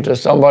talking to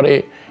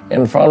somebody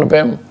in front of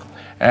him.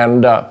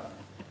 And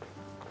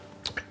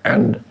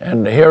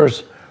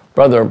here's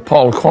Brother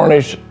Paul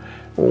Cornish.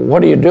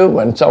 What do you do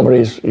when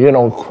somebody's,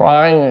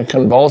 crying and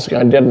convulsing?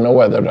 I didn't know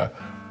whether to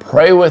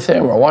pray with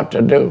him or what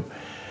to do.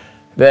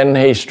 Then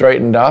he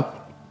straightened up.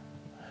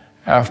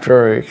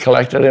 After he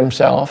collected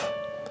himself,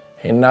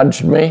 he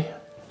nudged me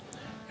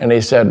and he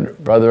said,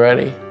 Brother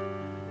Eddie,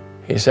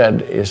 he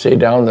said, you see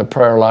down the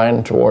prayer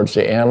line towards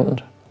the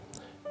end,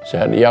 he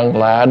said, young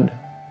lad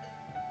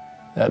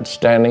that's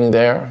standing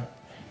there,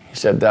 he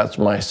said, that's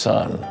my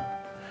son,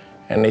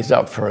 and he's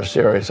up for a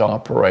serious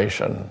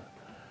operation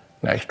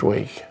next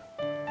week.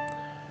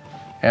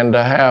 And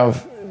to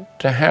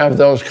have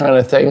those kind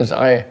of things,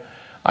 I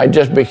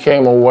just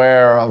became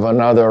aware of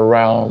another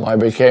realm. I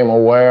became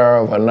aware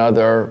of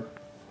another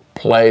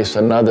place,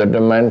 another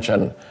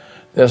dimension.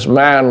 This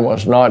man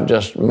was not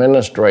just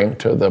ministering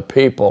to the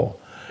people,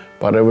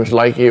 but it was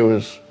like he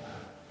was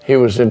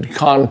in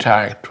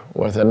contact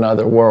with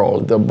another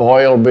world. The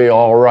boy'll be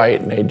all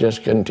right, and he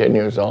just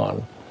continues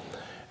on.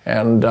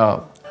 And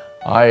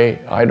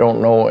I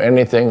don't know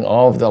anything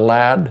of the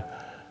lad,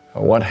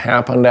 or what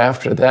happened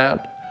after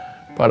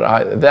that,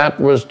 but that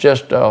was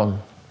just a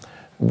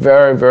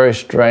very, very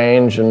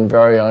strange and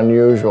very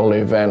unusual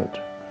event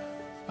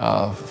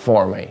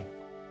for me.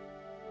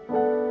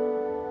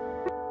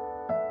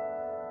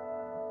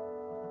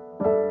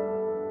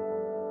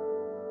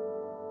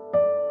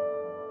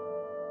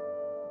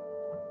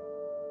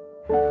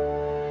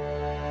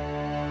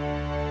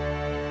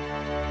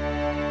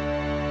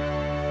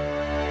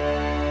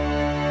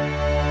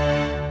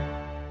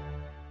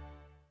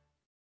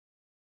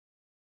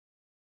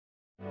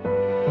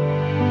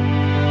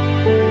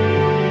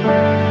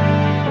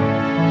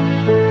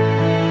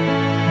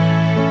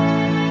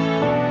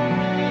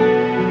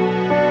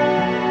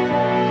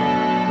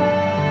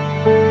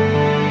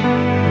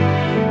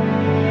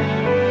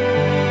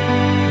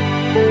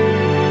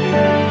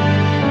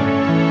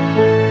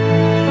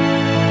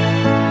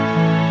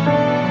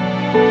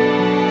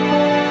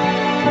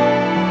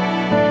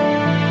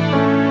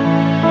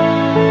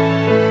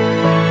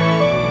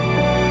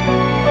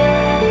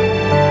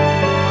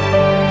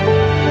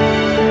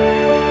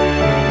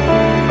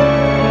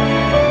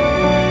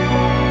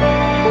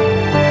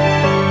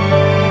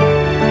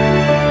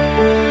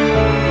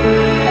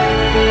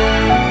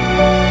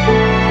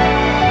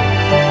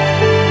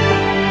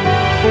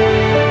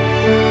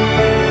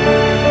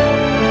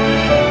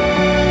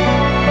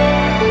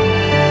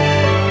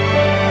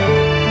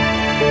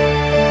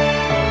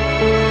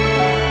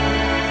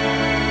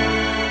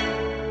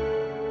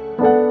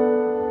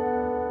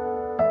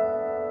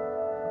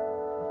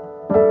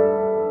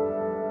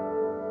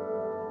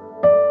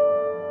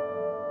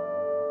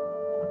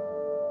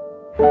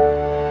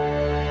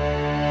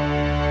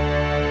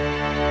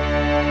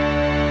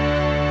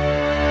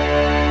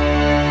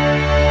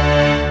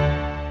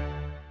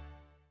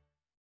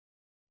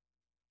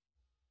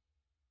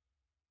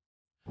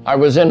 I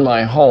was in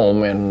my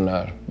home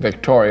in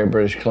Victoria,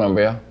 British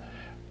Columbia,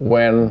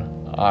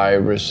 when I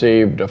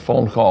received a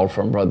phone call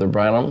from Brother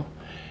Branham,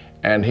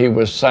 and he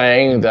was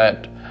saying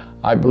that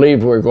I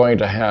believe we're going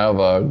to have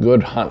a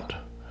good hunt.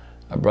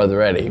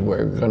 Brother Eddie,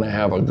 we're going to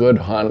have a good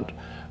hunt.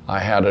 I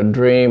had a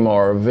dream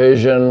or a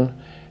vision,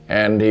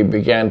 and he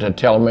began to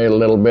tell me a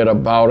little bit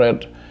about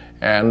it,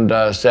 and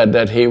said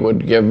that he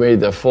would give me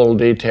the full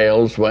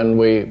details when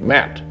we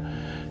met.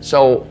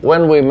 So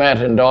when we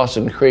met in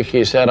Dawson Creek,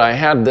 he said, I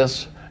had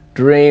this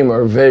dream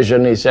or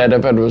vision. He said,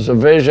 if it was a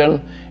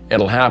vision,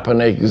 it'll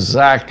happen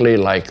exactly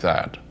like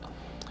that.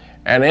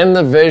 And in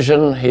the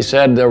vision, he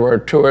said there were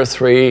 2 or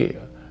 3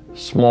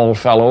 small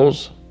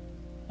fellows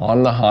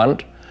on the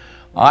hunt.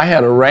 I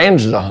had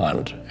arranged the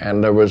hunt,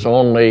 and there was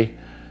only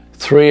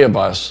 3 of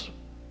us,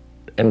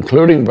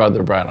 including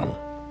Brother Branham,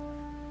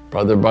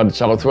 Brother Bud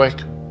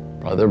Southwick,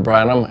 Brother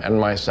Branham, and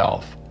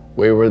myself.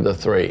 We were the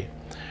 3.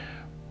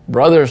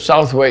 Brother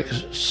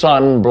Southwick's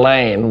son,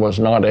 Blaine, was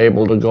not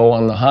able to go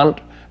on the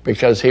hunt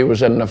because he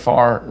was in the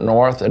far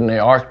north in the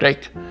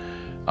Arctic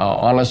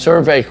on a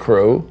survey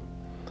crew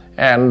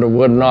and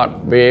would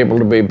not be able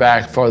to be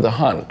back for the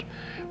hunt.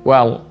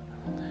 Well,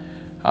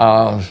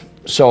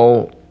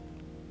 so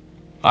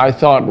I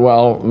thought,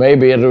 well,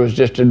 maybe it was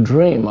just a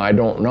dream, I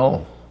don't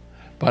know.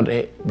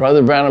 But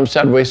Brother Branham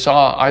said,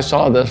 I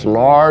saw this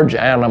large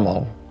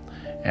animal,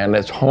 and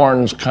its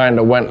horns kind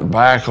of went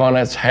back on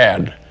its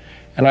head.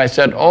 And I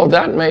said, oh,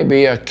 that may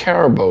be a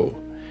caribou.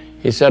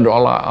 He said,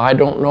 well, I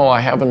don't know,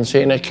 I haven't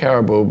seen a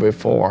caribou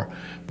before.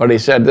 But he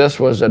said this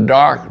was a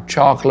dark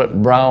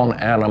chocolate brown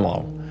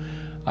animal.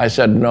 I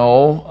said,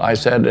 no. I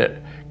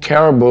said,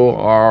 caribou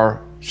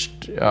are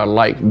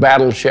like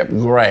battleship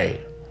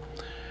gray.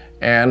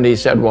 And he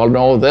said, well,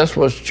 no, this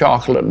was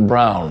chocolate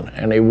brown.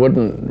 And he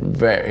wouldn't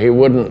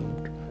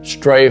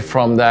stray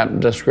from that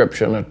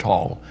description at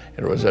all.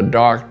 It was a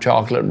dark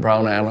chocolate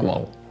brown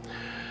animal.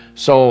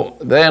 So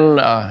then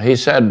he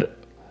said,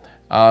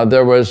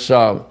 there was,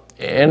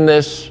 in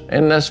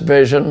this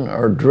vision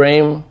or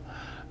dream,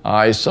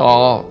 I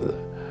saw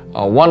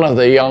one of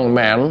the young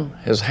men.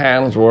 His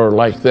hands were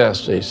like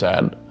this, he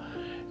said,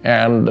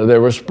 and they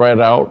were spread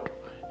out.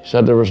 He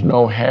said there was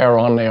no hair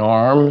on the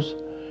arms,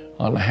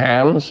 on the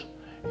hands.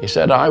 He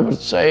said, I would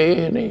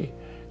say, and he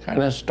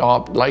kind of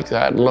stopped like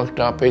that, looked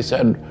up. He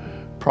said,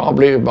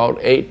 probably about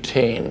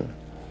 18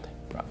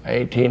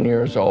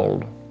 years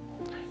old.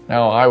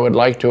 Now, I would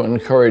like to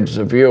encourage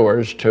the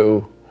viewers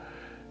to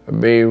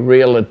be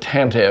real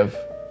attentive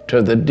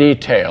to the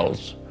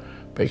details,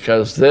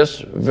 because this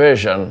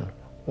vision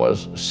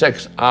was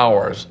 6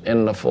 hours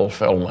in the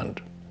fulfillment.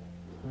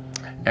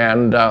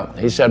 And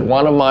he said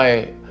one of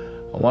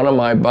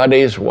my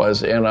buddies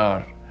was in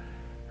a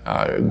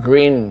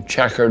green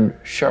checkered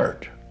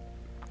shirt.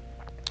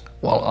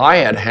 Well, I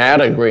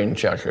had a green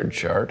checkered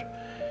shirt,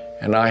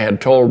 and I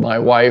had told my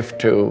wife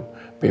to,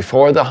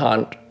 before the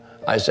hunt,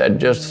 I said,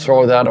 just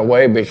throw that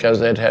away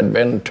because it had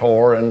been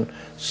tore and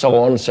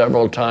sewn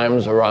several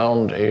times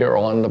around here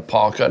on the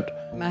pocket.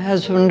 My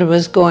husband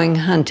was going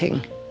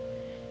hunting.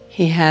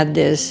 He had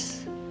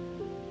this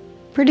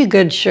pretty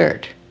good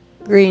shirt,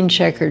 green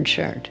checkered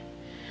shirt,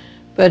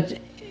 but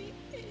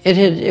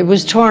it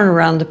was torn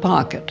around the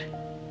pocket.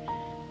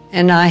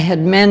 And I had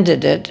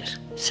mended it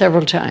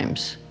several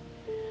times.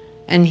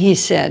 And he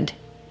said,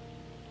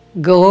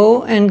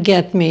 go and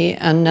get me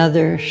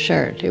another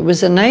shirt. It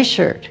was a nice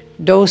shirt,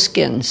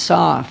 doeskin,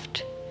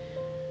 soft,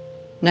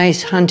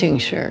 nice hunting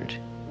shirt.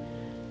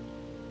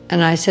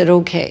 And I said,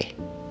 okay.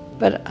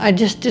 But I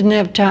just didn't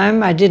have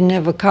time. I didn't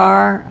have a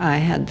car. I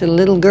had the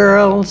little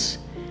girls.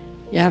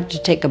 You have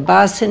to take a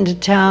bus into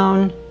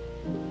town.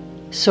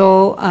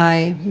 So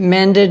I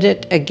mended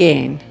it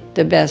again,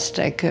 the best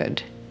I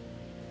could.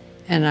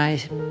 And I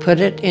put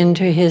it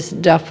into his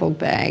duffel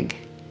bag,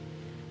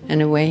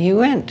 and away he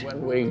went.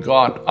 When we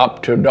got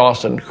up to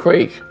Dawson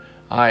Creek,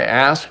 I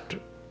asked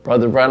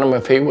Brother Branham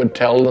if he would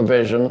tell the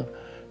vision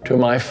to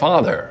my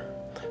father.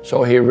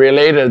 So he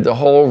related the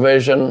whole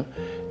vision,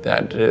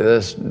 that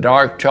this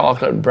dark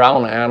chocolate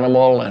brown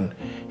animal, and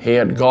he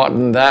had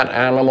gotten that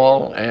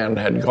animal and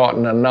had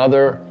gotten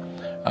another,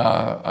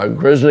 a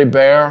grizzly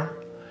bear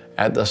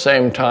at the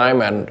same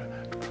time. And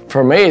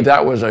for me,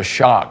 that was a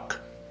shock.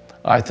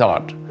 I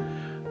thought,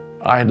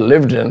 I had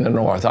lived in the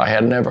North. I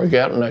had never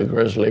gotten a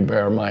grizzly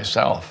bear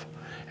myself.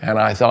 And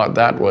I thought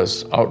that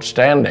was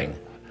outstanding.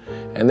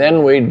 And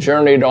then we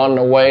journeyed on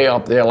the way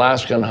up the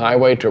Alaskan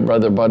Highway to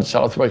Brother Bud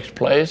Southwick's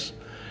place.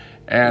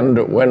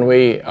 And when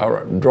we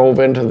drove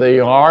into the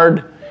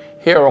yard,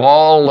 here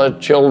all the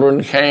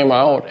children came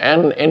out,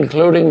 and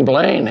including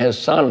Blaine, his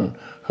son,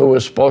 who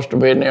was supposed to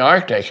be in the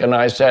Arctic. And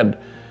I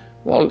said,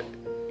 well,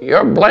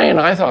 you're Blaine,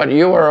 I thought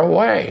you were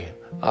away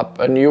up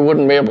and you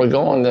wouldn't be able to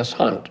go on this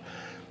hunt.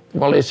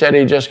 Well, he said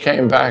he just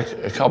came back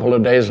a couple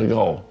of days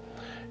ago.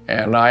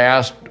 And I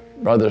asked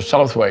Brother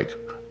Southwick,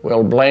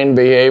 will Blaine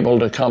be able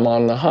to come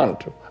on the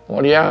hunt?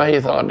 Well, yeah,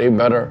 he thought he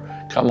better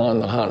come on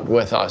the hunt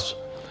with us.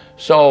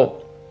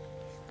 So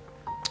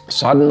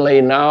suddenly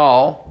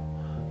now,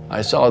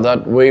 I saw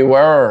that we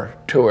were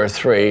 2 or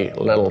 3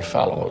 little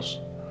fellows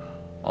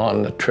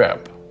on the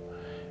trip.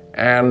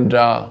 And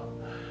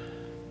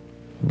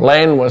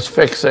Blaine was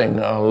fixing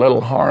a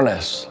little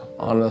harness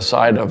on the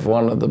side of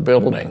one of the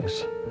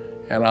buildings.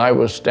 And I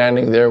was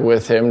standing there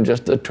with him,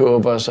 just the two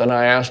of us, and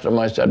I asked him,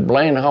 I said,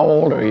 Blaine, how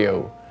old are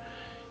you?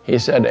 He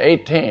said,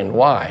 18,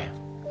 why?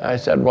 I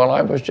said, well,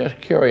 I was just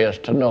curious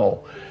to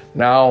know.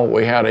 Now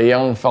we had a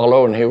young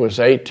fellow and he was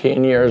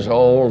 18 years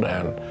old,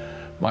 and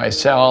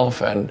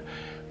myself, and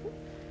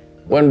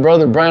when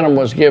Brother Branham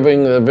was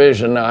giving the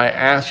vision, I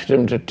asked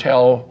him to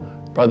tell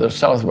Brother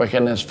Southwick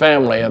and his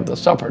family at the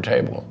supper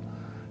table,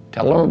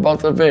 tell them about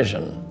the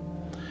vision.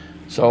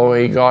 So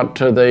he got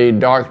to the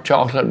dark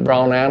chocolate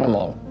brown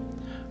animal.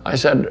 I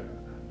said,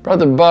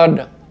 Brother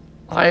Bud,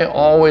 I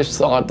always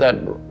thought that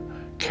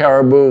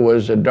caribou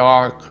was a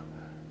dark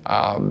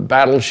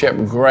battleship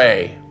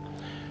gray.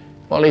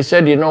 Well, he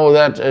said, you know,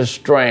 that is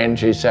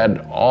strange. He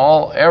said,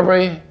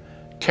 every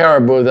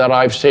caribou that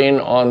I've seen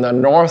on the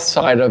north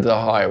side of the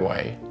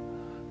highway,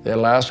 the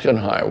Alaskan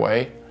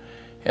highway,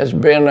 has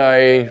been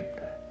a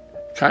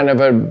kind of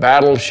a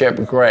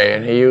battleship gray,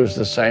 and he used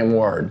the same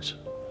words.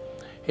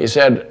 He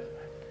said,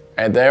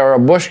 and they are a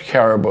bush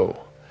caribou,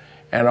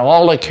 and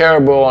all the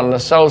caribou on the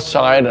south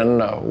side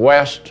and the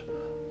west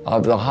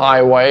of the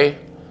highway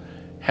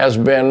has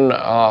been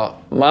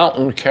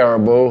mountain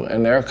caribou,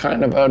 and they're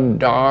kind of a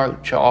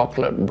dark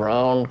chocolate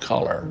brown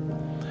color.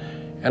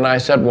 And I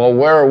said, well,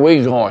 where are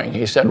we going?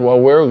 He said, well,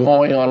 we're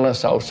going on the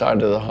south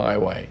side of the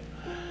highway.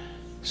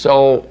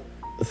 So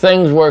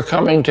things were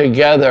coming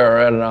together,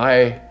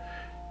 and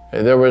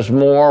there was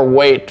more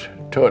weight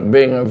to it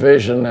being a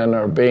vision than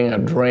it being a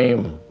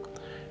dream.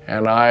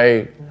 And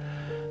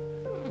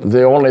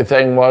the only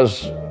thing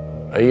was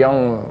a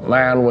young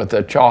man with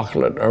a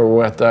chocolate or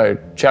with a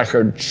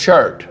checkered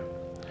shirt.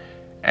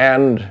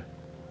 And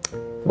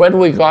when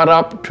we got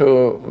up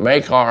to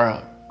make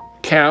our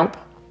camp,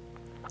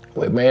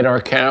 we made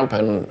our camp,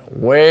 and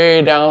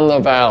way down the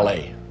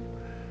valley,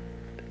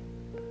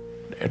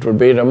 it would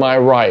be to my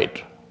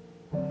right,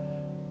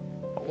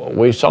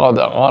 we saw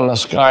that on the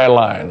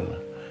skyline,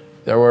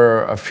 there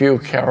were a few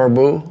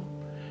caribou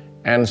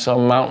and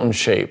some mountain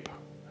sheep.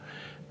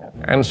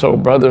 And so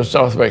Brother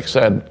Southwick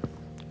said,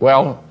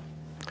 well,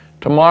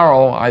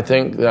 tomorrow I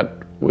think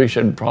that we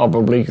should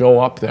probably go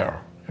up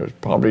there. It was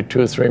probably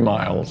 2 or 3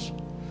 miles.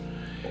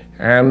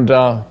 And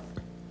so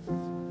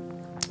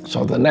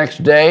the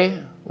next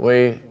day,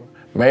 we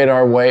made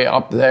our way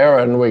up there,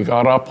 and we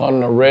got up on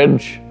the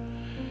ridge,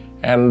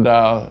 and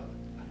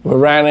we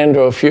ran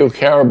into a few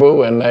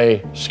caribou, and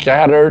they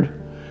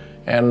scattered,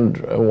 and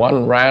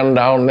one ran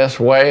down this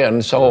way,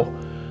 and so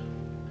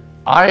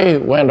I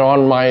went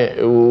on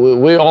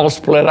we all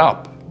split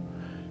up,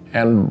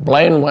 and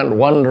Blaine went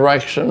one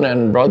direction,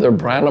 and Brother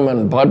Branham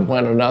and Bud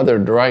went another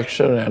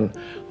direction, and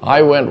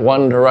I went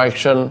one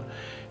direction,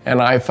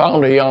 and I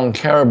found a young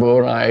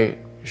caribou, and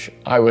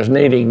I was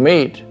needing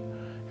meat,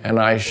 and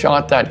I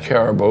shot that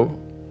caribou,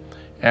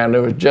 and it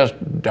was just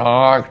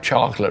dark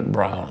chocolate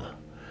brown.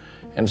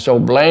 And so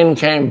Blaine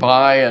came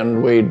by,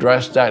 and we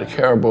dressed that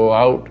caribou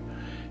out,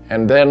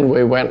 and then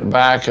we went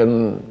back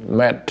and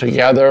met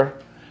together,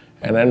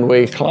 and then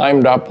we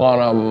climbed up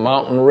on a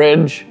mountain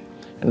ridge,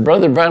 and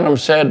Brother Branham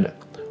said,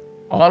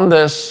 in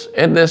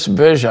this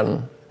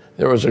vision,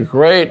 there was a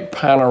great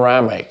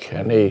panoramic,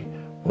 and he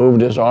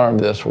moved his arm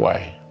this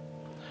way.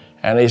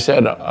 And he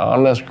said,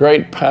 on this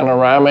great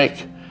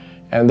panoramic,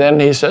 and then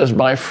he says,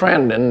 my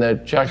friend in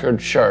the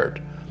checkered shirt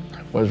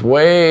was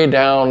way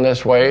down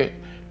this way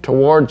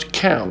towards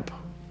camp,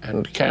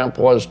 and camp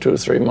was 2 or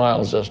 3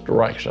 miles this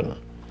direction.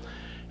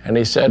 And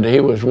he said he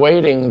was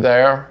waiting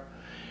there,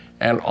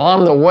 and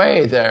on the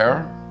way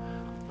there,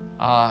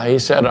 he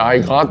said, I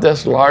got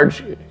this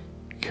large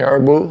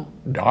caribou,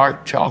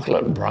 dark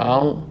chocolate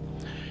brown,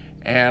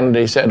 and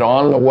he said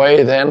on the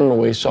way then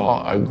we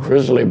saw a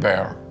grizzly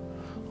bear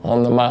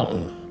on the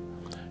mountain,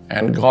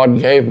 and God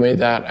gave me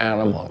that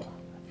animal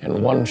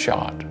in one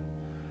shot.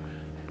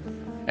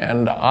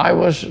 And I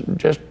was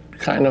just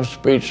kind of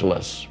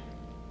speechless.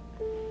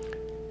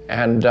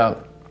 And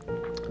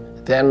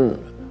then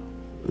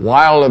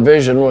while the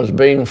vision was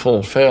being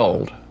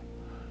fulfilled,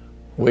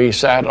 we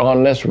sat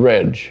on this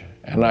ridge,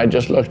 and I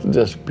just looked at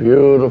this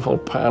beautiful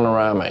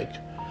panoramic.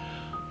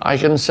 I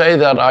can say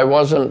that I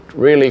wasn't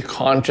really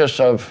conscious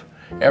of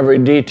every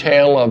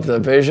detail of the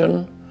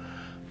vision,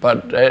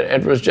 but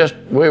it was just,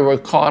 we were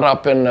caught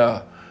up in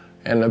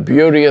the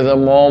beauty of the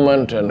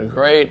moment, and the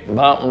great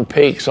mountain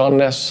peaks on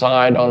this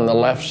side, on the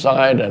left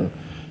side, and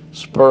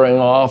spurring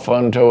off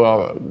onto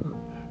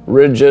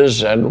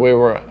ridges, and we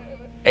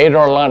ate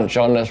our lunch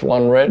on this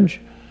one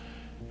ridge,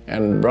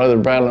 and Brother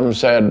Branham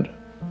said,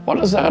 what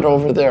is that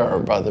over there,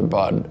 Brother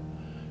Bud?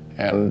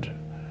 And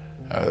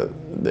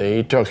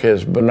he took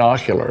his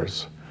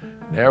binoculars.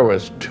 There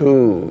was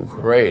 2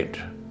 great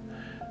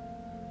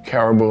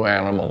caribou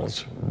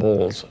animals,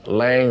 bulls,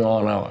 laying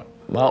on a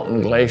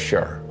mountain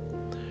glacier.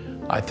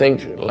 I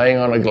think laying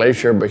on a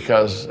glacier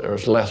because there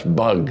was less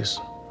bugs,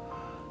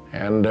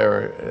 and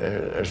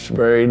it's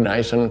very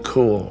nice and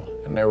cool.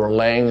 And they were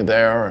laying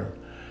there and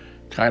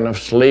kind of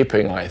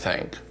sleeping, I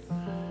think.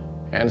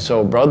 And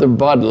so Brother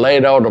Bud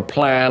laid out a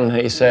plan.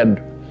 He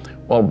said,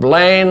 well,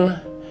 Blaine,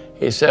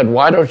 he said,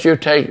 why don't you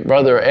take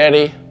Brother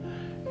Eddie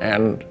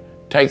and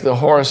take the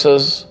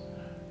horses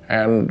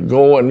and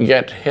go and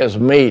get his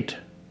meat,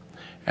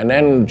 and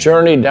then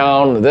journey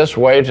down this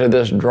way to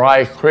this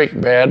dry creek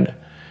bed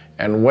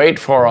and wait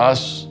for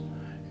us,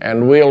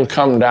 and we'll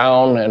come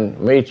down and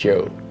meet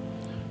you.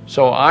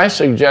 So I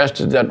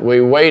suggested that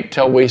we wait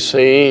till we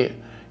see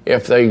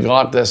if they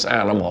got this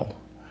animal,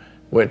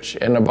 which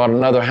in about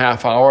another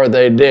half hour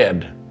they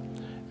did,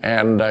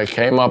 and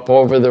came up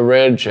over the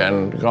ridge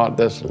and got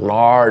this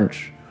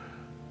large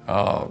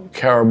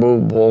caribou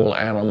bull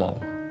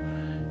animal.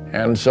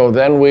 And so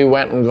then we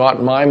went and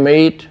got my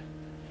meat,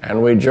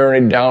 and we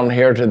journeyed down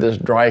here to this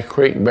dry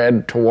creek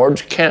bed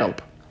towards camp.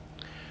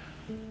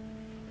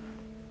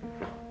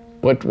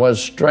 What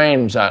was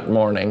strange that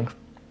morning,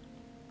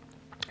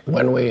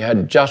 when we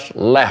had just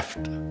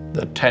left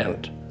the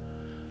tent,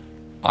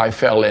 I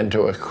fell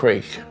into a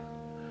creek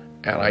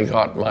and I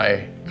got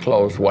my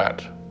clothes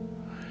wet.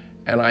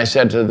 And I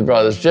said to the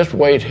brothers, just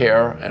wait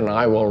here and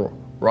I will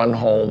run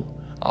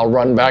home. I'll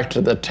run back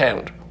to the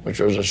tent, which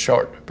was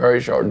a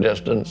very short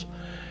distance.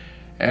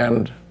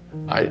 And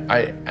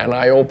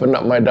I opened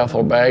up my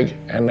duffel bag,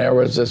 and there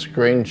was this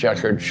green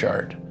checkered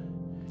shirt.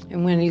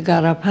 And when you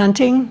got up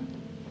hunting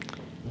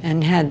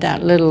and had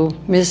that little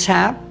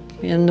mishap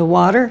in the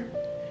water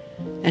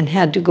and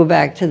had to go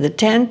back to the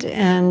tent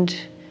and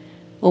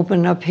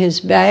open up his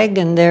bag,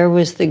 and there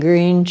was the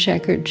green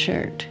checkered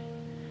shirt.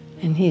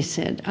 And he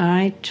said,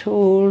 I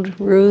told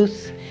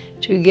Ruth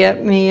to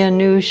get me a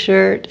new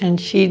shirt, and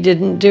she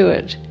didn't do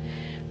it.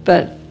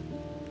 But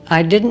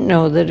I didn't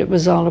know that it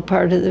was all a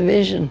part of the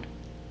vision.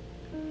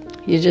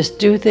 You just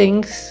do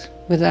things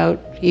without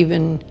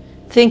even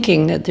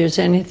thinking that there's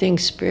anything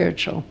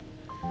spiritual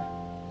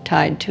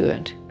tied to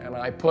it. And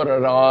I put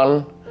it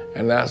on,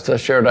 and that's the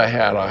shirt I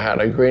had. I had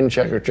a green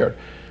checkered shirt.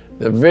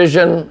 The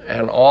vision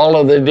and all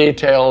of the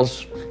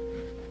details,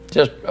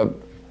 just,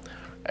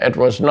 it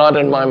was not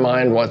in my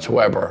mind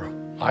whatsoever.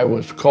 I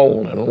was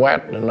cold and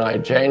wet, and I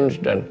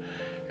changed, and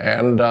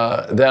then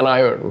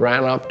I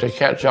ran up to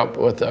catch up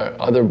with the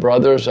other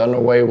brothers, and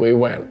away we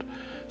went.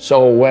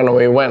 So when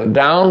we went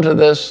down to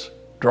this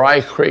dry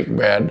creek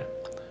bed,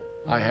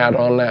 I had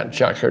on that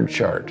checkered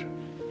shirt.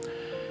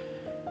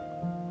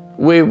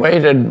 We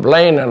waited,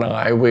 Blaine and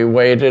I, we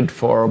waited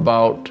for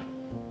about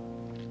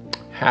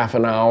half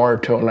an hour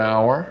to an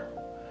hour,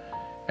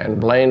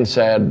 and Blaine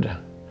said,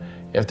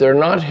 if they're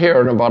not here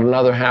in about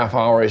another half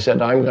hour, he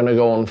said, I'm going to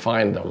go and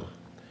find them.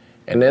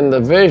 And in the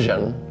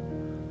vision,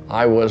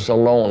 I was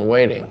alone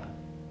waiting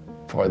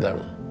for them.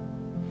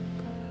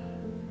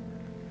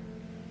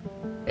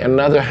 In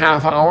another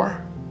half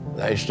hour,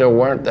 they still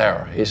weren't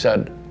there. He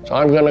said, so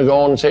I'm going to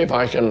go and see if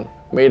I can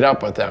meet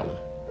up with them,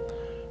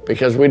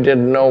 because we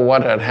didn't know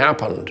what had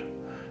happened.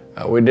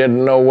 We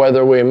didn't know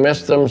whether we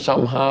missed them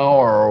somehow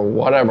or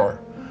whatever.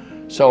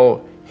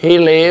 So he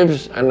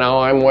leaves, and now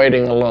I'm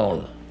waiting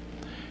alone.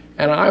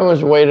 And I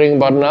was waiting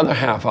about another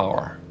half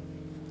hour.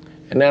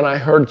 And then I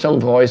heard some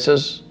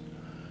voices,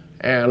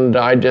 and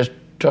I just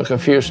took a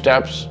few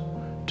steps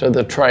to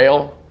the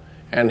trail,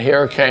 and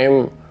here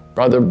came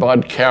Brother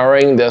Bud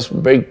carrying this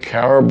big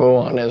caribou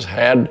on his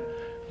head,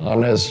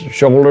 on his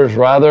shoulders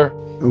rather.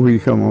 We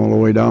come all the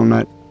way down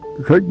that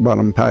creek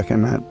bottom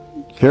packing that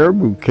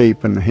caribou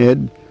cape in the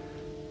head,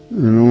 you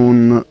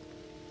know,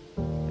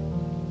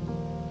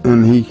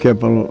 and he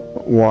kept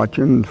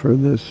watching for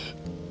this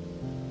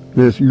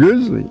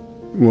grizzly.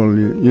 Well,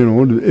 you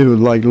know, it was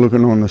like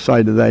looking on the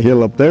side of that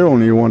hill up there,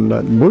 only one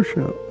that bush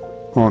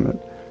on it,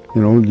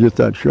 you know, just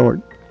that short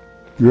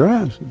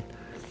grass.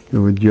 There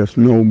was just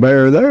no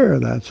bear there,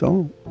 that's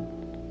all.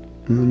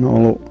 And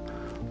all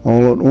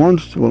at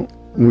once, well,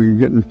 we were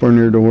getting pretty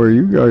near to where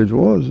you guys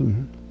was,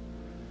 and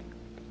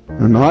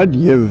I'd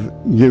give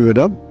it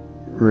up,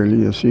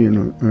 really, of seeing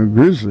a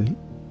grizzly.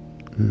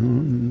 You know,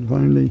 and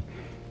finally,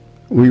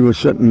 we were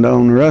sitting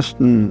down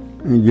resting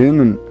again,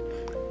 and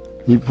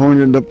he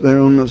pointed up there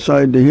on the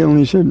side of the hill, and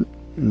he said,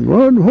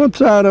 what's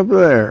that up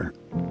there?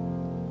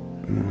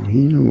 Well, he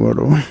knew what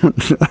it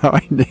was.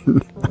 I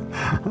didn't.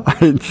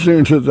 As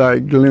soon as I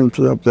glimpsed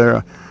up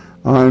there,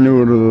 I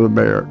knew it was a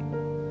bear.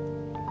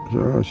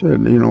 So I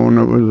said, you know, and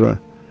it was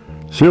a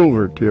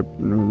silver tip,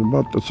 and it was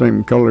about the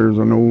same color as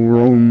an old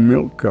roan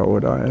milk cow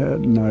that I had.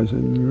 And I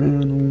said,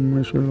 man,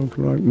 this sure looks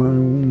like my old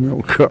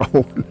milk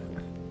cow.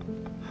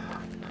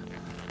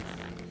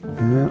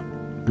 Yeah.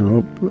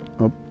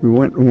 Up we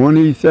went. When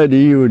he said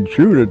he would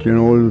shoot it, you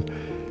know,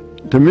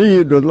 to me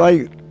it was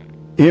like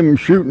him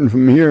shooting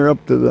from here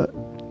up to the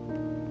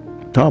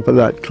top of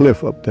that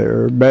cliff up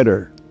there, or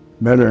better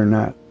than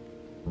that.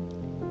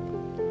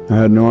 I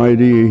had no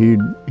idea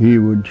he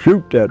would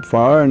shoot that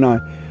far, and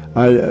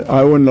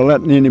I wouldn't have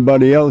let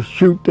anybody else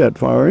shoot that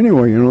far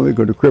anyway. You know, they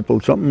could have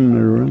crippled something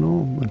or run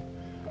off.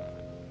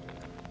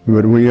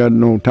 But we had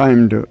no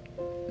time to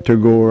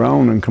go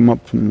around and come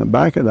up from the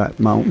back of that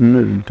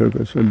mountain. It took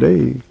us a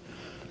day.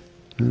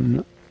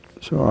 And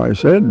so I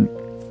said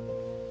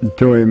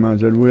to him, I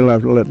said, we'll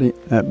have to let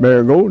that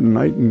bear go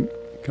tonight and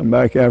come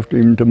back after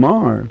him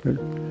tomorrow. But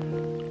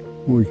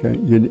we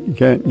can't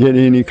get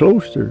any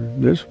closer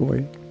this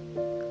way.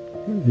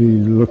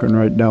 He's looking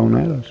right down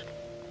at us.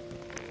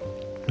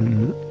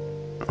 And,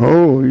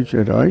 oh, he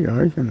said,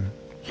 I can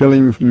kill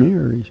him from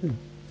here, he said.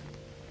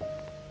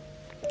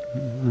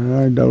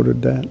 I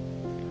doubted that,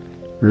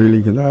 really,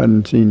 because I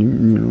hadn't seen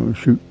him,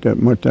 shoot that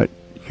much. That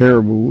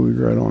caribou was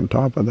right on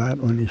top of that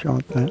when he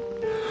shot that.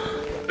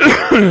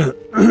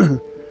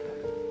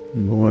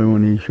 Boy,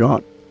 when he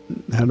shot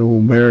that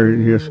old bear,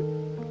 he just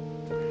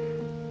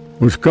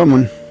was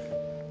coming.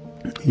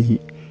 He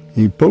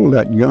pulled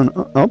that gun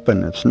up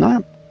and it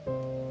snapped.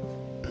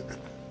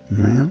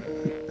 Man,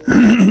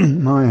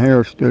 my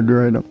hair stood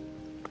right up.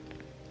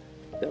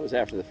 That was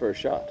after the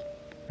first shot.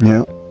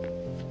 Yeah.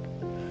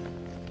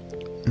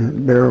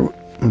 That bear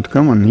was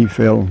coming. He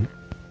fell.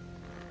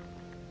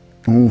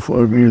 Oh,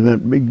 for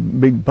that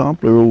big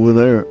poplar over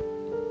there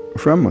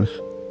from us,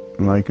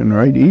 like and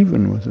right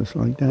even with us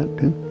like that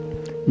too.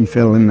 He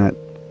fell in that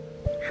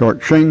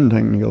short chain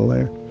thing to go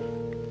there.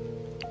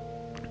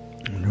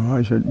 So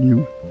I said,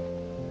 you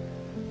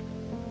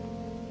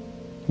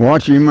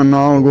watch him and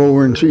I'll go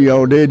over and see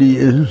how dead he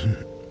is.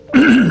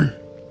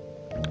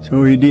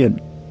 So he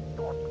did.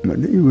 But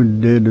he was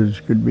dead as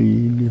could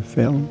be. He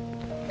fell.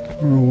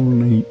 Old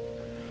neat.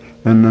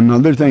 And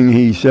another thing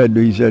he said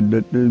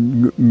that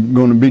it's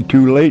going to be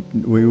too late.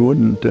 We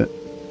wouldn't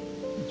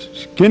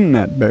skin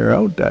that bear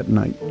out that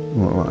night.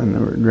 Well, I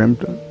never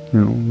dreamt of,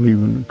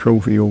 leaving a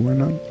trophy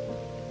overnight.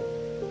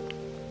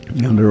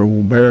 Another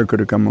old bear could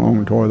have come along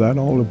and tore that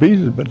all to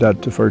pieces, but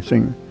that's the first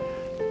thing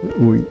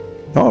we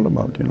thought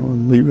about,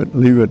 leave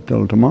it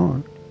till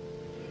tomorrow.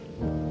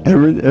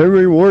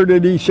 Every word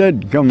that he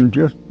said come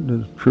just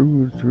as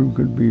true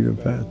could be the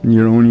past. And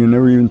you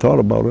never even thought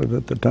about it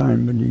at the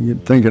time, but you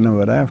get thinking of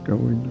it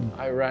afterward.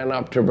 I ran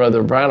up to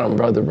Brother Branham.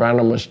 Brother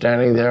Branham was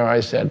standing there.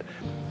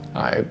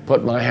 I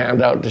put my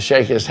hand out to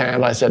shake his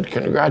hand. I said,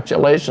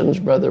 "Congratulations,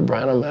 Brother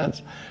Branham.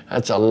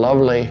 That's a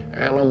lovely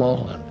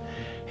animal." And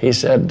he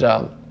said,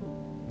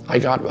 "I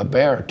got a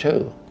bear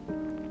too."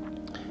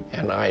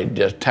 And I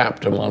just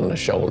tapped him on the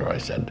shoulder. I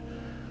said,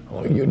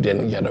 "Oh, you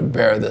didn't get a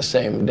bear the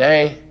same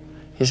day?"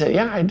 He said,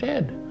 "Yeah, I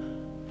did."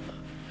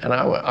 And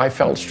I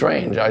felt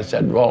strange. I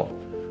said, "Well,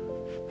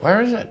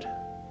 where is it?"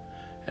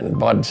 And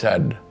Bud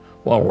said,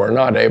 "Well, we're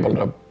not able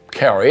to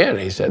carry it."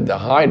 He said, "The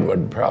hide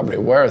would probably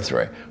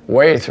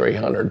weigh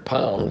 300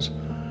 pounds.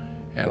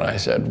 And I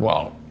said,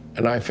 "Well,"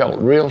 and I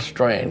felt real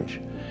strange.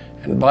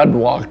 And Bud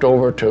walked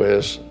over to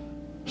his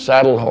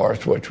saddle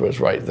horse, which was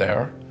right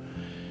there,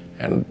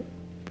 and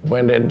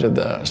went into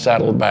the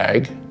saddle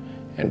bag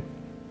and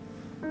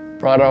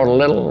brought out a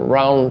little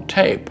round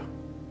tape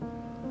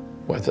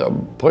with a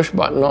push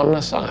button on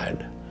the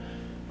side.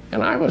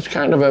 And I was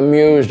kind of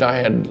amused. I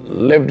had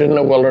lived in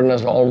the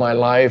wilderness all my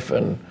life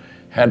and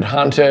had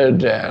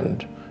hunted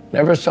and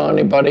never saw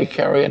anybody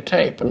carry a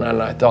tape. And then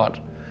I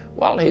thought,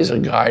 well, he's a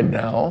guide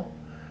now.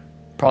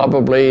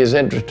 Probably he's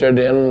interested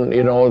in,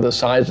 the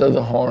size of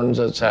the horns,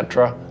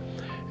 etc.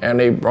 And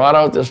he brought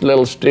out this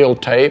little steel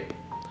tape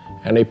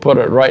and he put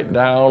it right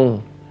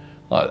down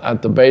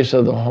at the base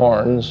of the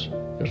horns.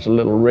 There's a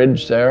little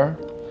ridge there.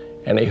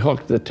 And he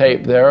hooked the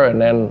tape there,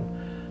 and then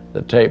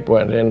the tape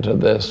went into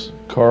this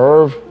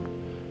curve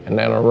and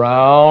then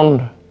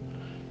around.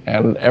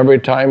 And every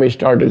time he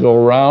started to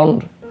go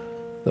around,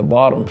 the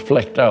bottom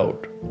flicked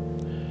out.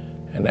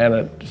 And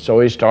then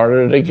so he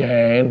started it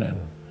again and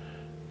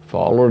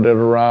followed it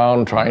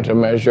around, trying to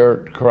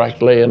measure it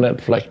correctly, and it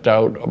flicked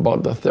out.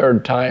 About the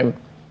third time,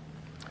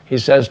 he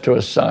says to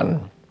his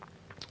son,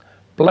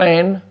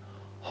 "Blaine,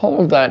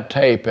 hold that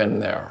tape in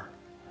there."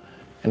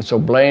 And so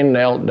Blaine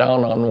knelt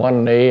down on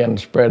one knee and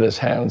spread his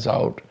hands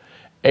out.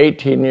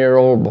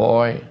 18-year-old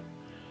boy.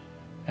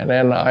 And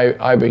then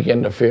I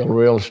began to feel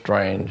real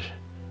strange.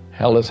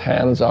 Held his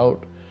hands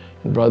out,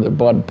 and Brother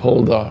Bud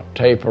pulled the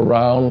tape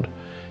around.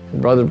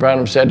 And Brother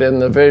Branham said in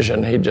the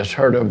vision, he just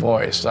heard a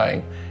voice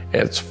saying,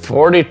 "It's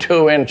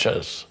 42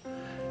 inches.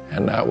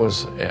 And that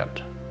was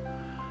it.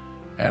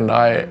 And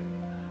I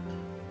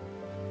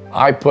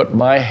put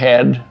my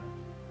head.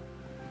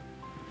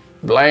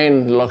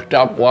 Blaine looked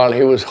up while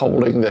he was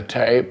holding the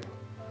tape.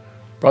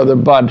 Brother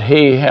Bud,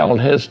 he held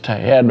his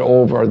head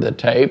over the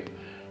tape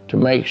to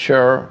make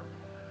sure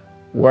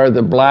where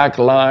the black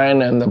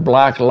line and the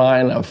black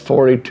line of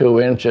 42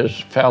 inches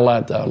fell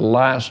at the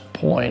last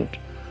point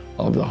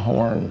of the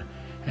horn.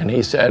 And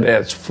he said,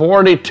 "It's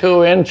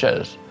 42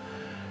 inches.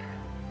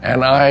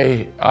 And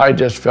I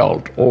just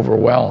felt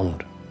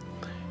overwhelmed.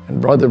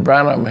 And Brother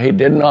Branham, he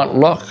did not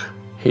look.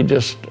 He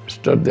just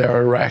stood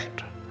there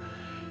erect.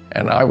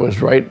 And I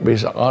was right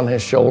on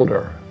his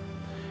shoulder.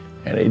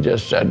 And he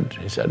just said,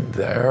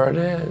 "There it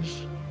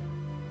is."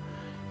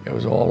 It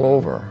was all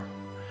over.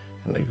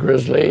 And the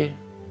grizzly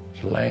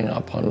was laying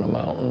up on the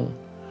mountain.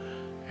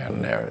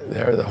 And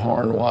there the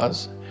horn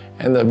was.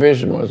 And the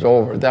vision was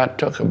over. That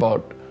took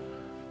about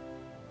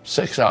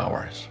 6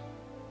 hours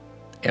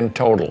in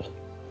total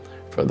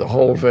for the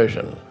whole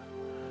vision.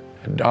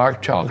 A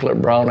dark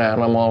chocolate brown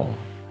animal.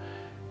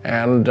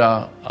 And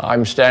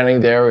I'm standing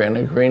there in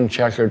a green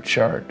checkered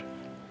shirt.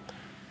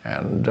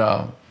 And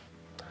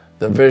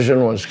the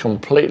vision was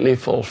completely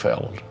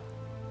fulfilled.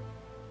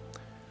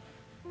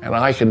 And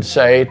I can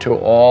say to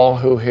all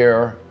who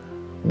hear,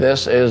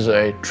 this is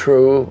a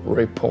true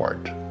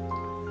report.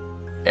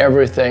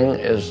 Everything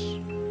is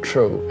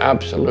true,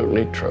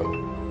 absolutely true.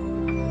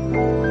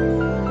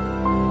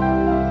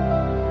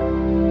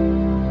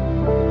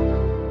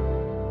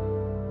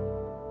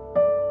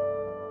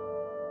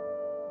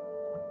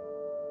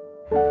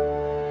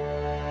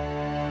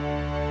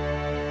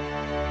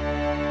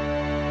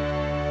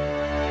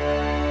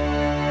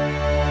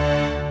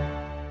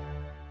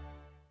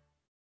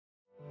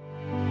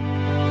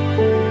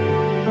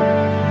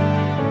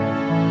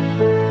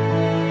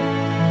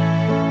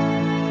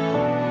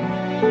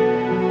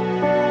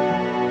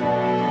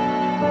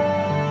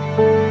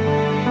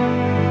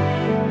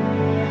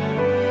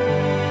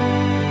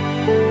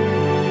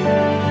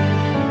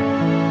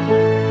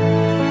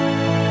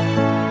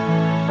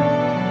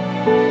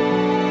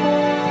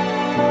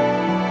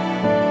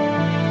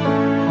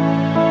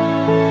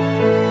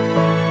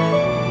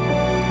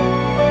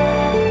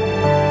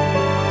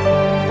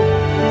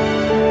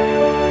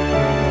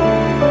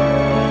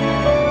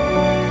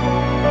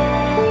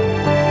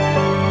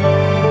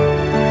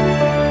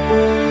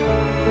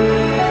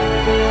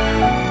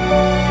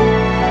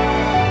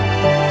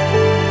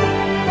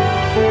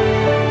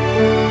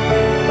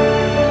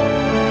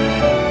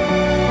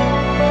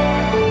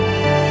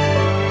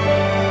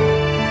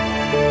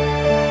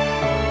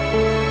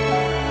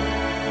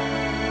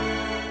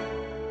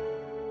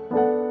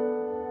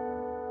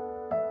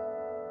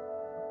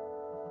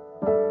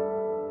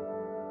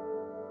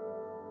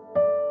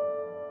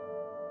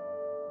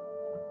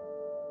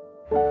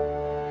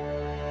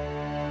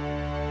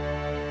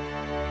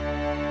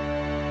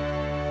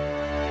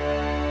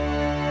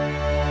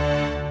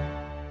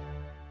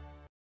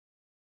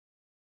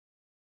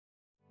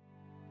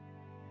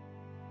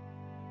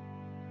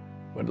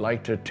 Would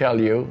like to tell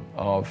you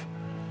of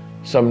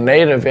some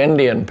native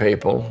Indian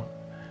people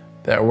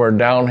that were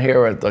down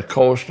here at the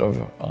coast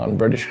on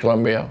British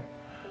Columbia,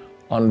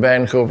 on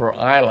Vancouver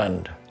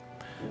Island.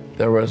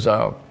 There was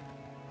the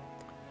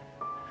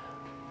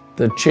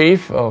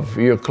chief of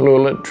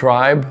Ucluelet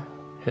tribe.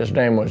 His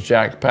name was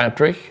Jack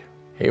Patrick.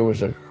 He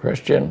was a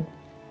Christian.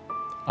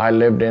 I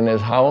lived in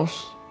his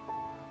house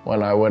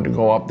when I would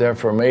go up there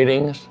for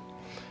meetings.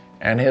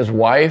 And his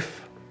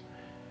wife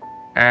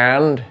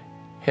and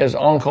his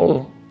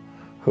uncle,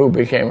 who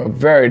became a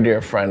very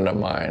dear friend of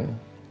mine,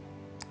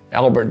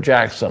 Albert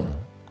Jackson,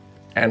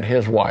 and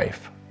his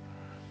wife.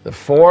 The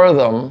four of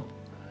them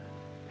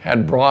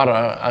had brought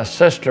a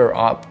sister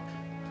up.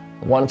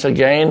 Once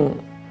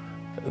again,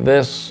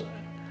 this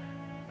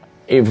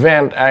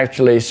event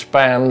actually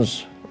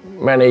spans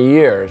many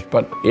years,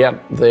 but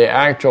yet the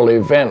actual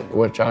event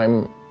which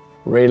I'm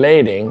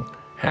relating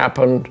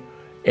happened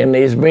in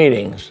these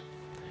meetings.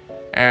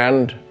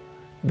 And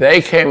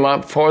they came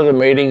up for the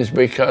meetings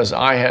because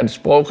I had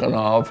spoken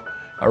of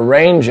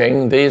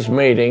arranging these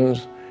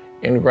meetings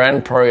in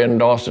Grand Prairie and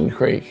Dawson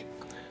Creek.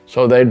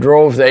 So they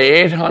drove the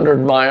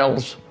 800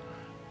 miles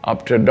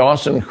up to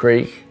Dawson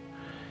Creek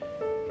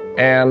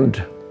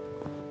and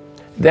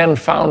then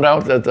found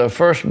out that the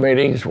first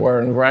meetings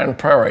were in Grand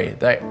Prairie.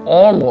 They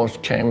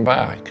almost came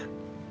back,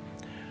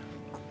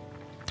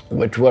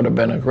 which would have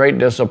been a great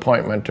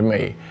disappointment to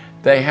me.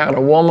 They had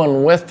a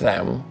woman with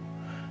them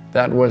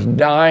that was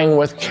dying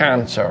with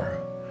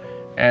cancer,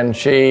 and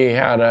she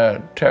had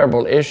a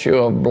terrible issue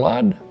of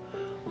blood.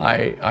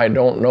 I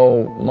don't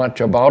know much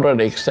about it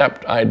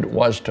except I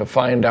was to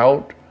find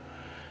out.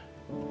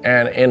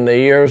 And in the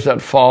years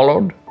that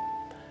followed,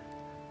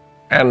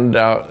 and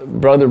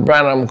Brother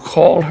Branham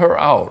called her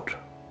out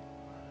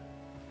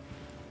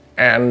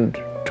and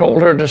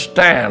told her to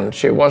stand.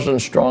 She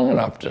wasn't strong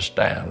enough to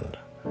stand.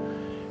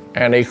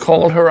 And he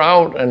called her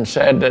out and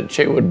said that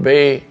she would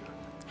be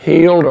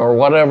healed or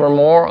whatever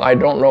more, I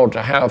don't know,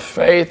 to have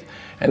faith.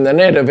 And the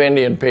native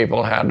Indian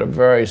people had a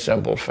very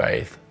simple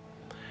faith.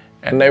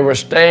 And they were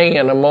staying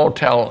in a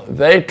motel.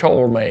 They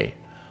told me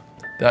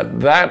that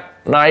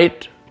that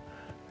night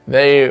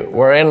they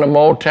were in the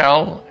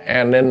motel,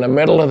 and in the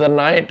middle of the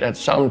night at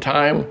some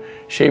time,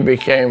 she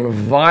became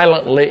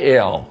violently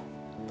ill.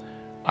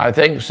 I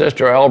think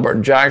Sister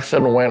Albert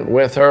Jackson went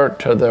with her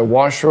to the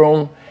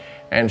washroom,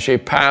 and she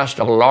passed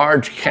a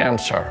large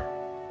cancer.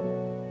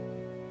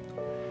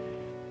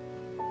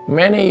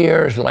 Many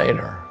years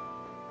later,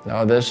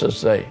 now this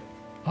is the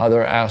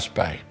other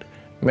aspect,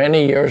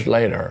 many years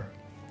later,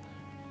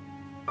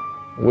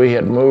 we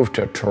had moved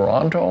to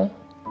Toronto.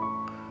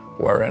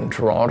 Were in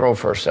Toronto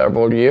for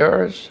several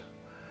years,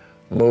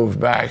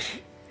 moved back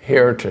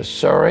here to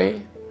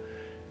Surrey,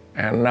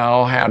 and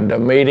now had the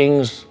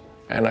meetings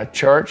and a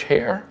church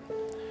here.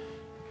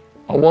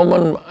 A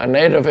woman, a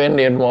native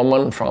Indian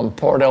woman from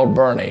Port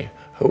Alberni,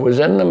 who was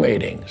in the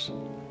meetings.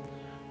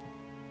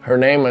 Her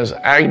name is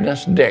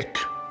Agnes Dick.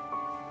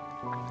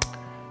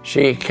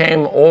 She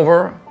came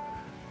over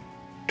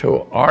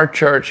to our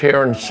church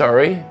here in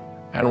Surrey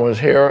and was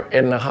here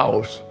in the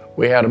house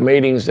We had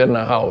meetings in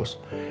the house,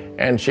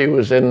 and she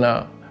was in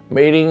the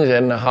meetings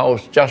in the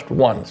house just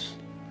once.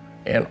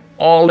 In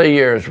all the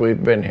years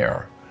we've been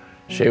here,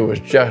 she was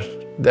just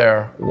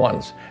there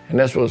once. And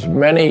this was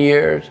many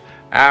years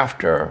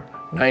after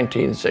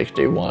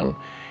 1961.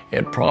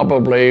 It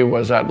probably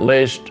was at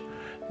least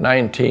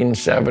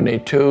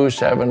 1972,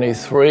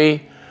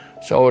 73.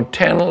 So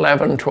 10,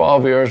 11,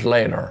 12 years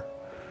later,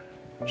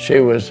 she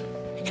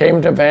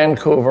came to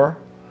Vancouver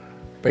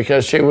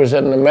because she was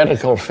in the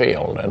medical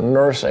field and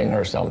nursing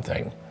or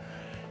something.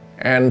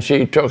 And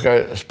she took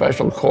a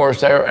special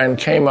course there and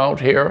came out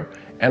here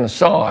and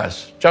saw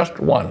us just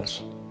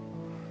once.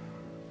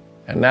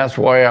 And that's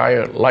why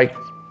I like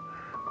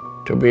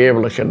to be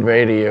able to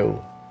convey to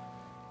you,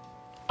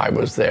 I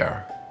was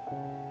there.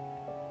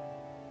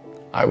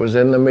 I was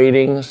in the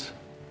meetings.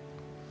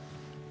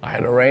 I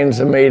had arranged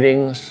the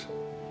meetings.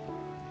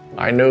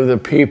 I knew the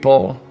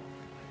people,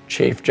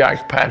 Chief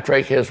Jack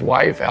Patrick, his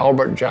wife,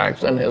 Albert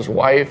Jackson, his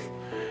wife,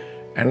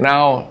 and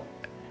now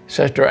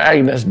Sister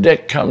Agnes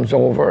Dick comes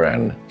over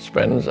and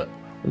spends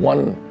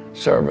one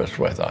service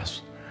with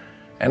us.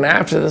 And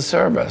after the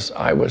service,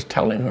 I was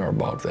telling her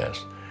about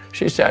this.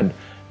 She said,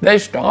 they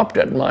stopped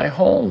at my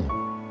home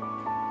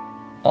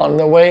on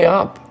the way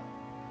up.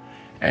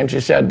 And she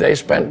said, they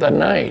spent the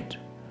night.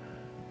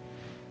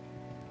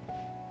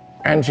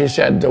 And she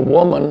said, the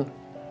woman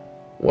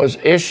was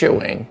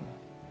issuing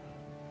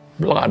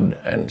blood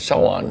and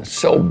so on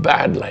so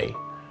badly.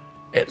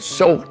 It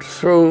soaked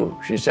through.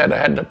 She said, I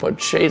had to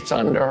put sheets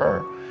under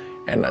her,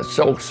 and it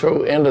soaked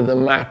through into the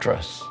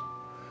mattress.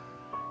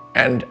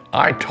 And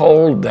I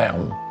told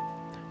them,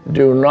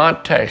 do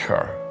not take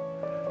her.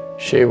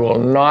 She will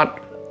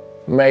not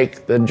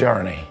make the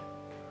journey.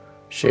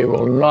 She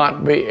will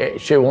not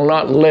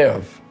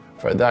live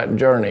for that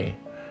journey,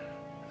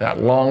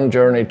 that long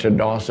journey to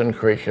Dawson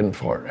Creek and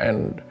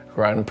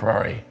Grand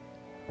Prairie.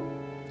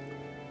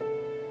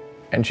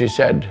 And she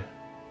said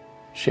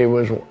she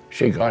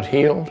got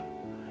healed,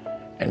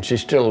 and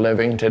she's still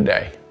living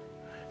today.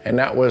 And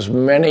that was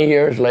many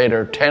years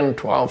later, 10,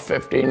 12,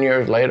 15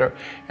 years later,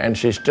 and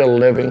she's still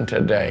living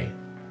today.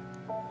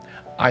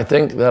 I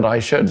think that I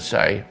should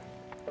say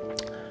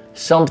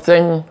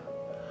something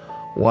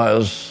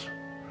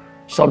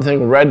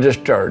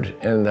registered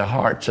in the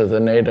hearts of the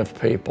native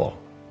people.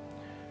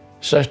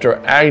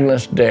 Sister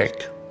Agnes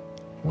Dick,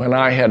 when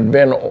I had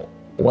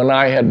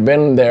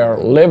been there,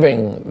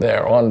 living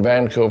there on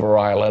Vancouver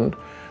Island,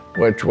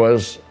 which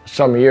was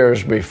some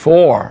years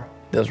before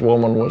this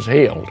woman was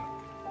healed.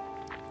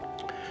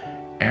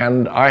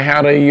 And I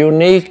had a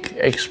unique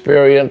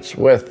experience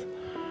with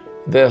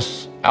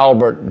this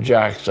Albert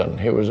Jackson.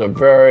 He was a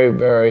very,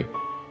 very,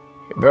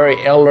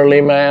 very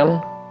elderly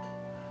man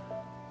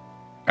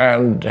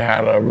and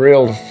had a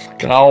real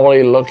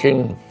scowly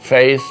looking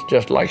face,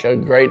 just like a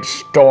great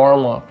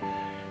storm.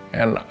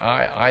 And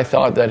I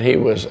thought that he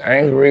was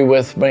angry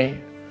with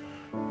me.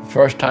 The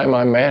first time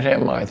I met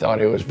him, I thought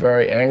he was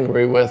very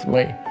angry with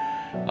me.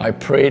 I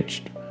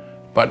preached,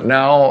 but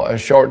now a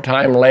short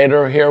time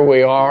later, here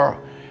we are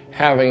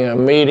having a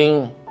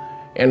meeting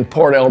in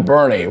Port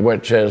Alberni,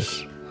 which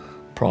is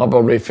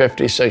probably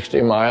 50,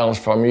 60 miles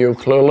from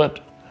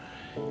Ucluelet.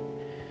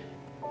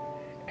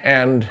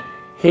 And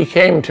he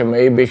came to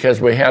me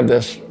because we had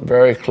this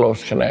very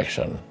close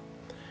connection.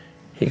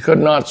 He could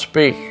not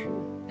speak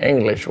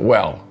English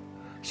well.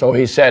 So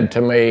he said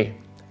to me,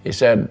 he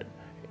said,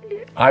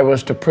 I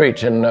was to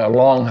preach in the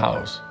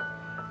Longhouse,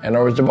 and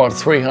there was about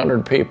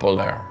 300 people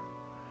there.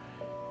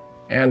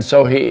 And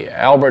so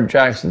Albert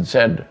Jackson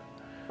said,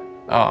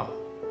 a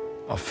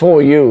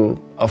full you,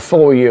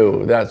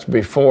 that's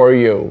before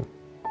you.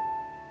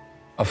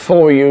 A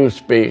full you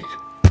speak,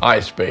 I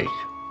speak.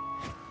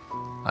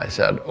 I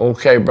said,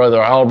 okay,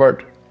 Brother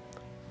Albert,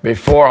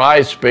 before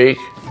I speak,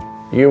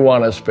 you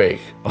want to speak.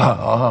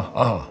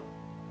 A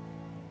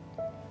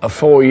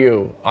full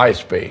you, I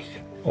speak.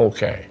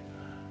 Okay.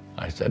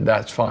 I said,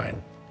 that's fine.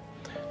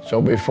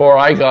 So before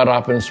I got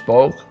up and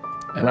spoke,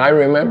 and I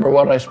remember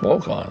what I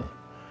spoke on.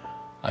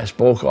 I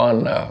spoke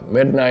on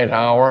midnight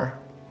hour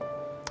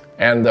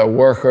and the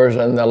workers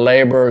and the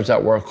laborers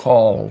that were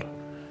called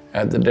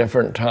at the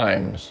different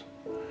times.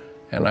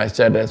 And I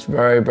said, it's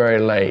very, very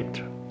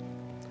late.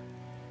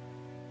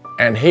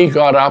 And he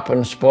got up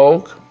and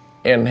spoke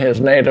in his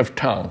native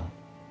tongue.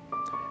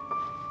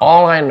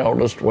 All I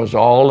noticed was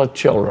all the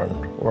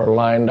children were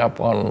lined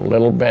up on a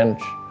little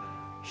bench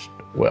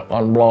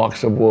on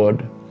blocks of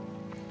wood,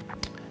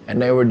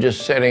 and they were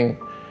just sitting.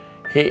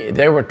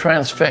 They were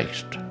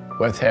transfixed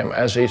with him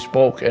as he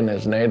spoke in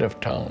his native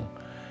tongue.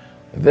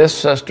 This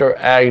Sister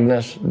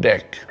Agnes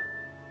Dick,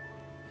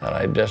 that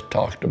I just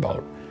talked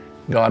about,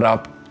 got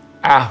up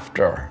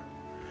after,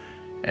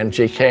 and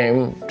she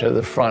came to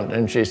the front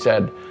and she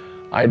said,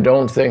 I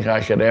don't think I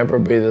could ever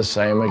be the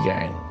same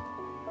again.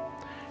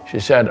 She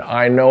said,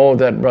 I know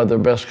that Brother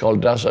Byskal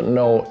doesn't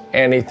know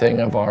anything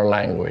of our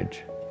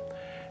language.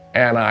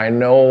 And I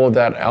know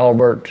that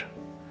Albert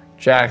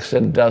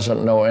Jackson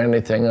doesn't know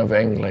anything of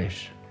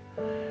English.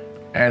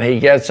 And he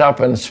gets up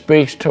and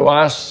speaks to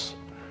us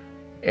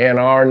in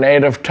our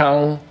native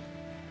tongue.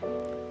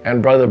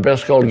 and Brother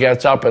Byskal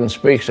gets up and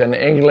speaks in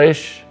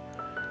English,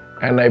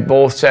 and they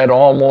both said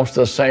almost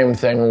the same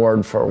thing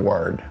word for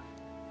word.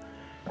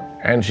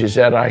 And she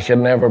said, I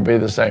can never be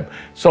the same.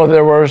 So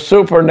there were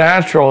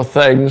supernatural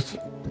things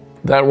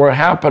that were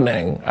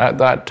happening at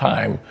that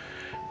time.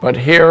 But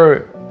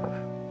here,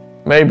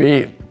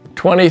 maybe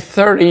 20,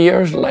 30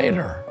 years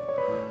later,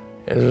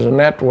 is a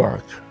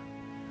network.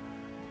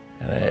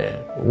 And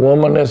a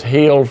woman is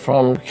healed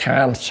from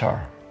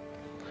cancer.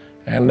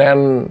 And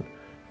then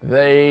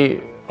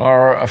they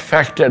are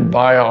affected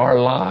by our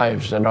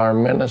lives and our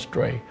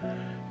ministry.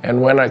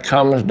 And when it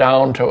comes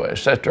down to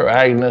Sister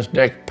Agnes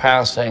Dick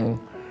passing,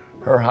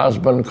 her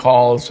husband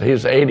calls,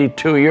 he's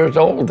 82 years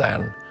old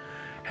then,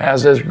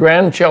 has his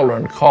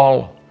grandchildren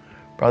call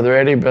Brother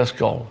Eddie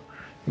Byskal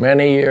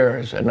many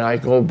years, and I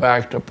go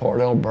back to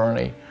Port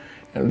Alberni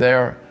and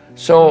there.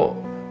 So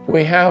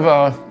we have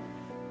a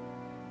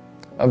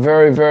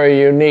very,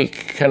 very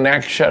unique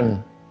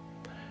connection,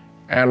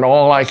 and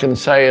all I can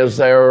say is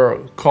they're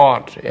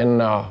caught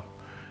in a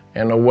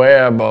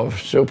web of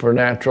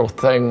supernatural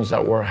things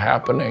that were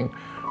happening.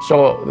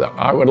 So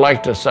I would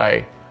like to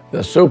say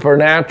the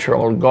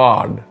supernatural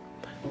God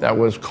that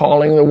was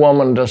calling the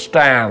woman to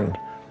stand,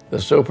 the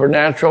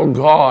supernatural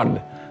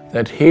God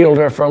that healed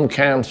her from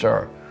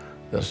cancer,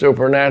 the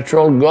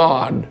supernatural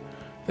God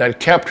that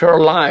kept her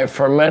alive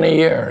for many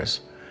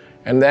years,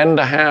 and then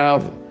to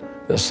have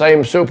the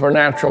same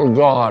supernatural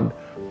God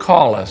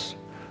call us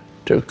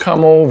to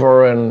come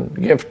over and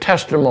give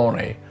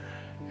testimony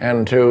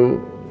and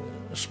to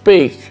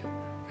speak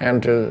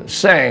and to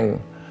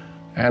sing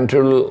and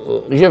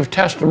to give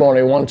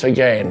testimony once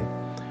again,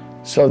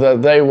 so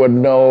that they would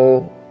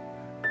know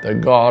the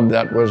God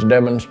that was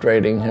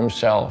demonstrating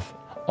himself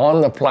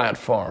on the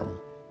platform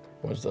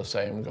was the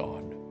same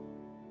God.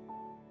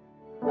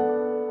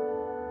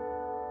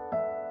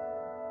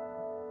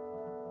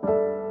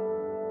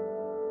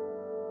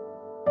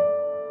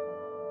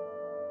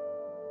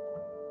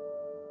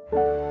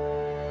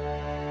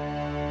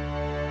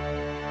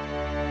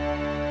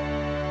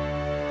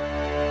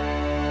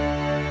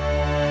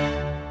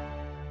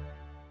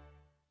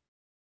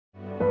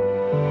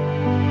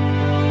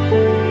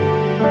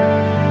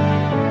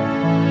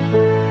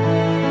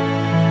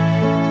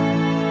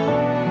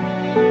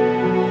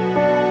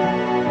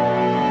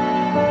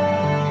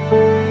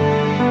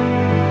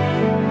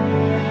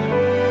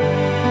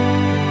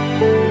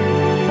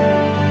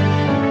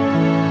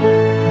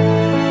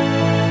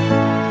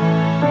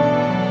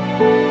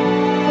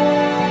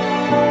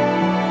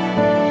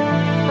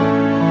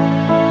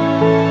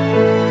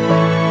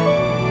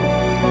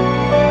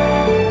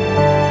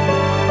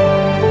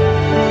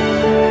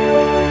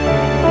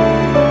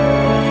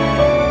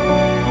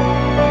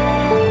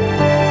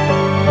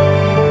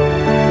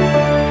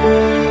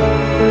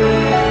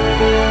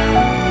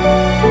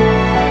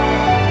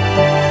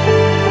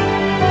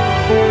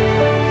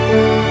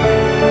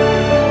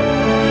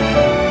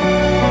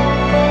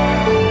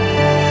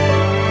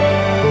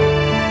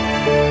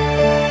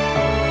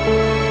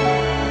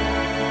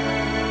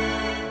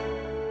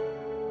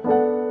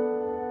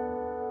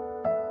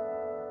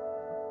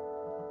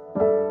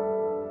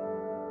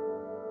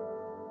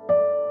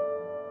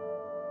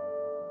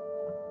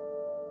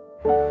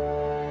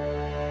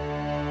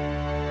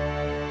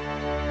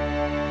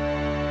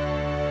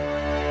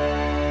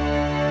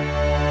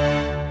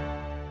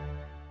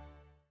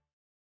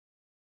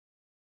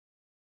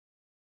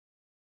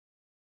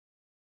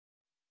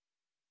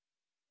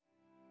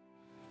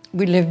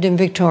 We lived in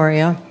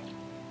Victoria,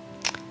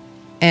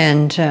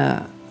 and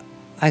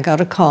I got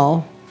a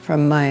call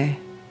from my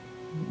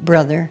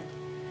brother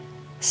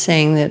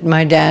saying that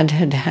my dad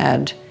had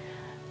had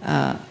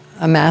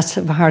a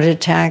massive heart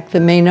attack.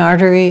 The main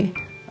artery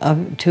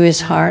to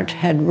his heart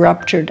had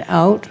ruptured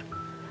out,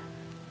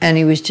 and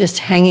he was just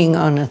hanging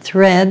on a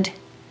thread.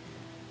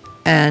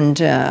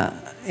 And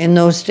in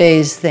those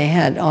days, they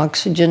had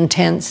oxygen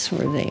tents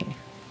where they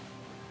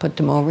put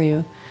them over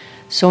you.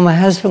 So my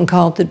husband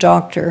called the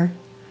doctor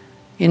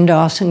in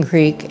Dawson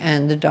Creek,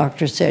 and the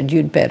doctor said,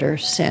 you'd better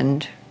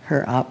send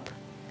her up.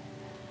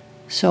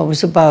 So it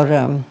was about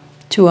a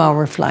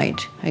 2-hour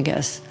flight, I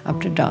guess,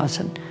 up to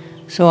Dawson.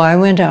 So I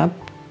went up,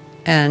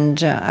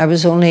 and I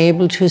was only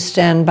able to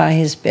stand by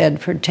his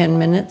bed for 10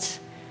 minutes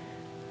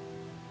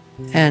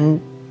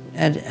and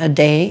a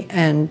day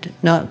and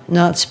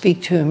not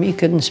speak to him. He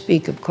couldn't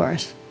speak, of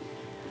course.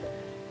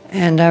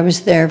 And I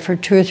was there for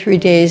 2 or 3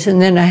 days,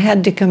 and then I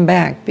had to come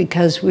back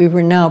because we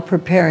were now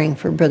preparing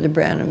for Brother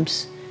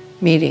Branham's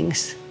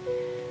meetings.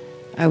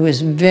 I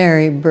was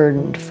very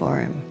burdened for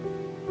him.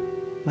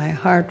 My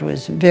heart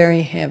was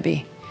very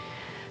heavy.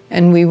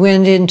 And we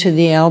went into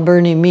the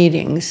Alberni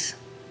meetings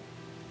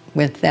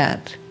with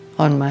that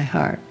on my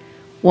heart,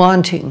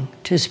 wanting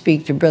to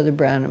speak to Brother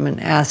Branham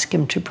and ask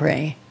him to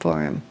pray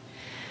for him.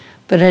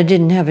 But I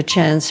didn't have a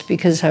chance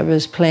because I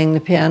was playing the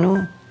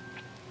piano.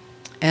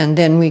 And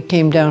then we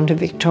came down to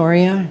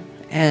Victoria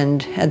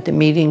and had the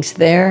meetings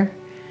there.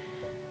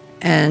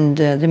 And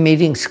the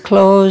meetings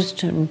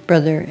closed, and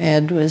Brother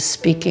Ed was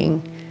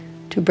speaking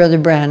to Brother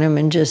Branham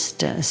and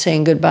just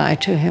saying goodbye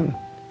to him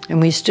And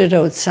we stood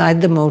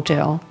outside the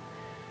motel,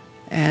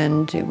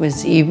 and it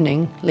was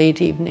evening, late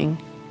evening,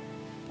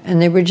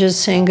 and they were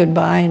just saying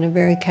goodbye in a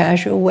very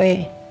casual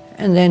way.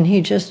 And then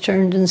he just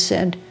turned and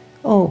said,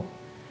 "Oh,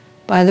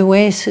 by the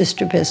way,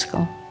 Sister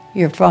Byskal,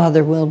 your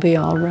father will be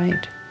all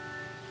right."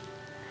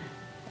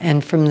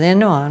 And from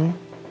then on,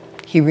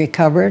 he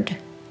recovered.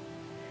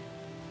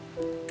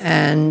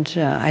 And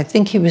I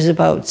think he was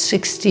about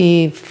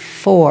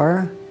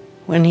 64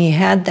 when he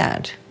had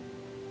that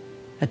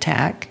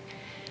attack.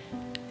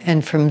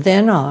 And from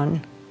then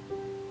on,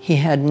 he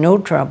had no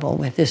trouble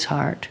with his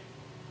heart,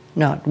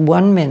 not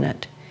 1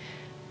 minute.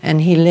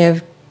 And he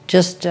lived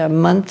just a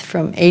month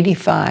from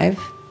 85,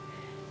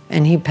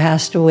 and he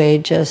passed away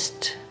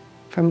just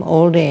from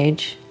old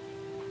age.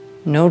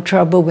 No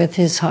trouble with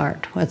his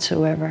heart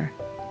whatsoever.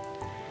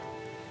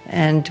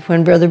 And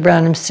when Brother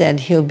Branham said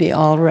he'll be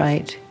all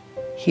right,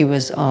 he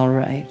was all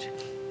right.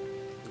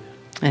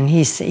 And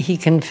he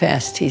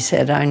confessed, he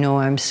said, "I know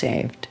I'm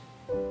saved."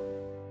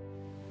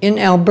 In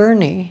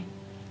Alberni,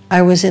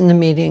 I was in the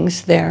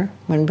meetings there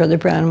when Brother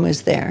Branham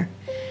was there,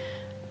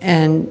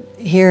 and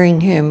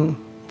hearing him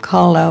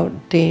call out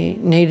the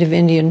Native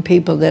Indian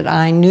people that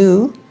I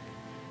knew,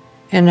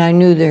 and I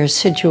knew their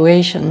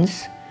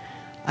situations.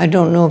 I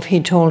don't know if he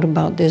told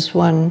about this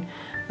one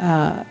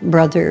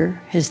brother,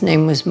 his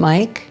name was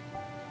Mike,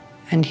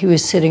 and he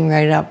was sitting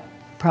right up,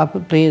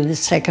 probably the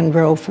second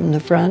row from the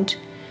front,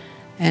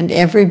 and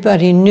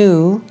everybody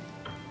knew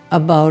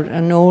about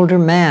an older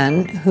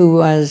man who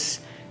was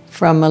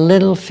from a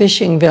little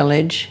fishing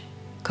village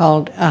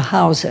called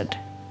Ahouset.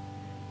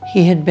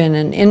 He had been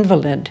an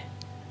invalid,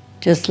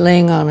 just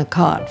laying on a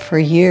cot for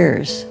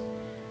years.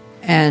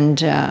 And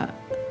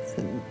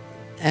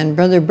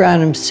Brother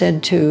Branham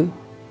said to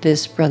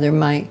this Brother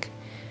Mike,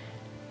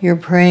 "You're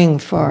praying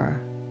for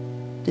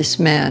this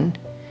man,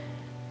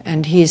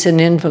 and he's an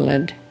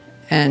invalid,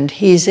 and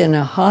he's in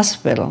a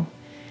hospital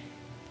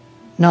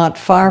not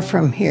far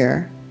from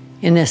here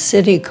in a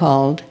city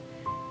called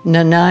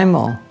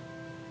Nanaimo."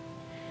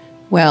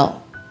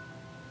 Well,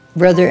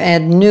 Brother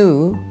Ed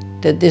knew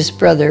that this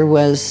brother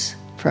was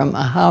from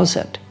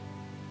Ahouset.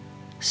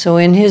 So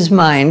in his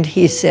mind,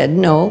 he said,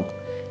 "No,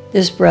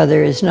 this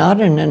brother is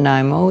not in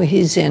Nanaimo,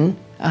 he's in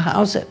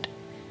Ahouset."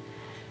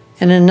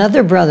 And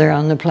another brother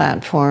on the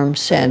platform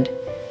said,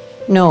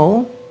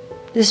 "No,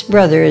 this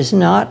brother is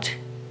not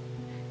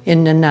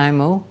in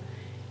Nanaimo,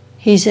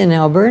 he's in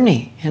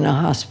Alberni in a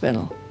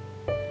hospital."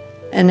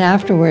 And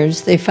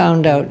afterwards they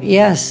found out,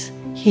 yes,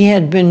 he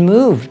had been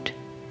moved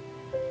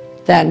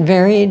that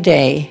very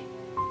day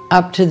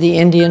up to the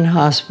Indian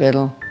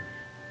hospital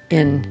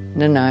in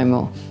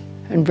Nanaimo.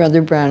 And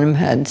Brother Branham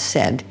had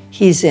said,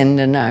 he's in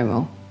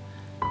Nanaimo.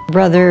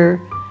 Brother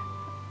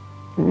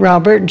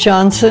Robert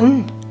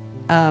Johnson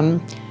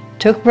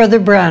took Brother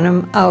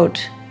Branham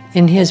out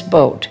in his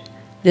boat.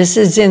 This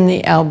is in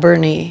the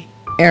Alberni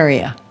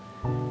area,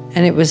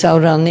 and it was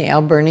out on the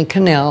Alberni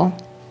Canal.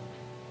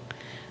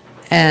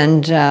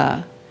 And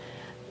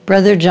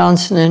Brother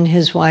Johnson and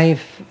his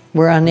wife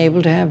were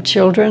unable to have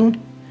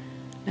children,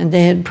 and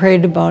they had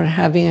prayed about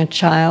having a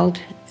child.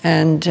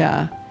 And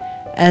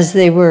as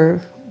they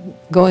were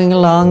going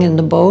along in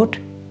the boat,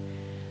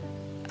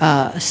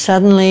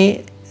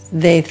 suddenly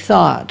they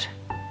thought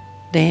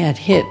they had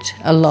hit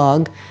a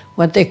log,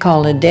 what they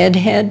call a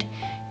deadhead.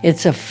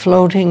 It's a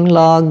floating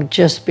log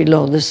just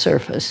below the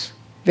surface.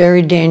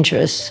 Very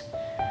dangerous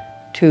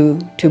to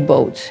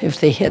boats if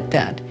they hit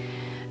that.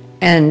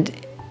 And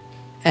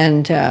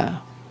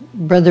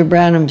Brother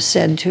Branham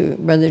said to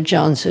Brother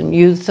Johnson,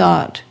 you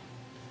thought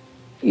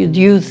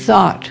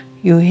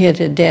you hit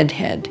a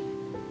deadhead.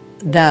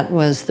 That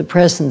was the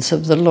presence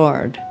of the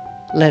Lord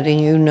letting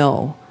you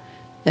know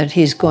that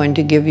he's going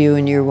to give you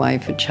and your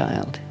wife a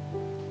child.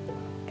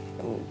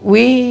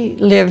 We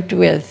lived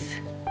with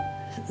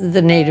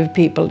the native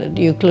people at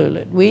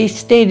Ucluelet. We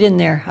stayed in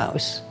their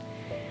house.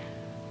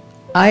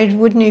 I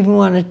wouldn't even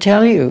want to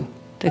tell you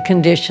the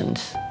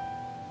conditions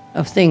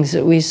of things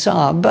that we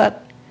saw, but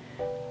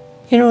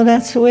you know,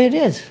 that's the way it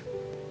is.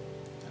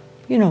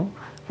 You know,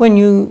 when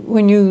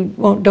you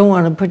don't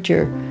want to put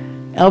your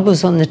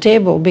elbows on the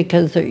table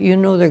because you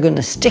know they're going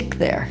to stick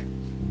there,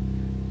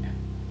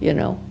 you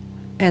know,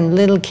 and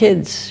little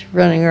kids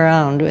running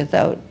around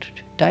without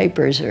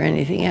diapers or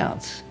anything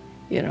else,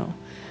 you know,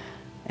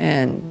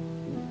 and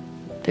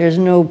there's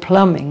no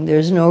plumbing,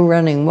 there's no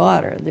running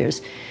water.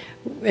 There's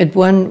at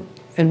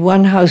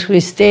one house we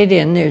stayed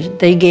in,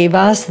 they gave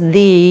us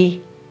the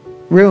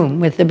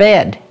room with the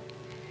bed.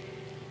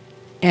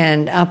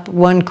 And up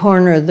one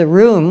corner of the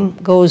room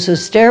goes a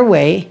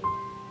stairway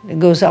that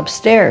goes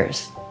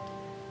upstairs.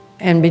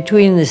 And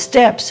between the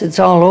steps, it's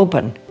all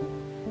open.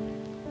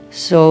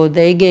 So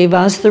they gave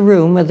us the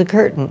room with a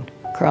curtain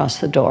across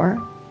the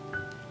door.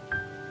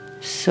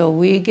 So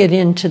we get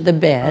into the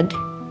bed,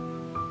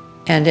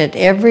 and at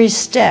every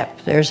step,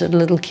 there's a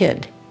little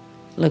kid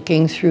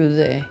looking through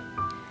the,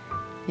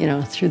 you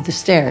know, through the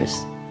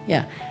stairs.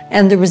 Yeah,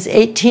 and there was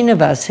 18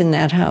 of us in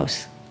that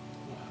house.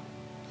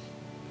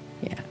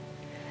 Yeah.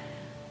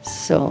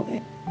 So,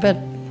 but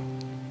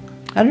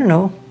I don't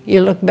know,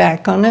 you look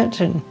back on it,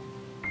 and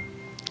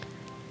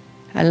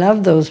I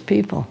love those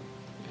people.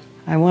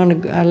 I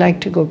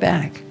like to go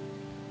back.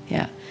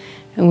 Yeah.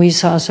 And we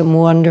saw some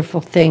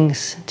wonderful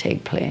things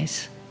take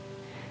place.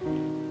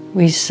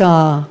 We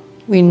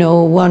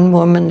know one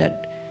woman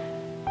that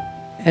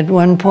at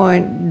one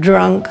point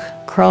drunk,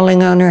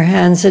 crawling on her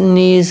hands and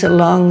knees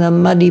along the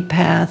muddy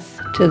path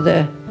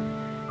to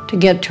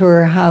get to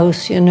her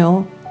house, you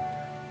know.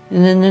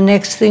 And then the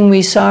next thing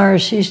we saw her,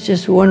 she's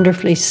just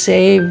wonderfully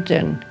saved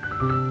and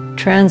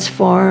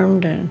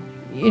transformed, and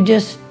you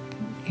just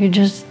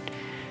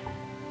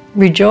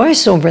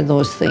rejoice over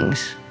those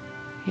things.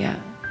 Yeah.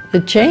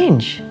 The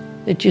change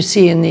that you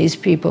see in these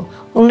people,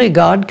 only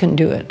God can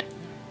do it.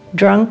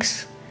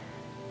 Drunks.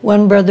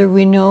 One brother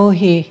we know,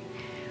 he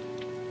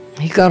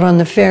got on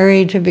the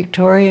ferry to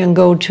Victoria and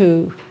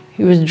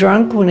he was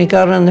drunk when he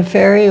got on the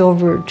ferry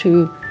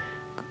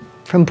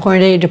from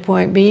point A to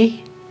point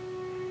B.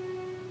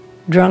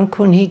 Drunk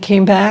when he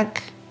came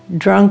back.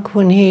 Drunk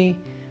when he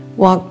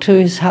walked to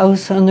his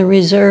house on the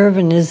reserve,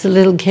 and his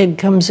little kid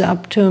comes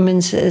up to him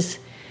and says,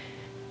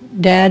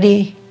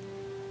 "Daddy,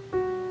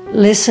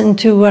 listen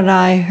to what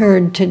I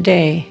heard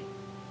today.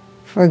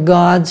 For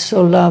God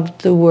so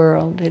loved the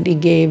world that he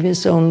gave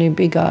his only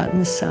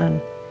begotten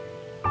Son."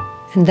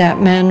 And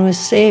that man was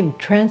saved,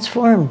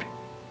 transformed,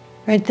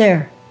 right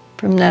there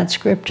from that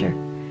scripture.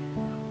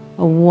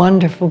 A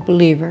wonderful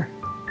believer.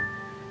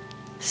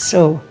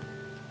 So,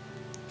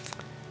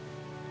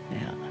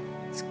 yeah,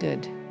 it's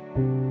good.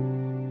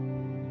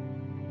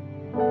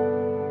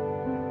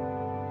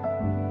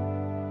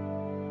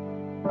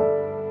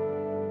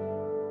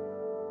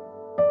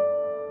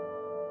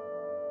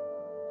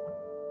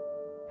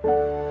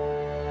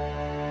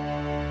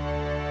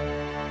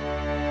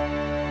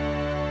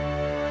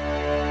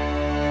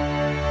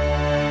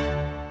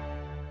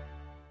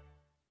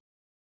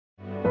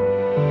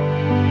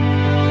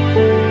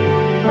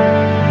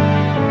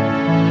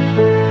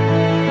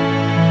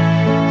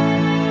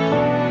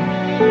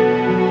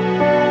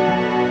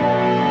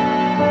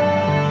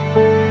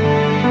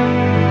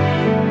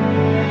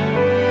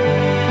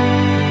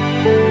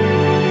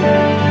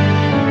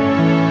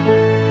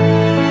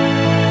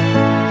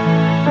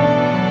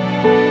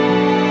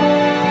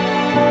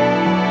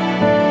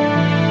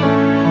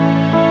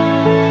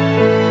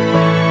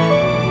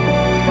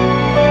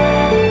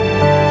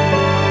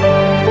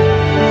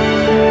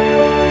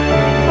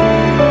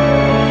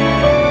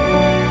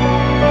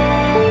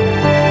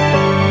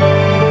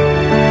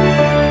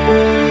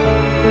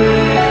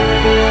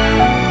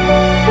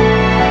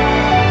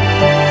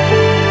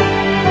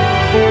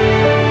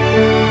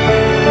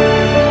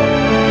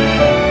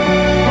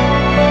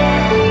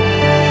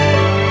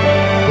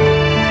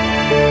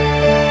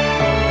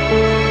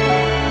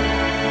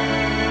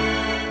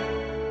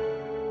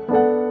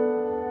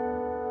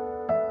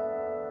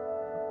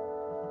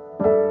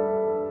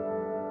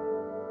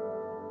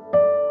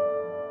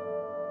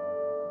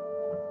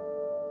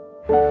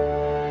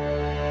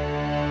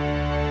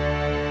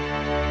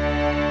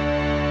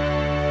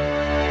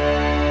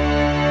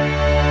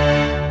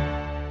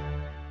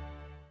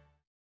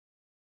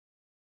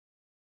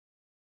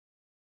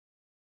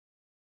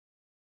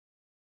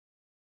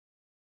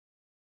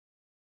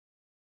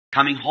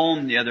 Coming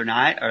home the other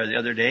night, or the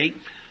other day,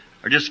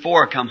 or just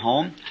before I come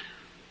home,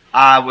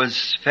 I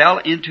fell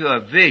into a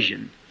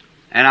vision,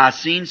 and I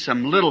seen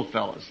some little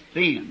fellas,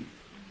 thin,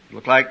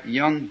 looked like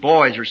young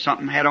boys or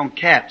something, had on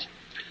caps,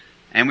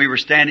 and we were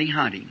standing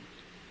hunting,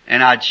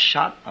 and I'd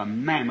shot a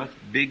mammoth,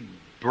 big,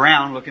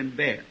 brown-looking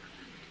bear.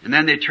 And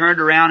then they turned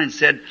around and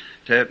said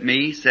to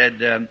me,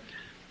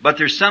 but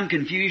there's some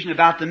confusion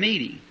about the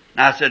meeting.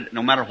 And I said,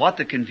 no matter what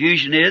the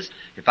confusion is,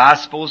 if I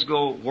supposed to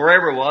go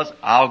wherever it was,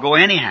 I'll go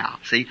anyhow.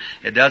 See,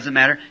 it doesn't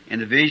matter. And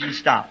the vision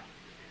stopped.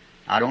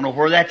 I don't know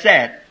where that's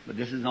at, but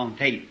this is on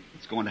tape.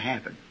 It's going to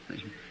happen.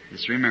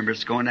 Just remember,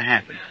 it's going to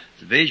happen.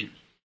 It's a vision.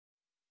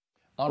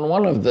 On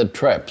one of the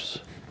trips,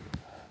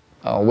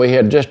 we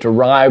had just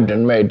arrived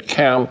and made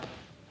camp,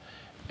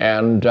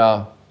 and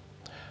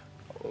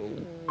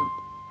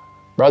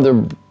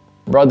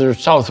Brother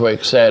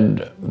Southwick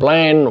said,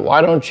 "Blaine,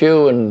 why don't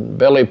you and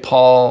Billy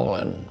Paul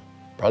and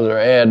Brother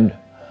Ed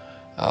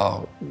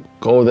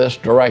go this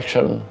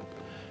direction,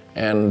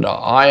 and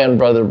I and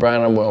Brother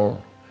Branham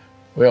will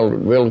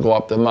go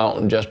up the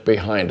mountain just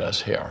behind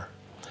us here."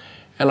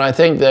 And I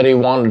think that he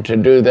wanted to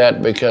do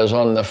that because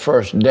on the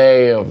first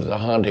day of the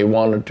hunt, he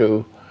wanted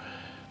to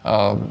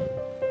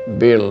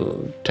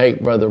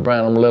take Brother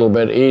Branham a little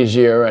bit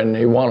easier, and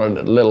he wanted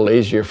it a little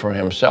easier for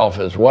himself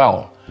as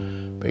well,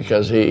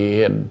 because he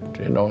had,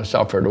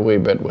 suffered a wee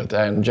bit with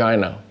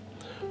angina.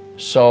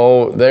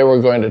 So they were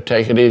going to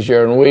take it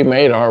easier, and we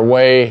made our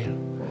way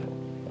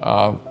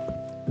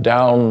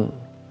down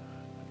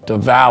the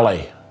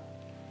valley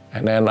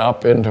and then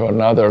up into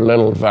another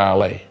little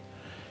valley.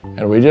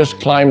 And we just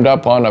climbed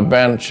up on a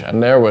bench,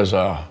 and there was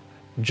a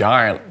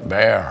giant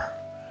bear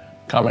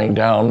coming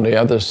down the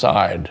other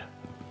side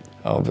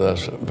of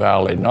this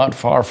valley, not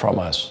far from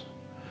us.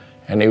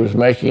 And he was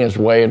making his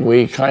way, and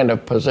we kind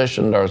of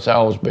positioned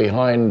ourselves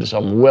behind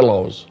some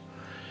willows.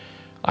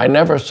 I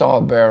never saw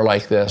a bear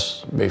like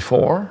this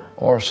before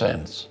or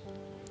since.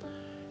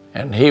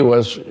 And he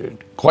was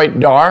quite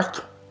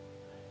dark,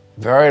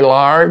 very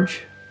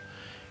large,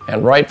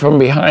 and right from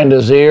behind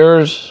his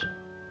ears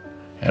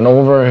and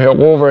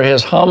over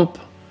his hump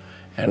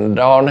and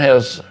down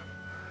his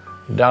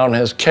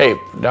cape,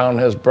 down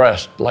his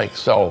breast, like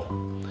so.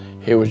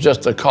 He was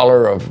just the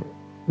color of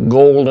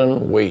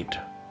golden wheat.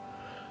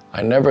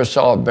 I never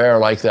saw a bear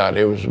like that.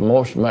 It was the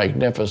most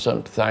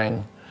magnificent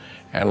thing,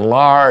 and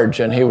large,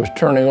 and he was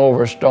turning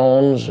over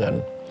stones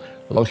and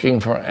looking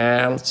for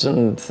ants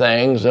and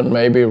things and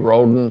maybe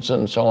rodents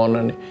and so on,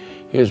 and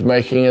he was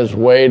making his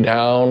way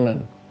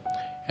down.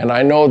 And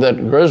I know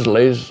that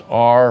grizzlies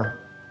are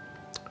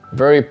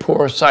very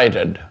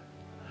poor-sighted,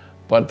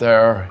 but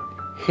their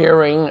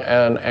hearing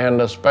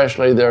and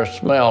especially their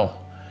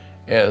smell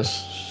is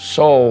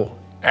so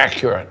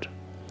accurate.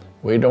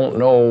 We don't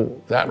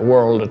know that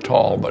world at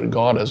all, but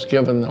God has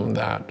given them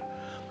that.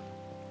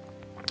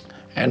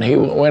 And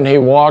when he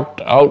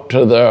walked out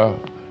to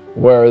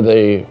where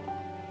the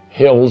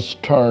hills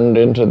turned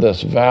into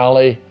this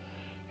valley,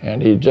 and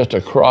he just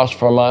across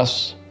from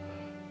us,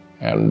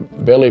 and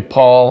Billy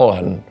Paul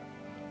and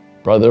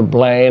Brother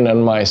Blaine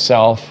and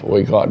myself,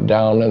 we got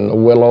down in the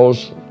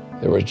willows.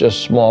 There was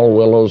just small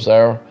willows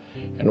there,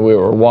 and we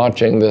were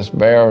watching this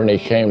bear, and he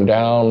came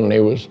down, and he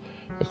was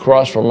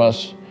across from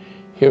us.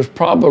 He was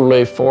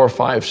probably 400,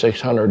 500,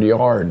 600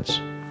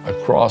 yards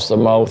across the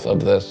mouth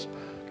of this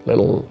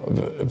little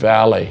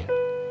valley.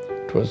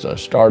 It was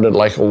started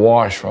like a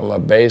wash from a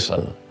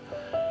basin.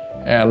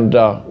 And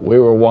we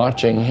were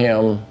watching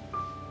him,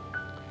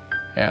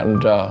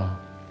 and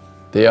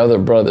the other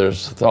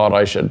brothers thought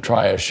I should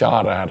try a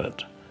shot at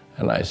it.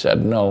 And I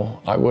said,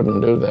 no, I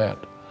wouldn't do that.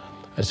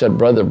 I said,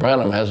 Brother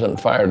Branham hasn't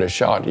fired a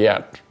shot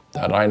yet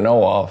that I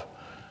know of.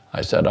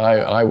 I said,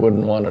 I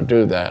wouldn't want to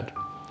do that.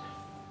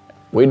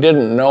 We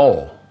didn't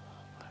know,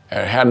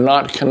 had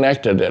not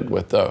connected it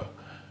with a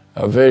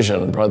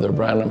vision Brother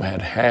Branham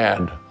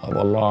had of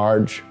a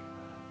large,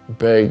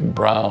 big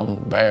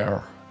brown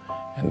bear,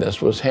 and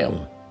this was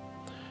him.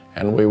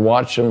 And we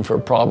watched him for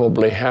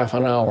probably half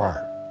an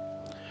hour.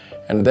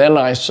 And then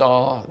I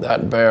saw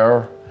that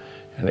bear,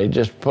 and he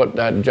just put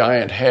that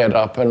giant head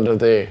up into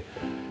the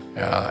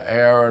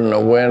air and the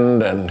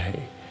wind, and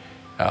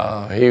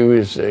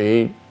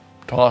he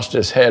tossed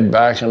his head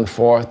back and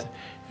forth,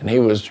 and he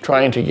was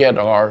trying to get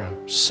our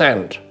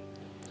scent.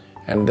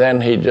 And then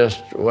he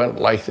just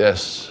went like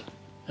this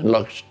and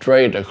looked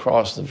straight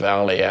across the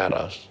valley at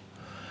us.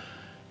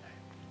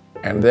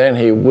 And then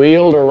he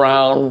wheeled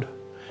around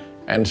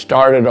and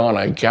started on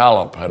a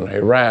gallop, and he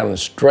ran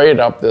straight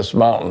up this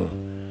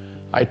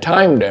mountain. I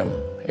timed him.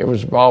 It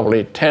was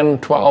probably 10,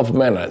 12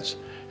 minutes,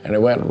 and he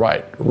went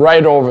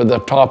right over the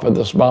top of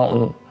this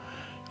mountain,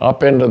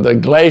 up into the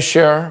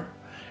glacier,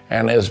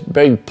 and his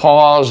big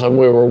paws, and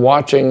we were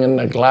watching in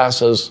the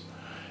glasses,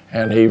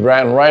 and he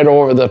ran right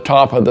over the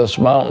top of this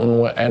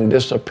mountain and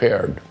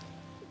disappeared.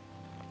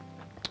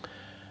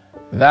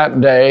 That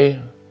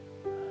day,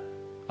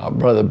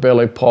 Brother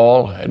Billy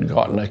Paul had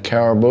gotten a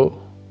caribou,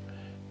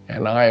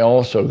 and I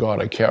also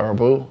got a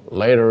caribou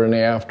later in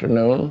the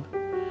afternoon.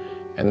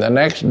 And the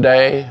next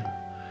day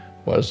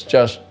was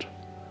just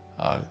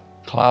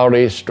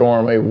cloudy,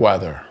 stormy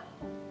weather,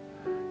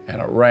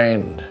 and it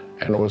rained,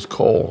 and it was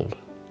cold.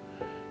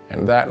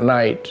 And that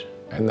night,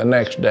 and the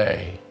next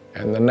day,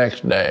 and the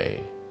next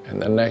day,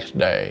 and the next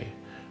day,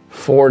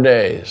 4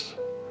 days,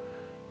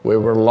 we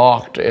were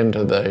locked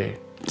into the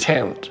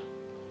tent.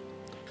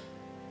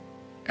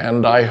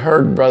 And I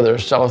heard Brother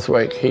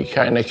Southwick, he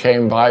kind of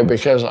came by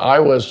because I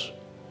was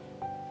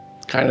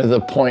kind of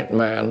the point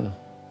man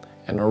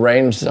and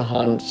arranged the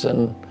hunts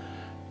and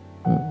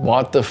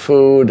bought the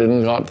food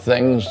and got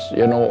things,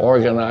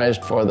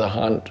 organized for the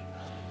hunt.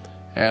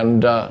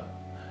 And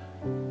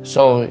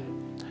so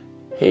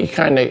he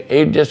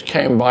just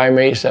came by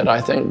me, he said, I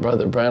think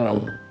Brother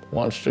Branham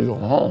wants to go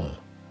home.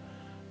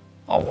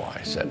 Oh,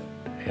 I said,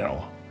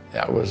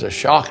 that was a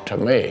shock to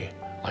me.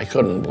 I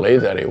couldn't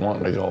believe that he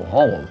wanted to go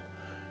home.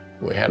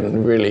 We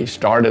hadn't really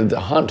started the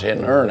hunt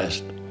in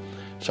earnest.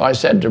 So I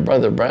said to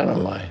Brother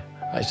Branham,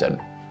 I said,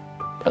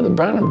 Brother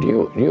Branham,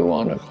 do you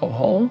want to go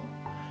home?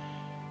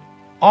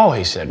 Oh,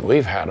 he said,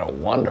 we've had a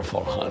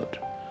wonderful hunt.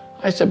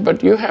 I said,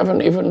 but you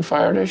haven't even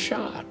fired a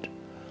shot.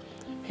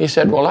 He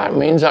said, well, that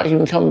means I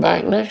can come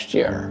back next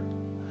year.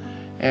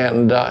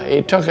 And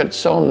he took it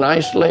so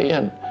nicely,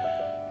 and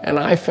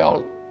I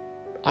felt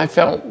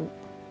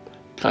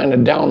kind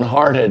of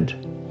downhearted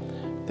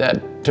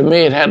that to me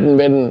it hadn't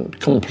been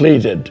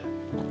completed.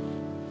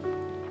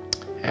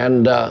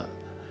 And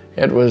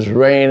it was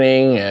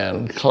raining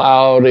and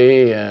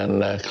cloudy,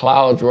 and the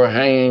clouds were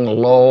hanging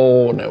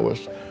low, and it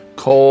was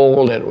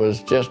cold. It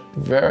was just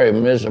very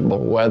miserable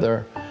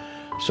weather.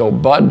 So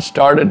Bud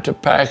started to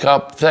pack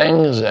up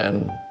things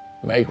and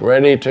make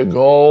ready to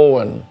go,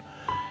 and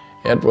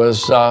it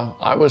was,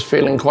 I was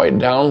feeling quite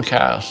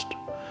downcast.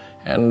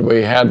 And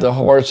we had the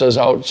horses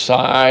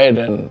outside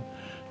and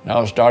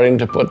now starting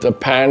to put the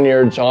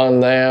panniers on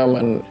them,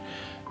 and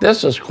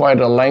this is quite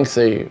a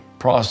lengthy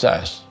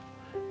process.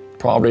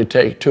 probably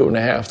take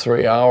 2.5,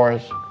 3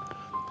 hours.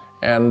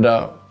 And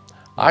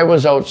I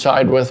was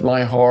outside with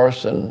my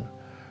horse, and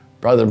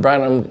Brother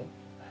Branham,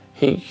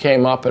 he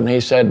came up and he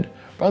said,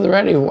 "Brother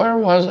Eddie, where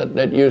was it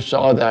that you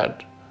saw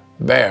that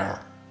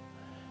bear?"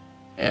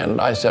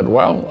 And I said,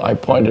 well, I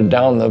pointed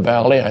down the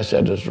valley. I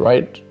said, it's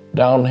right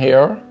down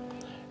here.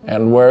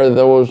 And where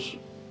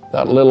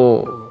that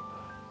little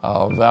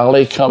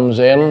valley comes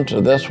in to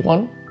this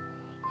one,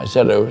 I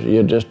said,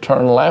 you just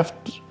turn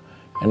left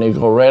and you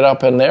go right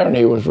up in there, and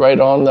he was right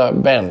on the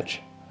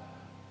bench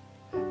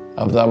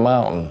of the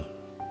mountain.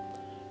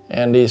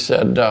 And he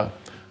said,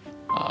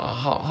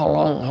 how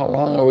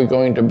long are we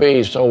going to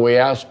be? So we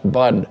asked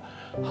Bud,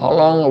 how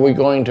long are we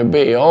going to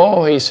be?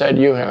 Oh, he said,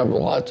 you have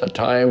lots of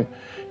time.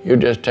 You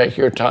just take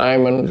your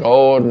time and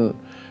go,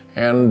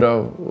 and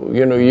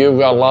you know, you've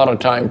got a lot of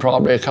time,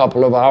 probably a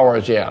couple of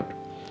hours yet.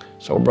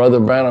 So Brother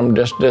Branham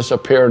just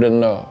disappeared in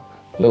the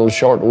little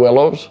short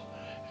willows,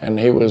 and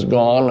he was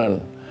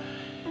gone,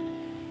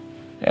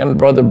 and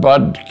Brother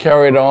Bud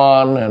carried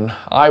on, and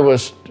I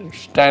was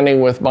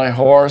standing with my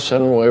horse,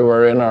 and we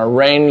were in our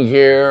rain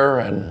gear,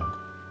 and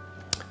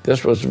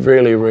this was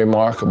really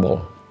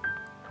remarkable.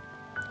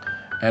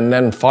 And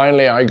then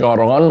finally I got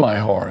on my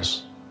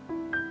horse,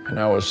 and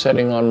I was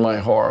sitting on my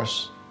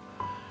horse,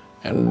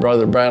 and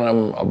Brother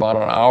Branham, about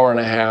an hour and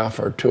a half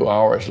or 2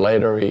 hours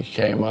later, he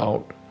came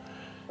out.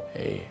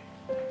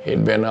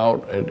 He'd been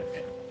out,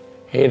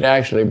 he'd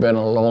actually been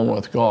alone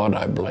with God,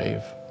 I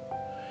believe.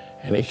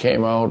 And he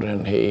came out,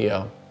 and he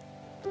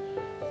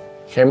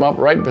came up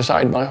right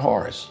beside my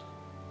horse.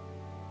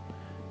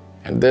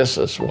 And this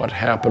is what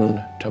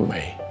happened to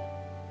me.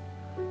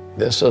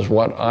 This is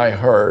what I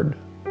heard,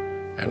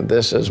 and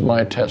this is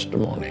my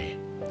testimony.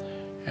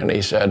 And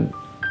he said,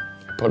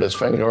 put his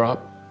finger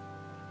up.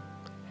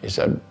 He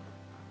said,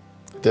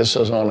 this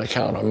is on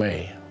account of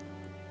me.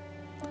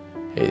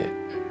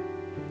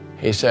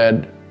 He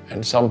said,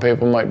 and some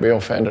people might be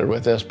offended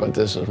with this, but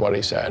this is what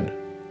he said.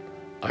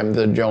 I'm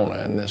the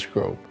Jonah in this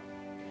group.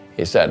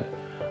 He said,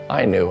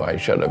 I knew I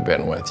should have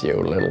been with you,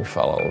 little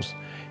fellows.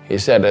 He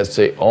said, it's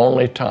the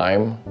only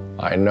time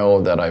I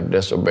know that I've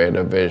disobeyed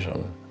a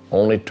vision.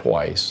 Only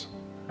twice.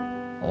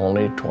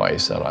 Only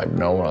twice that I've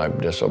known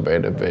I've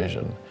disobeyed a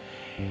vision.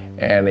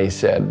 And he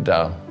said,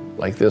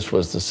 like this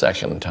was the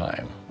second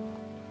time.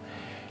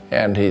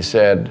 And he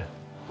said,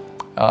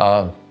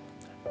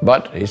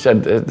 but he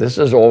said, this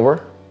is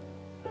over,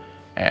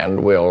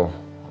 and we'll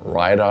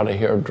ride out of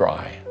here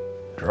dry.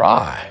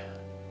 Dry.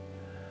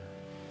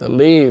 The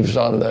leaves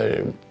on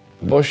the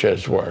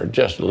bushes were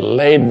just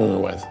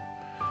laden with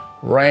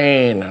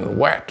rain and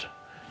wet.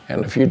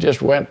 And if you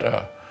just went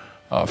a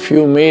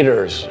few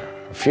meters,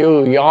 a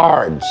few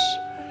yards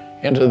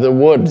into the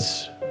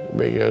woods,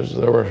 because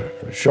there were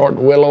short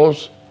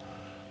willows,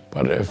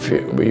 but if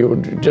you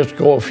would just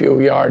go a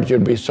few yards,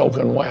 you'd be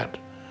soaking wet.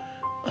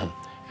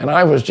 And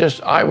I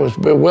was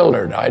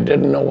bewildered. I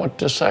didn't know what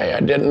to say. I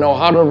didn't know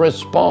how to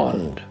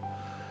respond.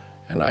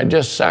 And I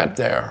just sat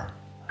there.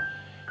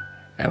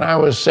 And I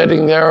was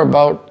sitting there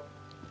about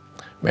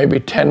maybe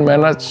 10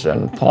 minutes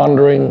and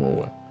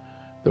pondering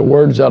the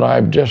words that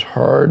I've just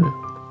heard.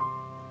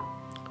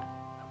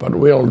 But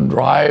we'll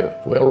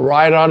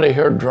ride out of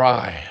here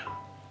dry.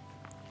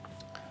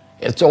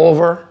 It's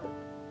over.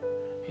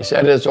 He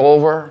said, it's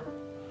over,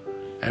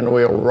 and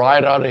we'll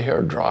ride out of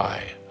here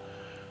dry.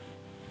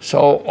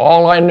 So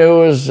all I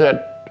knew is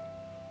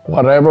that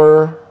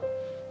whatever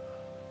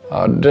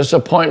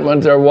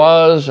disappointment there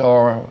was,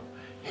 or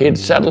he'd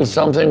settled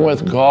something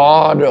with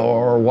God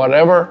or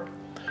whatever,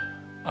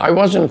 I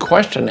wasn't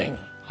questioning.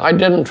 I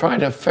didn't try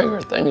to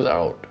figure things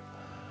out.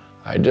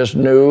 I just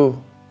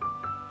knew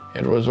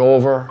it was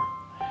over.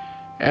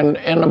 And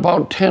in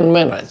about 10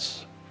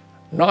 minutes,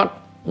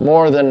 not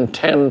more than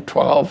 10,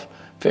 12,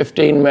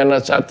 15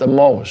 minutes at the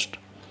most,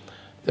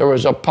 there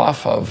was a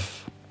puff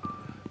of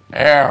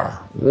air,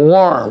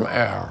 warm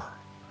air,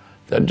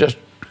 that just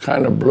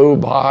kind of blew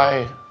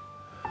by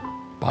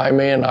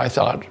me, and I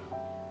thought,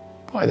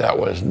 boy, that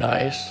was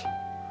nice.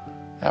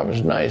 That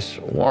was nice,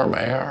 warm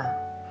air.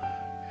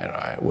 And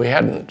we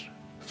hadn't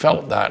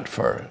felt that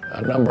for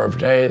a number of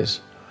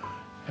days,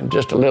 and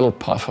just a little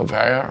puff of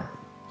air.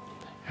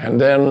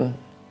 And then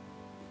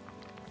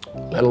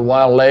a little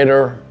while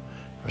later,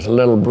 there was a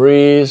little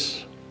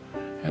breeze,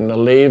 and the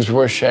leaves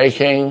were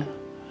shaking,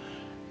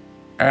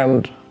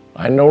 and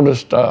I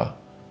noticed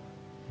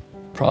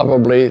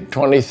probably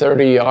 20,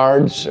 30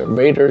 yards or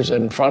meters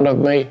in front of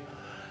me,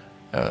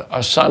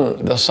 the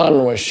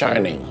sun was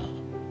shining,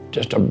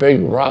 just a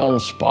big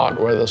round spot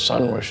where the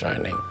sun was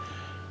shining.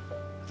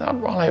 I thought,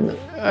 well,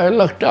 I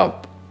looked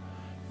up,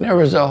 and there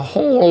was a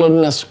hole in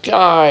the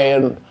sky,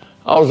 and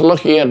I was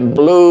looking at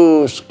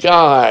blue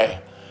sky,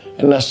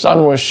 and the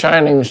sun was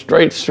shining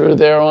straight through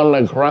there on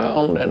the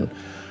ground, and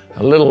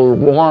a little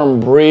warm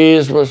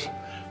breeze was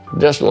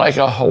just like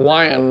a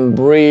Hawaiian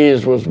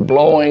breeze was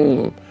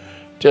blowing,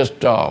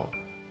 just a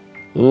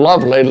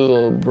lovely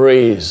little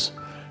breeze.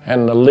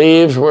 And the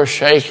leaves were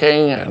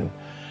shaking,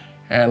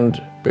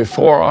 and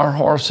before our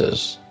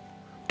horses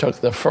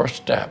took the first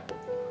step,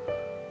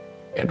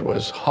 It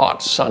was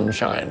hot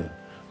sunshine.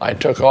 I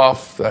took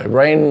off the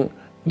rain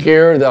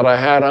gear that I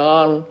had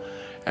on,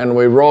 and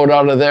we rode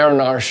out of there in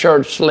our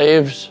shirt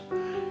sleeves,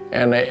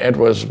 and it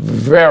was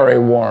very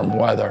warm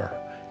weather.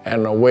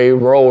 And we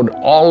rode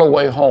all the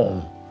way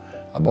home,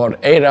 about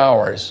 8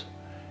 hours,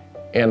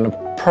 in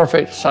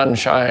perfect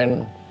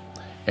sunshine,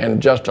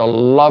 and just a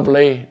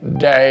lovely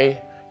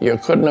day. You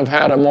couldn't have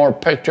had a more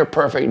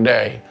picture-perfect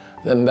day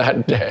than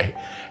that day.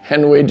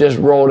 And we just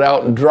rode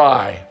out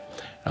dry.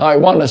 Now, I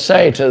want to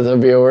say to the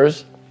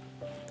viewers,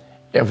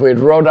 if we'd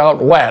rode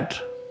out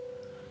wet,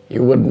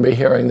 you wouldn't be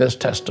hearing this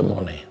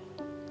testimony.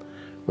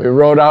 We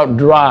rode out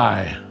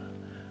dry.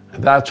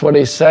 That's what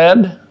he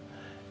said,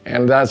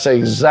 and that's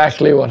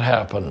exactly what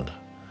happened.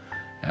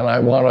 And I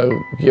want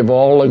to give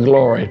all the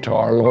glory to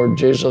our Lord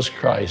Jesus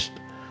Christ.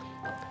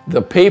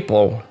 The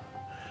people,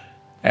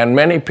 and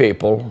many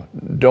people,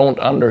 don't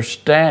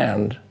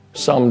understand.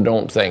 Some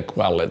don't think,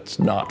 well, it's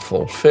not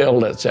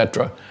fulfilled,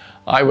 etc.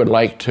 I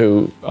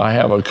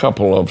have a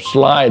couple of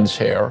slides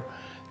here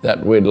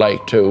that we'd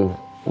like to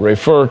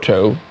refer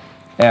to,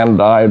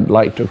 and I'd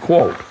like to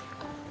quote.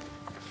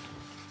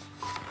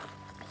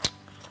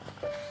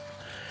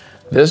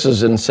 This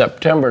is in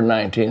September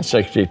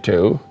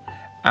 1962,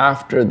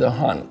 after the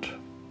hunt,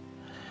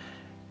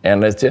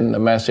 and it's in the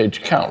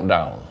message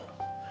Countdown.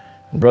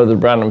 Brother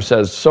Branham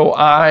says, so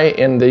I,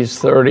 in these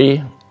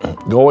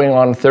going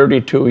on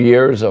 32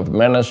 years of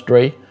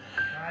ministry,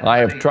 I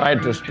have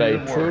tried to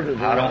stay true to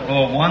the I don't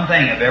know of one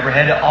thing I've ever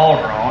had to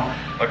alter on,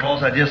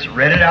 because I just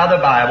read it out of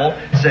the Bible,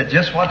 said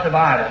just what the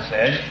Bible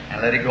said, and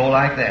let it go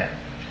like that.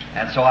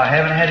 And so I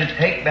haven't had to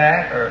take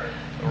back or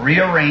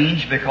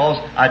rearrange, because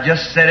I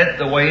just said it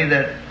the way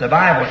that the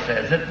Bible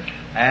says it.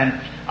 And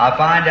I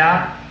find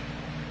out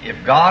if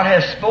God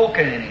has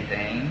spoken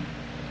anything,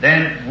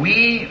 then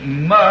we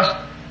must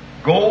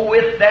go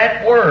with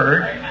that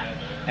word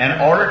in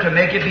order to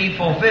make it be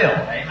fulfilled.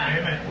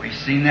 Amen. We've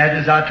seen that,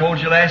 as I told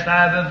you last night,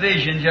 I have a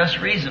vision just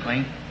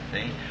recently,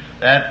 see,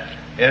 that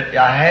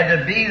I had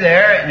to be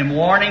there and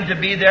warning to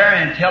be there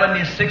and telling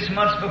me 6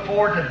 months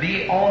before to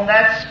be on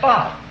that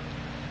spot.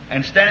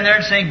 And standing there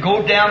and saying,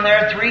 go down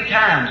there 3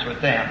 times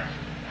with them.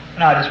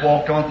 And I just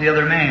walked on with the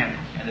other man,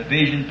 and the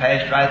vision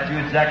passed right through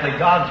exactly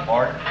God's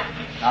part,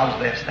 and I was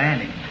left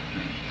standing.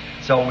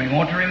 So we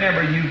want to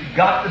remember, you've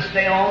got to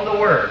stay on the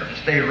Word. To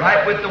stay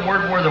right with the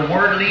Word. Where the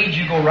Word leads,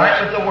 you go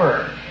right with the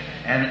Word.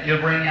 And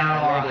it'll bring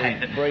out all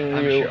right. Bring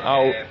you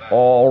out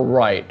all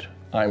right,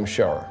 I'm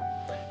sure.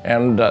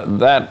 And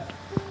that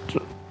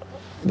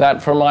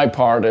for my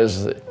part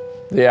is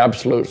the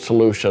absolute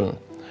solution,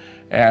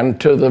 and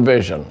to the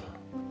vision.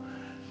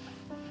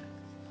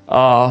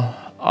 I'm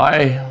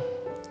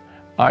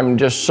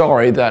just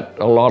sorry that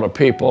a lot of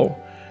people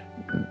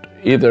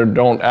either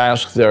don't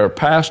ask their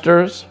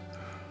pastors,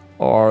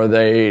 or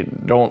they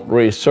don't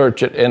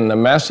research it in the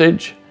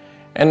message,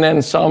 and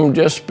then some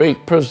just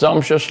speak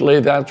presumptuously.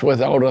 That's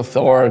without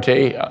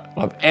authority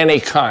of any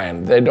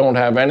kind. They don't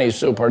have any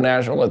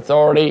supernatural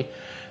authority.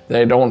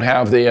 They don't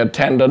have the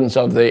attendance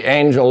of the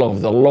angel of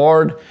the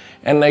Lord,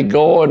 and they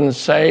go and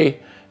say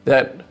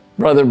that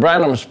Brother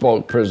Branham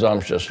spoke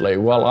presumptuously.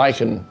 Well, I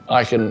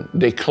can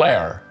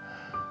declare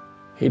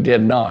he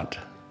did not.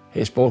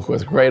 He spoke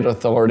with great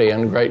authority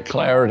and great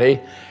clarity,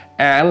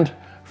 and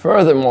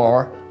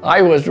furthermore,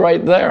 I was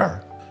right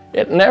there.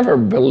 It never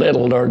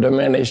belittled or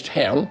diminished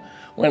him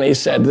when he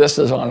said, this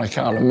is on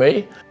account of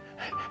me.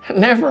 It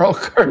never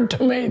occurred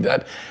to me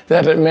that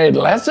it made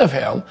less of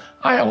him.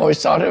 I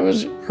always thought it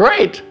was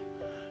great.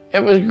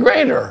 It was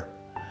greater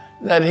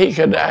that he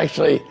could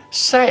actually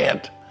say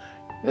it.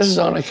 This is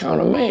on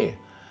account of me.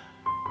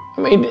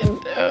 I mean,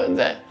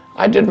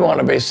 I didn't want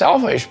to be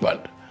selfish,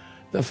 but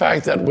the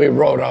fact that we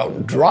rode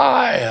out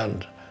dry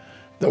and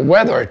the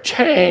weather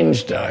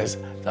changed, I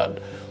thought,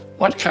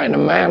 what kind of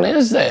man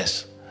is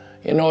this?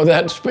 You know,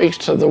 that speaks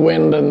to the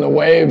wind and the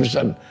waves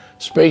and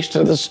speaks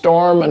to the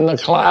storm and the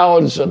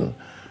clouds, and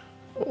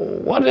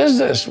what is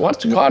this?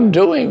 What's God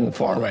doing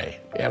for me?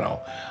 You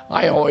know,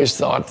 I always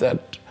thought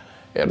that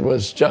it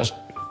was just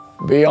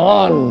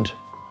beyond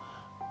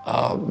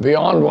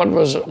what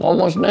was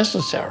almost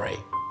necessary.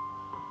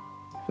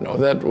 You know,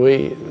 that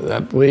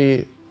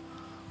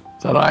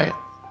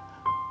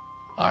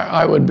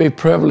I would be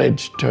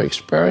privileged to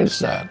experience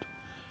that.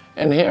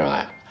 And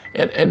here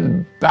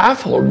it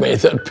baffled me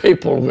that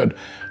people would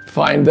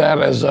find that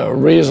as a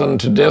reason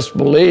to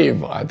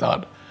disbelieve. I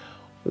thought,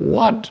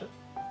 what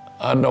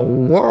in the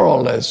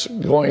world is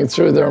going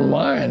through their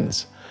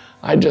minds?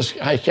 I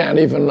can't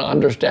even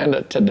understand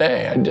it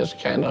today. I just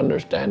can't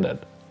understand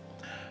it.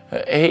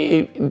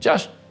 He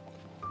just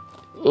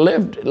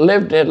lived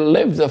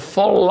the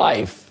full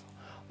life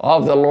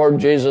of the Lord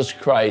Jesus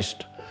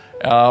Christ,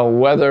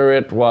 whether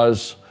it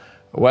was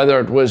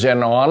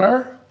in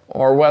honor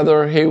or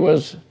whether he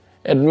was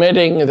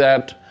admitting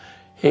that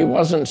he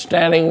wasn't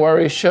standing where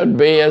he should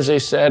be, as he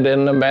said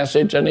in the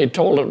message, and he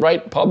told it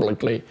right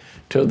publicly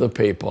to the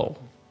people.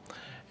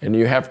 And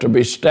you have to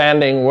be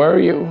standing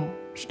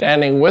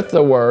with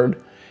the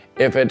Word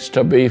if it's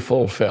to be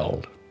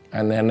fulfilled,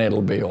 and then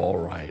it'll be all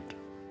right.